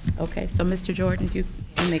 Okay, so Mr. Jordan, you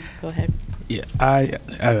may go ahead. Yeah, I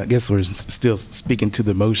guess we're still speaking to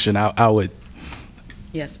the motion. I would.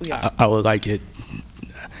 Yes, we are. I would like it.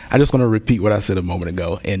 I just want to repeat what I said a moment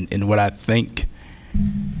ago, and what I think,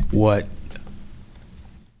 where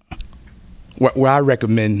I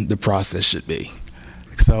recommend the process should be.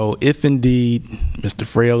 So, if indeed Mr.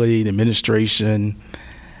 Fraley, the administration,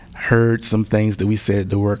 heard some things that we said at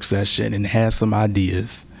the work session and has some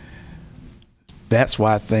ideas, that's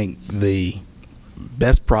why I think the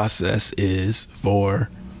best process is for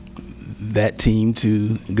that team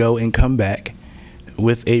to go and come back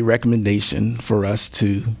with a recommendation for us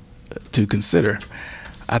to consider.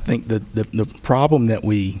 I think that the problem that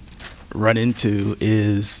we run into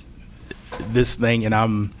is this thing,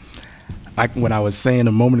 and when I was saying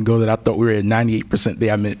a moment ago that I thought we were at 98%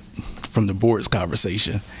 there, I meant from the board's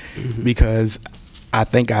conversation, because I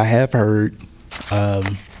think I have heard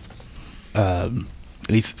at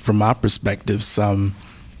least from my perspective, some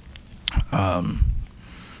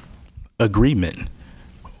agreement.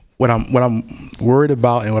 What I'm worried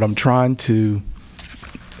about, and what I'm trying to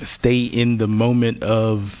stay in the moment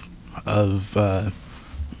of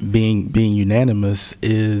being unanimous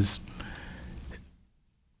is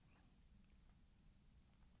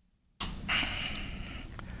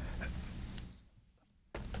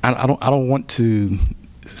I don't want to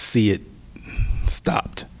see it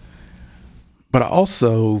stopped. But I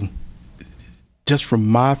also, just from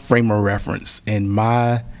my frame of reference and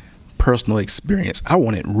my personal experience, I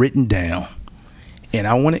want it written down, and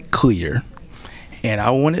I want it clear, and I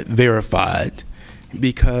want it verified,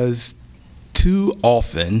 because too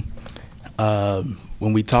often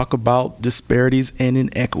when we talk about disparities and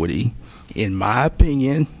inequity, in my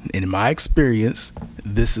opinion, in my experience,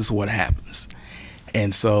 this is what happens.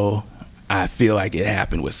 And so I feel like it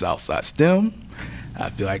happened with Southside STEM. I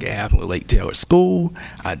feel like it happened with Lake Taylor School.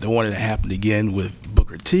 I don't want it to happen again with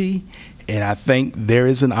Booker T. And I think there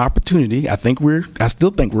is an opportunity. I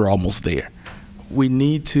still think we're almost there. We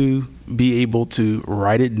need to be able to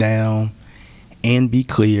write it down and be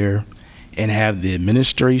clear, and have the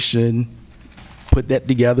administration put that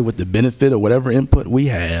together with the benefit of whatever input we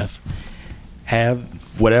have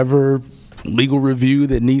whatever legal review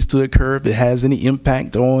that needs to occur if it has any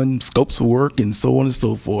impact on scopes of work and so on and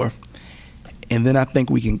so forth. And then I think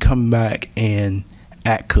we can come back and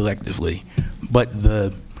act collectively. But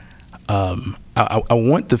I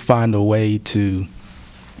want to find a way to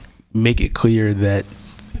make it clear that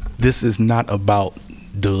this is not about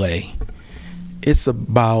delay. It's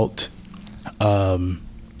about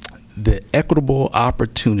the equitable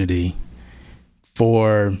opportunity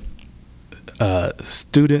for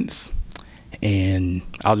students, and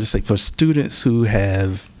I'll just say for students who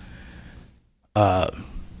have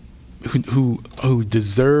who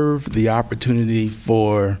deserve the opportunity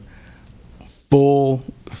for full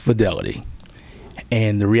fidelity.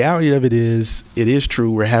 And the reality of it is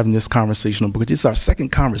true, we're having this conversation because this is our second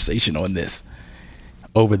conversation on this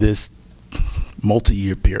over this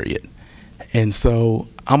multi-year period. And so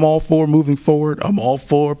I'm all for moving forward. I'm all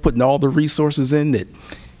for putting all the resources in that,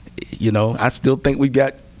 I still think we've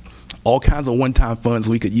got all kinds of one-time funds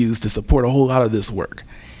we could use to support a whole lot of this work.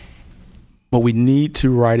 But we need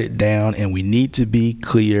to write it down, and we need to be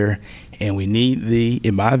clear, and we need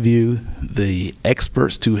in my view, the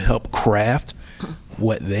experts to help craft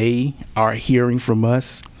what they are hearing from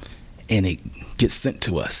us, and it gets sent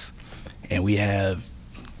to us. And we have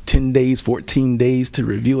 10 days, 14 days to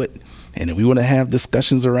review it. And if we want to have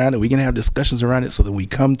discussions around it, we can have discussions around it so that we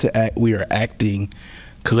come to act, we are acting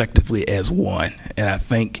collectively as one. And I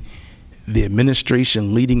think the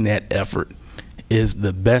administration leading that effort is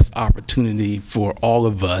the best opportunity for all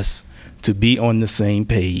of us to be on the same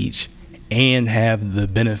page and have the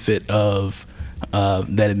benefit of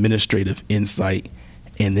that administrative insight.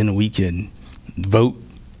 And then we can vote,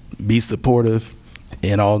 be supportive,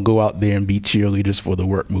 and all go out there and be cheerleaders for the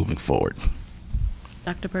work moving forward.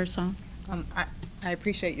 Dr. Birdsong? I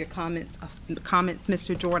appreciate your comments,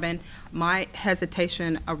 Mr. Jordan. My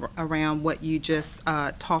hesitation around what you just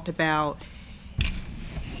talked about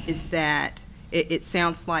is that it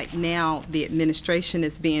sounds like now the administration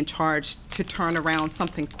is being charged to turn around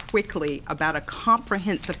something quickly about a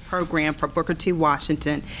comprehensive program for Booker T.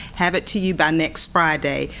 Washington, have it to you by next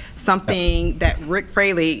Friday, something that Rick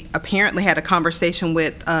Fraley apparently had a conversation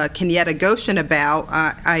with Kenyatta Goshen about,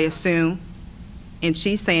 I assume, and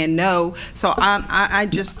she's saying no. So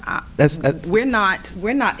we're not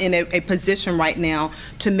in a position right now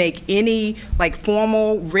to make any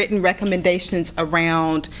formal written recommendations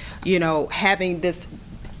around having this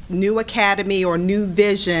new academy or new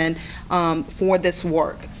vision for this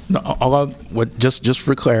work. No, just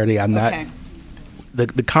for clarity, I'm not. Okay.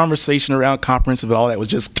 The conversation around comprehensive and all that was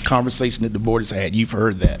just conversation that the board has had. You've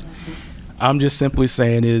heard that. I'm just simply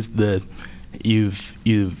saying is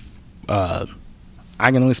I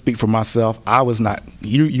can only speak for myself. I was not.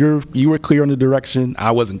 You were clear on the direction.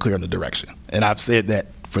 I wasn't clear on the direction, and I've said that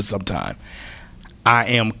for some time. I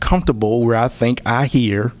am comfortable where I think I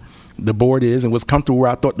hear the board is, and was comfortable where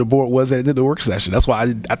I thought the board was at the work session. That's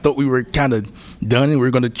why I thought we were kind of done, and we were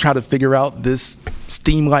going to try to figure out this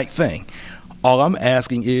STEAM-like thing. All I'm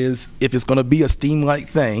asking is, if it's going to be a STEAM-like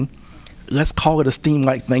thing, let's call it a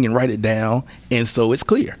STEAM-like thing and write it down, and so it's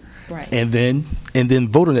clear. Right. And then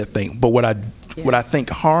vote on that thing. But what I think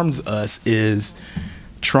harms us is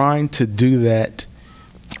trying to do that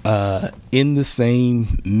in the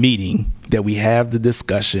same meeting that we have the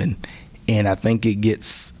discussion, and I think it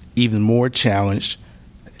gets even more challenged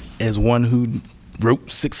as one who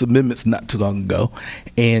wrote 6 amendments not too long ago,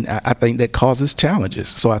 and I think that causes challenges.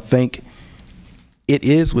 So I think it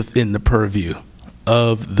is within the purview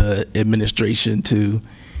of the administration to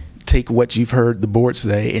take what you've heard the board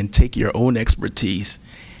say and take your own expertise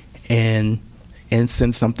and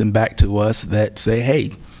send something back to us that say,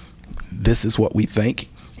 hey, this is what we think,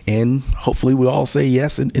 and hopefully we'll all say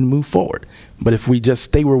yes and move forward. But if we just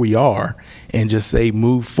stay where we are and just say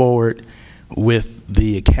move forward with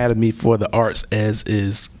the Academy for the Arts as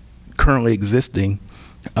is currently existing,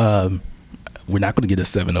 we're not going to get a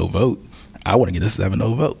 7-0 vote. I want to get a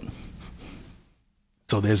 7-0 vote.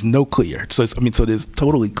 So there's no clear. So there's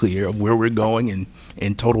totally clear of where we're going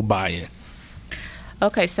and total buy-in.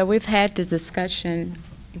 Okay, so we've had the discussion.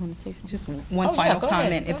 You want to say something? Just one final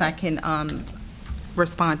comment, if I can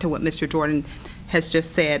respond to what Mr. Jordan has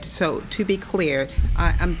just said. So to be clear,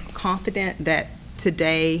 I'm confident that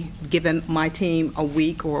today, given my team a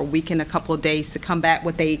week or a week and a couple of days to come back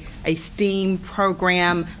with a STEAM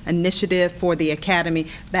program initiative for the Academy,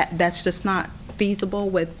 that's just not feasible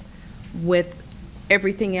with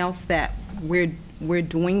everything else that we're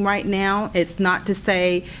doing right now. It's not to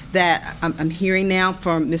say that I'm hearing now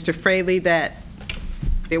from Mr. Fraley that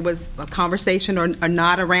there was a conversation or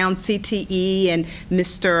not around CTE, and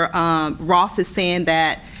Mr. Ross is saying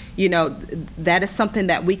that, that is something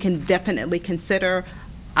that we can definitely consider.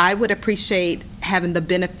 I would appreciate having the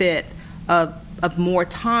benefit of more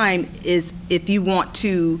time is if you want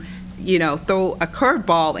to throw a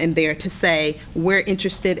curveball in there to say we're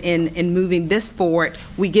interested in moving this forward.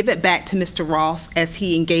 We give it back to Mr. Ross as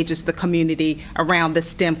he engages the community around the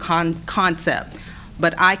STEM concept.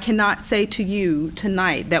 But I cannot say to you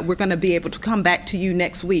tonight that we're going to be able to come back to you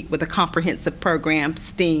next week with a comprehensive program,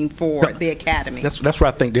 STEAM, for the academy. That's where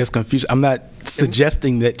I think there's confusion. I'm not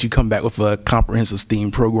suggesting that you come back with a comprehensive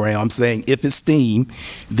STEAM program. I'm saying if it's STEAM,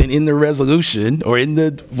 then in the resolution or in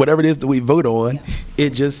the whatever it is that we vote on,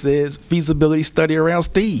 it just says feasibility study around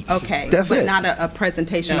STEAM. Okay, that's but it. not a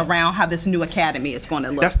presentation around how this new academy is going to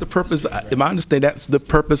look. That's the purpose. In my understanding, that's the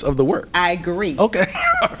purpose of the work. I agree. Okay.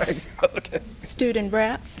 All right. Okay. Student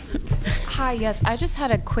rep. Hi, yes, I just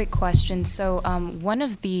had a quick question. So one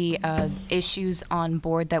of the issues on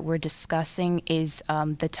board that we're discussing is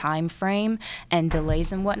the time frame and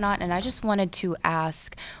delays and whatnot, and I just wanted to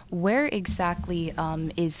ask where exactly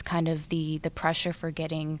is kind of the pressure for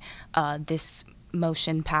getting this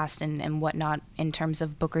motion passed and whatnot in terms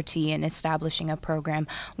of Booker T and establishing a program.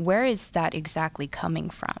 Where is that exactly coming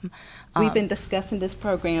from? We've been discussing this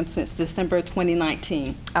program since December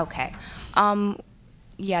 2019. Okay.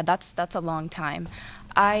 Yeah, that's a long time.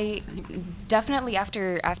 I definitely,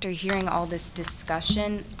 after hearing all this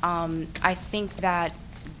discussion, I think that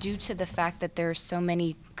due to the fact that there are so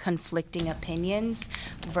many conflicting opinions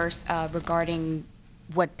regarding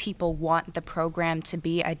what people want the program to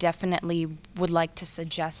be, I definitely would like to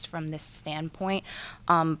suggest from this standpoint,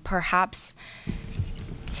 perhaps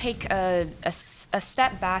take a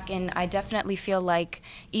step back, and I definitely feel like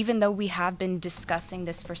even though we have been discussing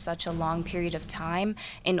this for such a long period of time,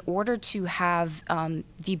 in order to have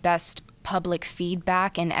the best public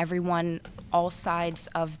feedback and everyone, all sides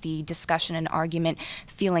of the discussion and argument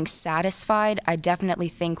feeling satisfied, I definitely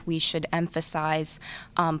think we should emphasize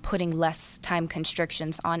putting less time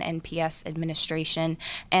constrictions on NPS administration,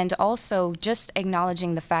 and also just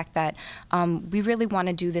acknowledging the fact that we really want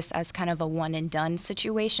to do this as kind of a one and done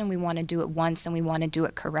situation. We want to do it once and we want to do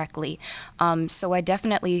it correctly. So I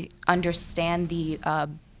definitely understand the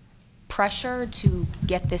pressure to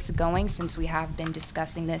get this going, since we have been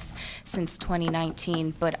discussing this since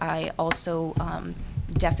 2019, but I also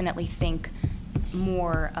definitely think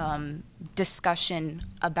more discussion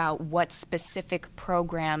about what specific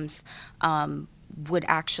programs would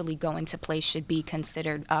actually go into place should be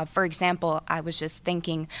considered. For example, I was just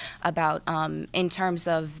thinking about in terms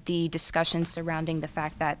of the discussion surrounding the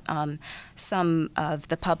fact that some of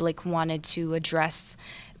the public wanted to address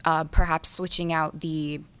perhaps switching out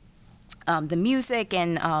the music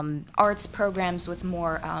and arts programs with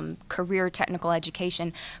more career technical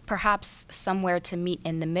education, perhaps somewhere to meet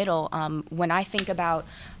in the middle. When I think about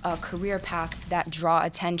career paths that draw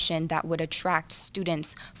attention, that would attract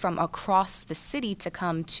students from across the city to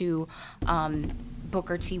come to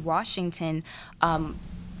Booker T. Washington,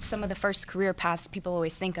 some of the first career paths people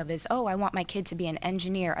always think of is, oh, I want my kid to be an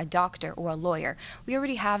engineer, a doctor, or a lawyer. We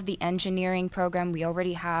already have the engineering program. We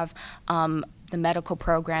already have the medical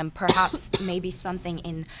program, perhaps maybe something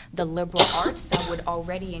in the liberal arts that would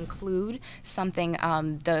already include something,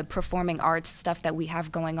 the performing arts stuff that we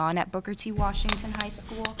have going on at Booker T. Washington High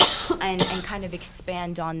School, and kind of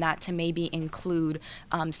expand on that to maybe include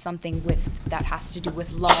something that has to do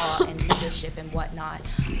with law and leadership and whatnot,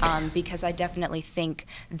 because I definitely think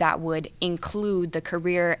that would include the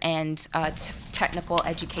career and technical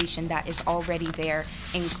education that is already there,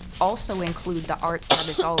 and also include the arts that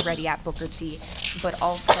is already at Booker T, but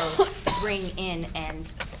also bring in and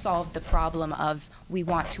solve the problem of we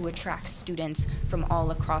want to attract students from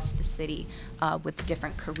all across the city with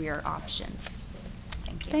different career options.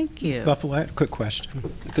 Thank you. Thank you. Ms. Buffalo, I have a quick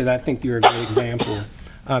question, because I think you're a good example.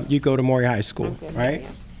 You go to Maury High School, right?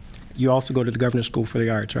 Yes. You also go to the Governor's School for the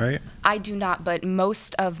Arts, right? I do not, but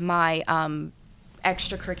most of my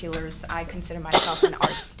extracurriculars, I consider myself an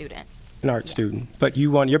arts student. An art student. But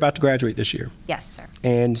you're about to graduate this year. Yes, sir.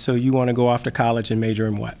 And so you want to go off to college and major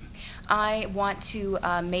in what? I want to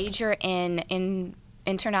major in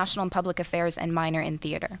international and public affairs and minor in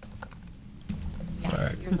theater. All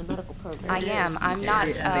right. You're in the medical program. I am. I'm not.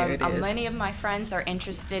 There it is. Many of my friends are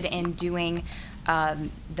interested in doing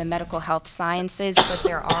the medical health sciences, but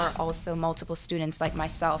there are also multiple students like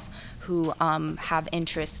myself who have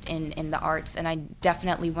interest in the arts, and I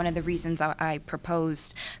definitely, one of the reasons I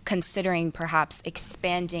proposed considering perhaps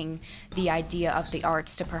expanding the idea of the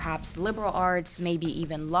arts to perhaps liberal arts, maybe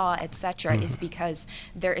even law, etc., is because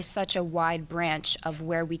there is such a wide branch of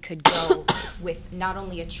where we could go with not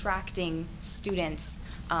only attracting students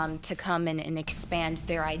to come in and expand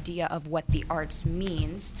their idea of what the arts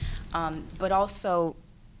means, but also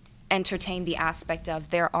entertain the aspect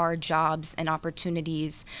of there are jobs and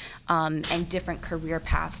opportunities and different career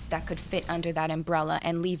paths that could fit under that umbrella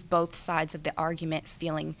and leave both sides of the argument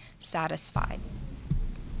feeling satisfied.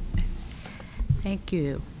 Thank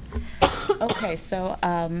you. Okay, so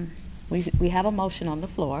we have a motion on the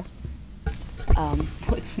floor.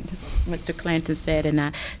 What Mr. Clanton said, and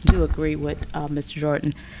I do agree with Mr.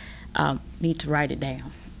 Jordan, need to write it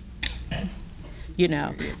down. You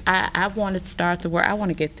know, I want to start the work. I want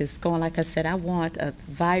to get this going. Like I said, I want a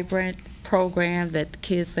vibrant program that the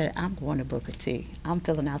kids say, I'm going to Booker T. I'm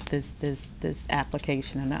filling out this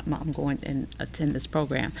application, and I'm going and attend this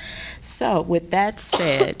program. So with that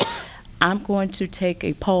said, I'm going to take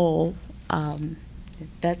a poll.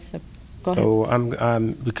 That's a Go ahead. So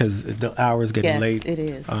I'm because the hour is getting late. Yes, it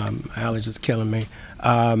is. Allergies killing me.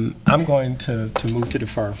 I'm going to move to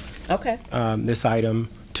defer. Okay. This item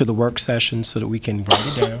to the work session so that we can write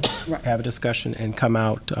it down, Right. have a discussion, and come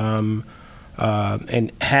out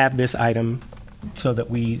and have this item so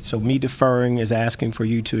that me deferring is asking for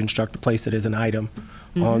you to instruct to place it as an item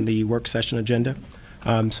on the work session agenda.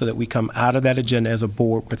 So that we come out of that agenda as a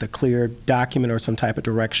board with a clear document or some type of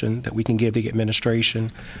direction that we can give the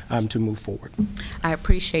administration to move forward. I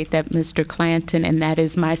appreciate that, Mr. Clanton, and that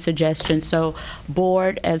is my suggestion. So,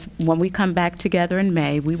 board, as when we come back together in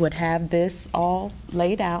May, we would have this all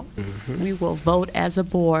laid out. We will vote as a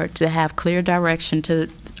board to have clear direction to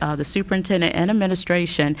the superintendent and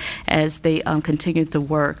administration as they continue the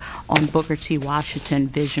work on Booker T. Washington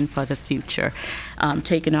Vision for the Future.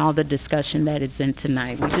 Taking all the discussion that is in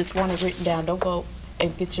tonight. We just want it written down. Don't go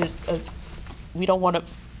and get your, we don't want a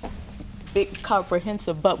big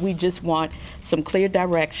comprehensive, but we just want some clear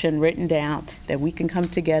direction written down that we can come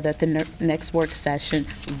together at the next work session,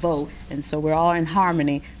 vote, and so we're all in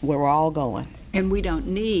harmony where we're all going. And we don't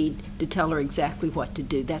need to tell her exactly what to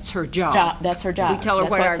do. That's her job. That's her job. We tell her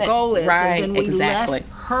That's what our goal is, right, and then we exactly. let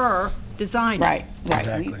her design it. Right.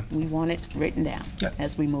 Exactly. We want it written down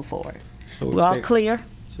as we move forward. So We're all clear?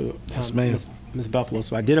 So, Yes, ma'am. Ms. Buffalo,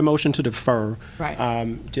 so I did a motion to defer.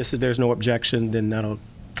 Right. Just if there's no objection, then that'll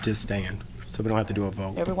just stand. So we don't have to do a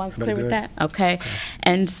vote. Everyone's Everybody clear with good? that? Okay.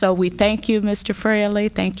 And so we thank you, Mr. Fraley.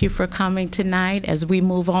 Thank you for coming tonight. As we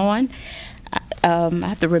move on, I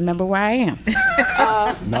have to remember where I am.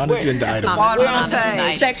 Non-agenda items. We're on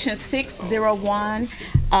section 601.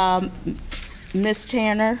 Ms.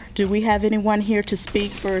 Tanner, do we have anyone here to speak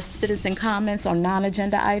for citizen comments on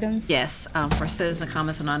non-agenda items? Yes, for citizen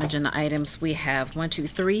comments on non-agenda items, we have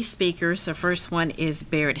 3 speakers. The first one is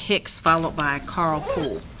Barrett Hicks, followed by Carl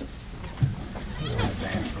Poole.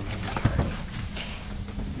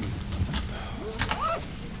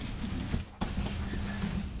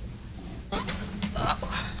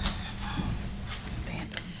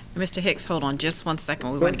 Mr. Hicks, hold on just 1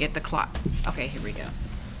 second. We want to get the clock. Okay, here we go.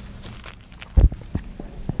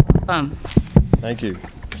 Thank you.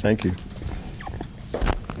 Thank you.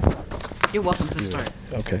 You're welcome to start.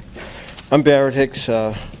 Okay. I'm Barrett Hicks.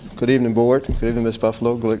 Good evening, board. Good evening, Ms.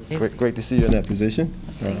 Buffalo. Great to see you in that position.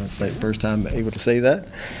 First time able to say that.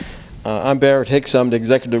 I'm Barrett Hicks. I'm the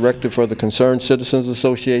Executive Director for the Concerned Citizens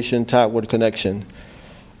Association, Tidewood Connection.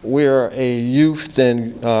 We're a youth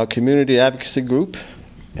and community advocacy group,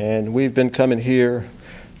 and we've been coming here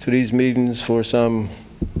to these meetings for some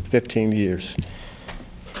 15 years.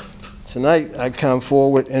 Tonight, I come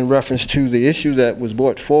forward in reference to the issue that was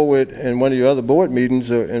brought forward in one of your other board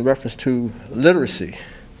meetings in reference to literacy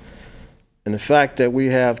and the fact that we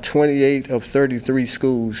have 28 of 33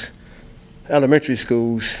 schools, elementary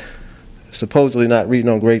schools, supposedly not reading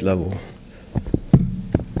on grade level.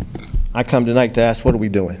 I come tonight to ask, what are we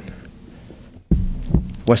doing?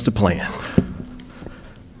 What's the plan?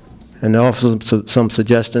 And there are also some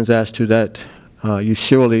suggestions as to that. You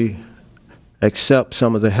surely accept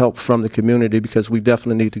some of the help from the community, because we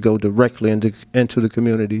definitely need to go directly into the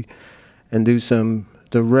community and do some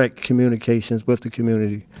direct communications with the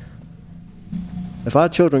community. If our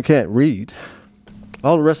children can't read,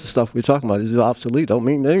 all the rest of the stuff we're talking about is obsolete, don't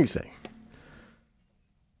mean anything.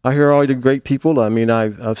 I hear all the great people. I mean,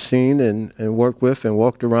 I've seen and worked with and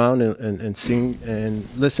walked around and seen and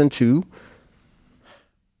listened to.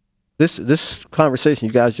 This conversation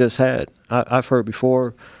you guys just had, I've heard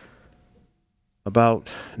before about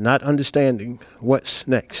not understanding what's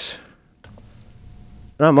next.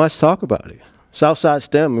 And I must talk about it. Southside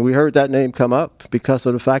STEM, we heard that name come up because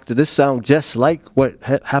of the fact that this sounds just like what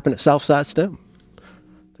happened at Southside STEM.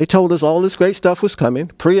 They told us all this great stuff was coming,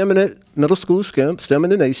 preeminent middle school STEM in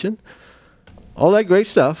the nation, all that great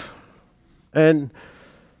stuff. And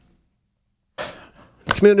the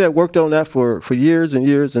community had worked on that for years and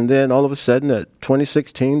years, and then all of a sudden at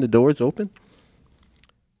 2016, the doors opened.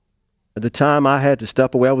 At the time, I had to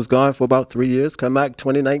step away. I was gone for about 3 years, come back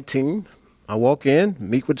 2019. I walk in,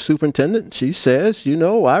 meet with the superintendent. She says, you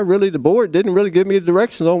know, the board didn't really give me the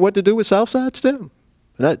directions on what to do with Southside STEM.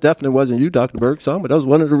 And that definitely wasn't you, Dr. Bergson, but that was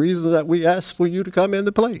one of the reasons that we asked for you to come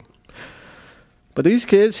into play. But these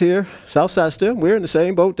kids here, Southside STEM, we're in the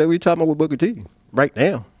same boat that we're talking about with Booker T right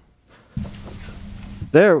now.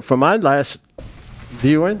 They're, from my last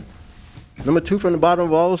viewing, number 2 from the bottom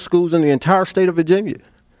of all schools in the entire state of Virginia.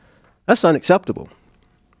 That's unacceptable.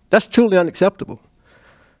 That's truly unacceptable.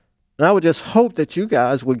 And I would just hope that you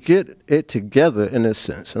guys would get it together in this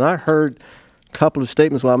sense. And I heard a couple of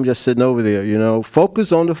statements while I'm just sitting over there, you know,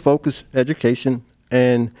 focus on the focus education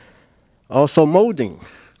and also molding.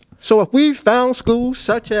 So if we found schools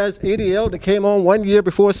such as ADL that came on 1 year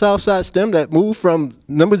before Southside STEM that moved from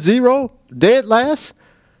number 0, dead last,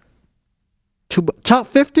 to top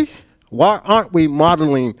 50, why aren't we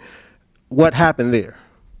modeling what happened there?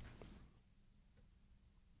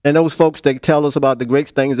 And those folks, they tell us about the great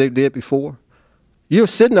things they did before. You're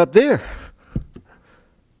sitting up there.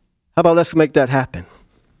 How about let's make that happen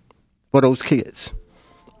for those kids?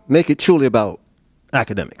 Make it truly about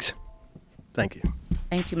academics. Thank you.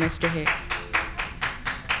 Thank you, Mr. Hicks.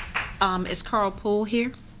 Is Carl Poole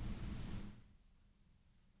here?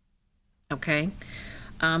 Okay.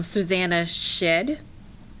 Susanna Shedd.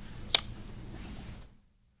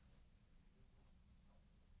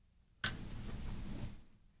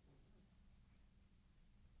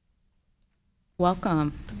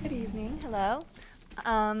 Welcome. Good evening. Hello.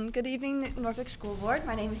 Good evening, Norfolk School Board.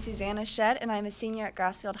 My name is Susanna Shedd, and I'm a senior at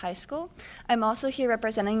Grassfield High School. I'm also here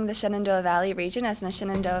representing the Shenandoah Valley region as Miss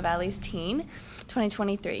Shenandoah Valley's teen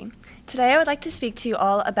 2023. Today, I would like to speak to you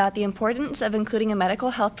all about the importance of including a medical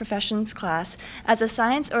health professions class as a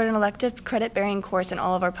science or an elective credit-bearing course in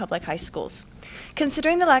all of our public high schools.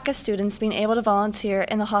 Considering the lack of students being able to volunteer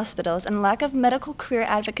in the hospitals and lack of medical career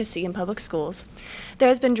advocacy in public schools, there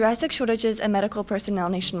has been drastic shortages in medical personnel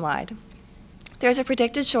nationwide. There is a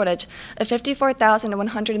predicted shortage of 54,000 to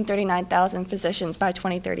 139,000 physicians by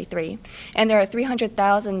 2033, and there are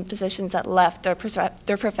 300,000 physicians that left their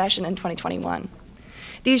profession in 2021.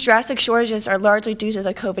 These drastic shortages are largely due to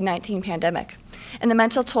the COVID-19 pandemic and the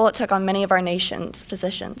mental toll it took on many of our nation's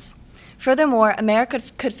physicians. Furthermore, America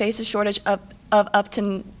could face a shortage of up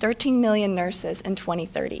to 13 million nurses in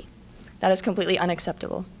 2030. That is completely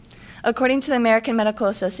unacceptable. According to the American Medical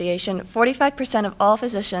Association, 45% of all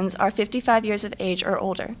physicians are 55 years of age or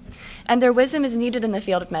older, and their wisdom is needed in the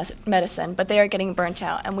field of medicine, but they are getting burnt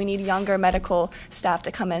out, and we need younger medical staff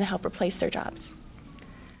to come in and help replace their jobs.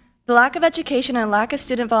 The lack of education and lack of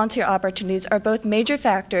student volunteer opportunities are both major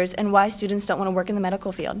factors in why students don't want to work in the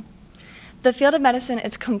medical field. The field of medicine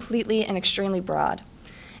is completely and extremely broad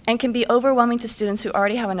and can be overwhelming to students who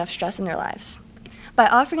already have enough stress in their lives. By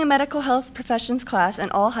offering a medical health professions class in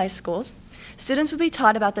all high schools, students would be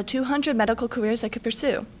taught about the 200 medical careers they could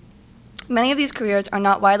pursue. Many of these careers are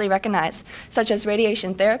not widely recognized, such as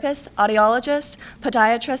radiation therapist, audiologist,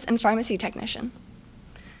 podiatrist, and pharmacy technician.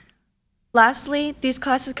 Lastly, these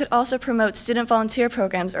classes could also promote student volunteer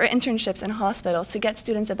programs or internships in hospitals to get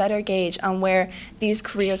students a better gauge on where these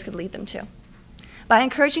careers could lead them to. By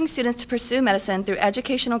encouraging students to pursue medicine through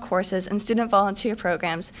educational courses and student volunteer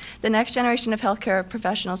programs, the next generation of healthcare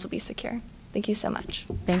professionals will be secure. Thank you so much.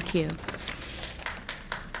 Thank you.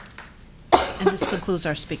 And this concludes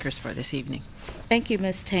our speakers for this evening. Thank you,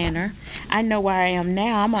 Ms. Tanner. I know where I am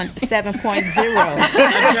now. I'm on 7.0.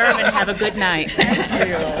 Adjourn and have a good night. Thank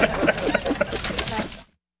you.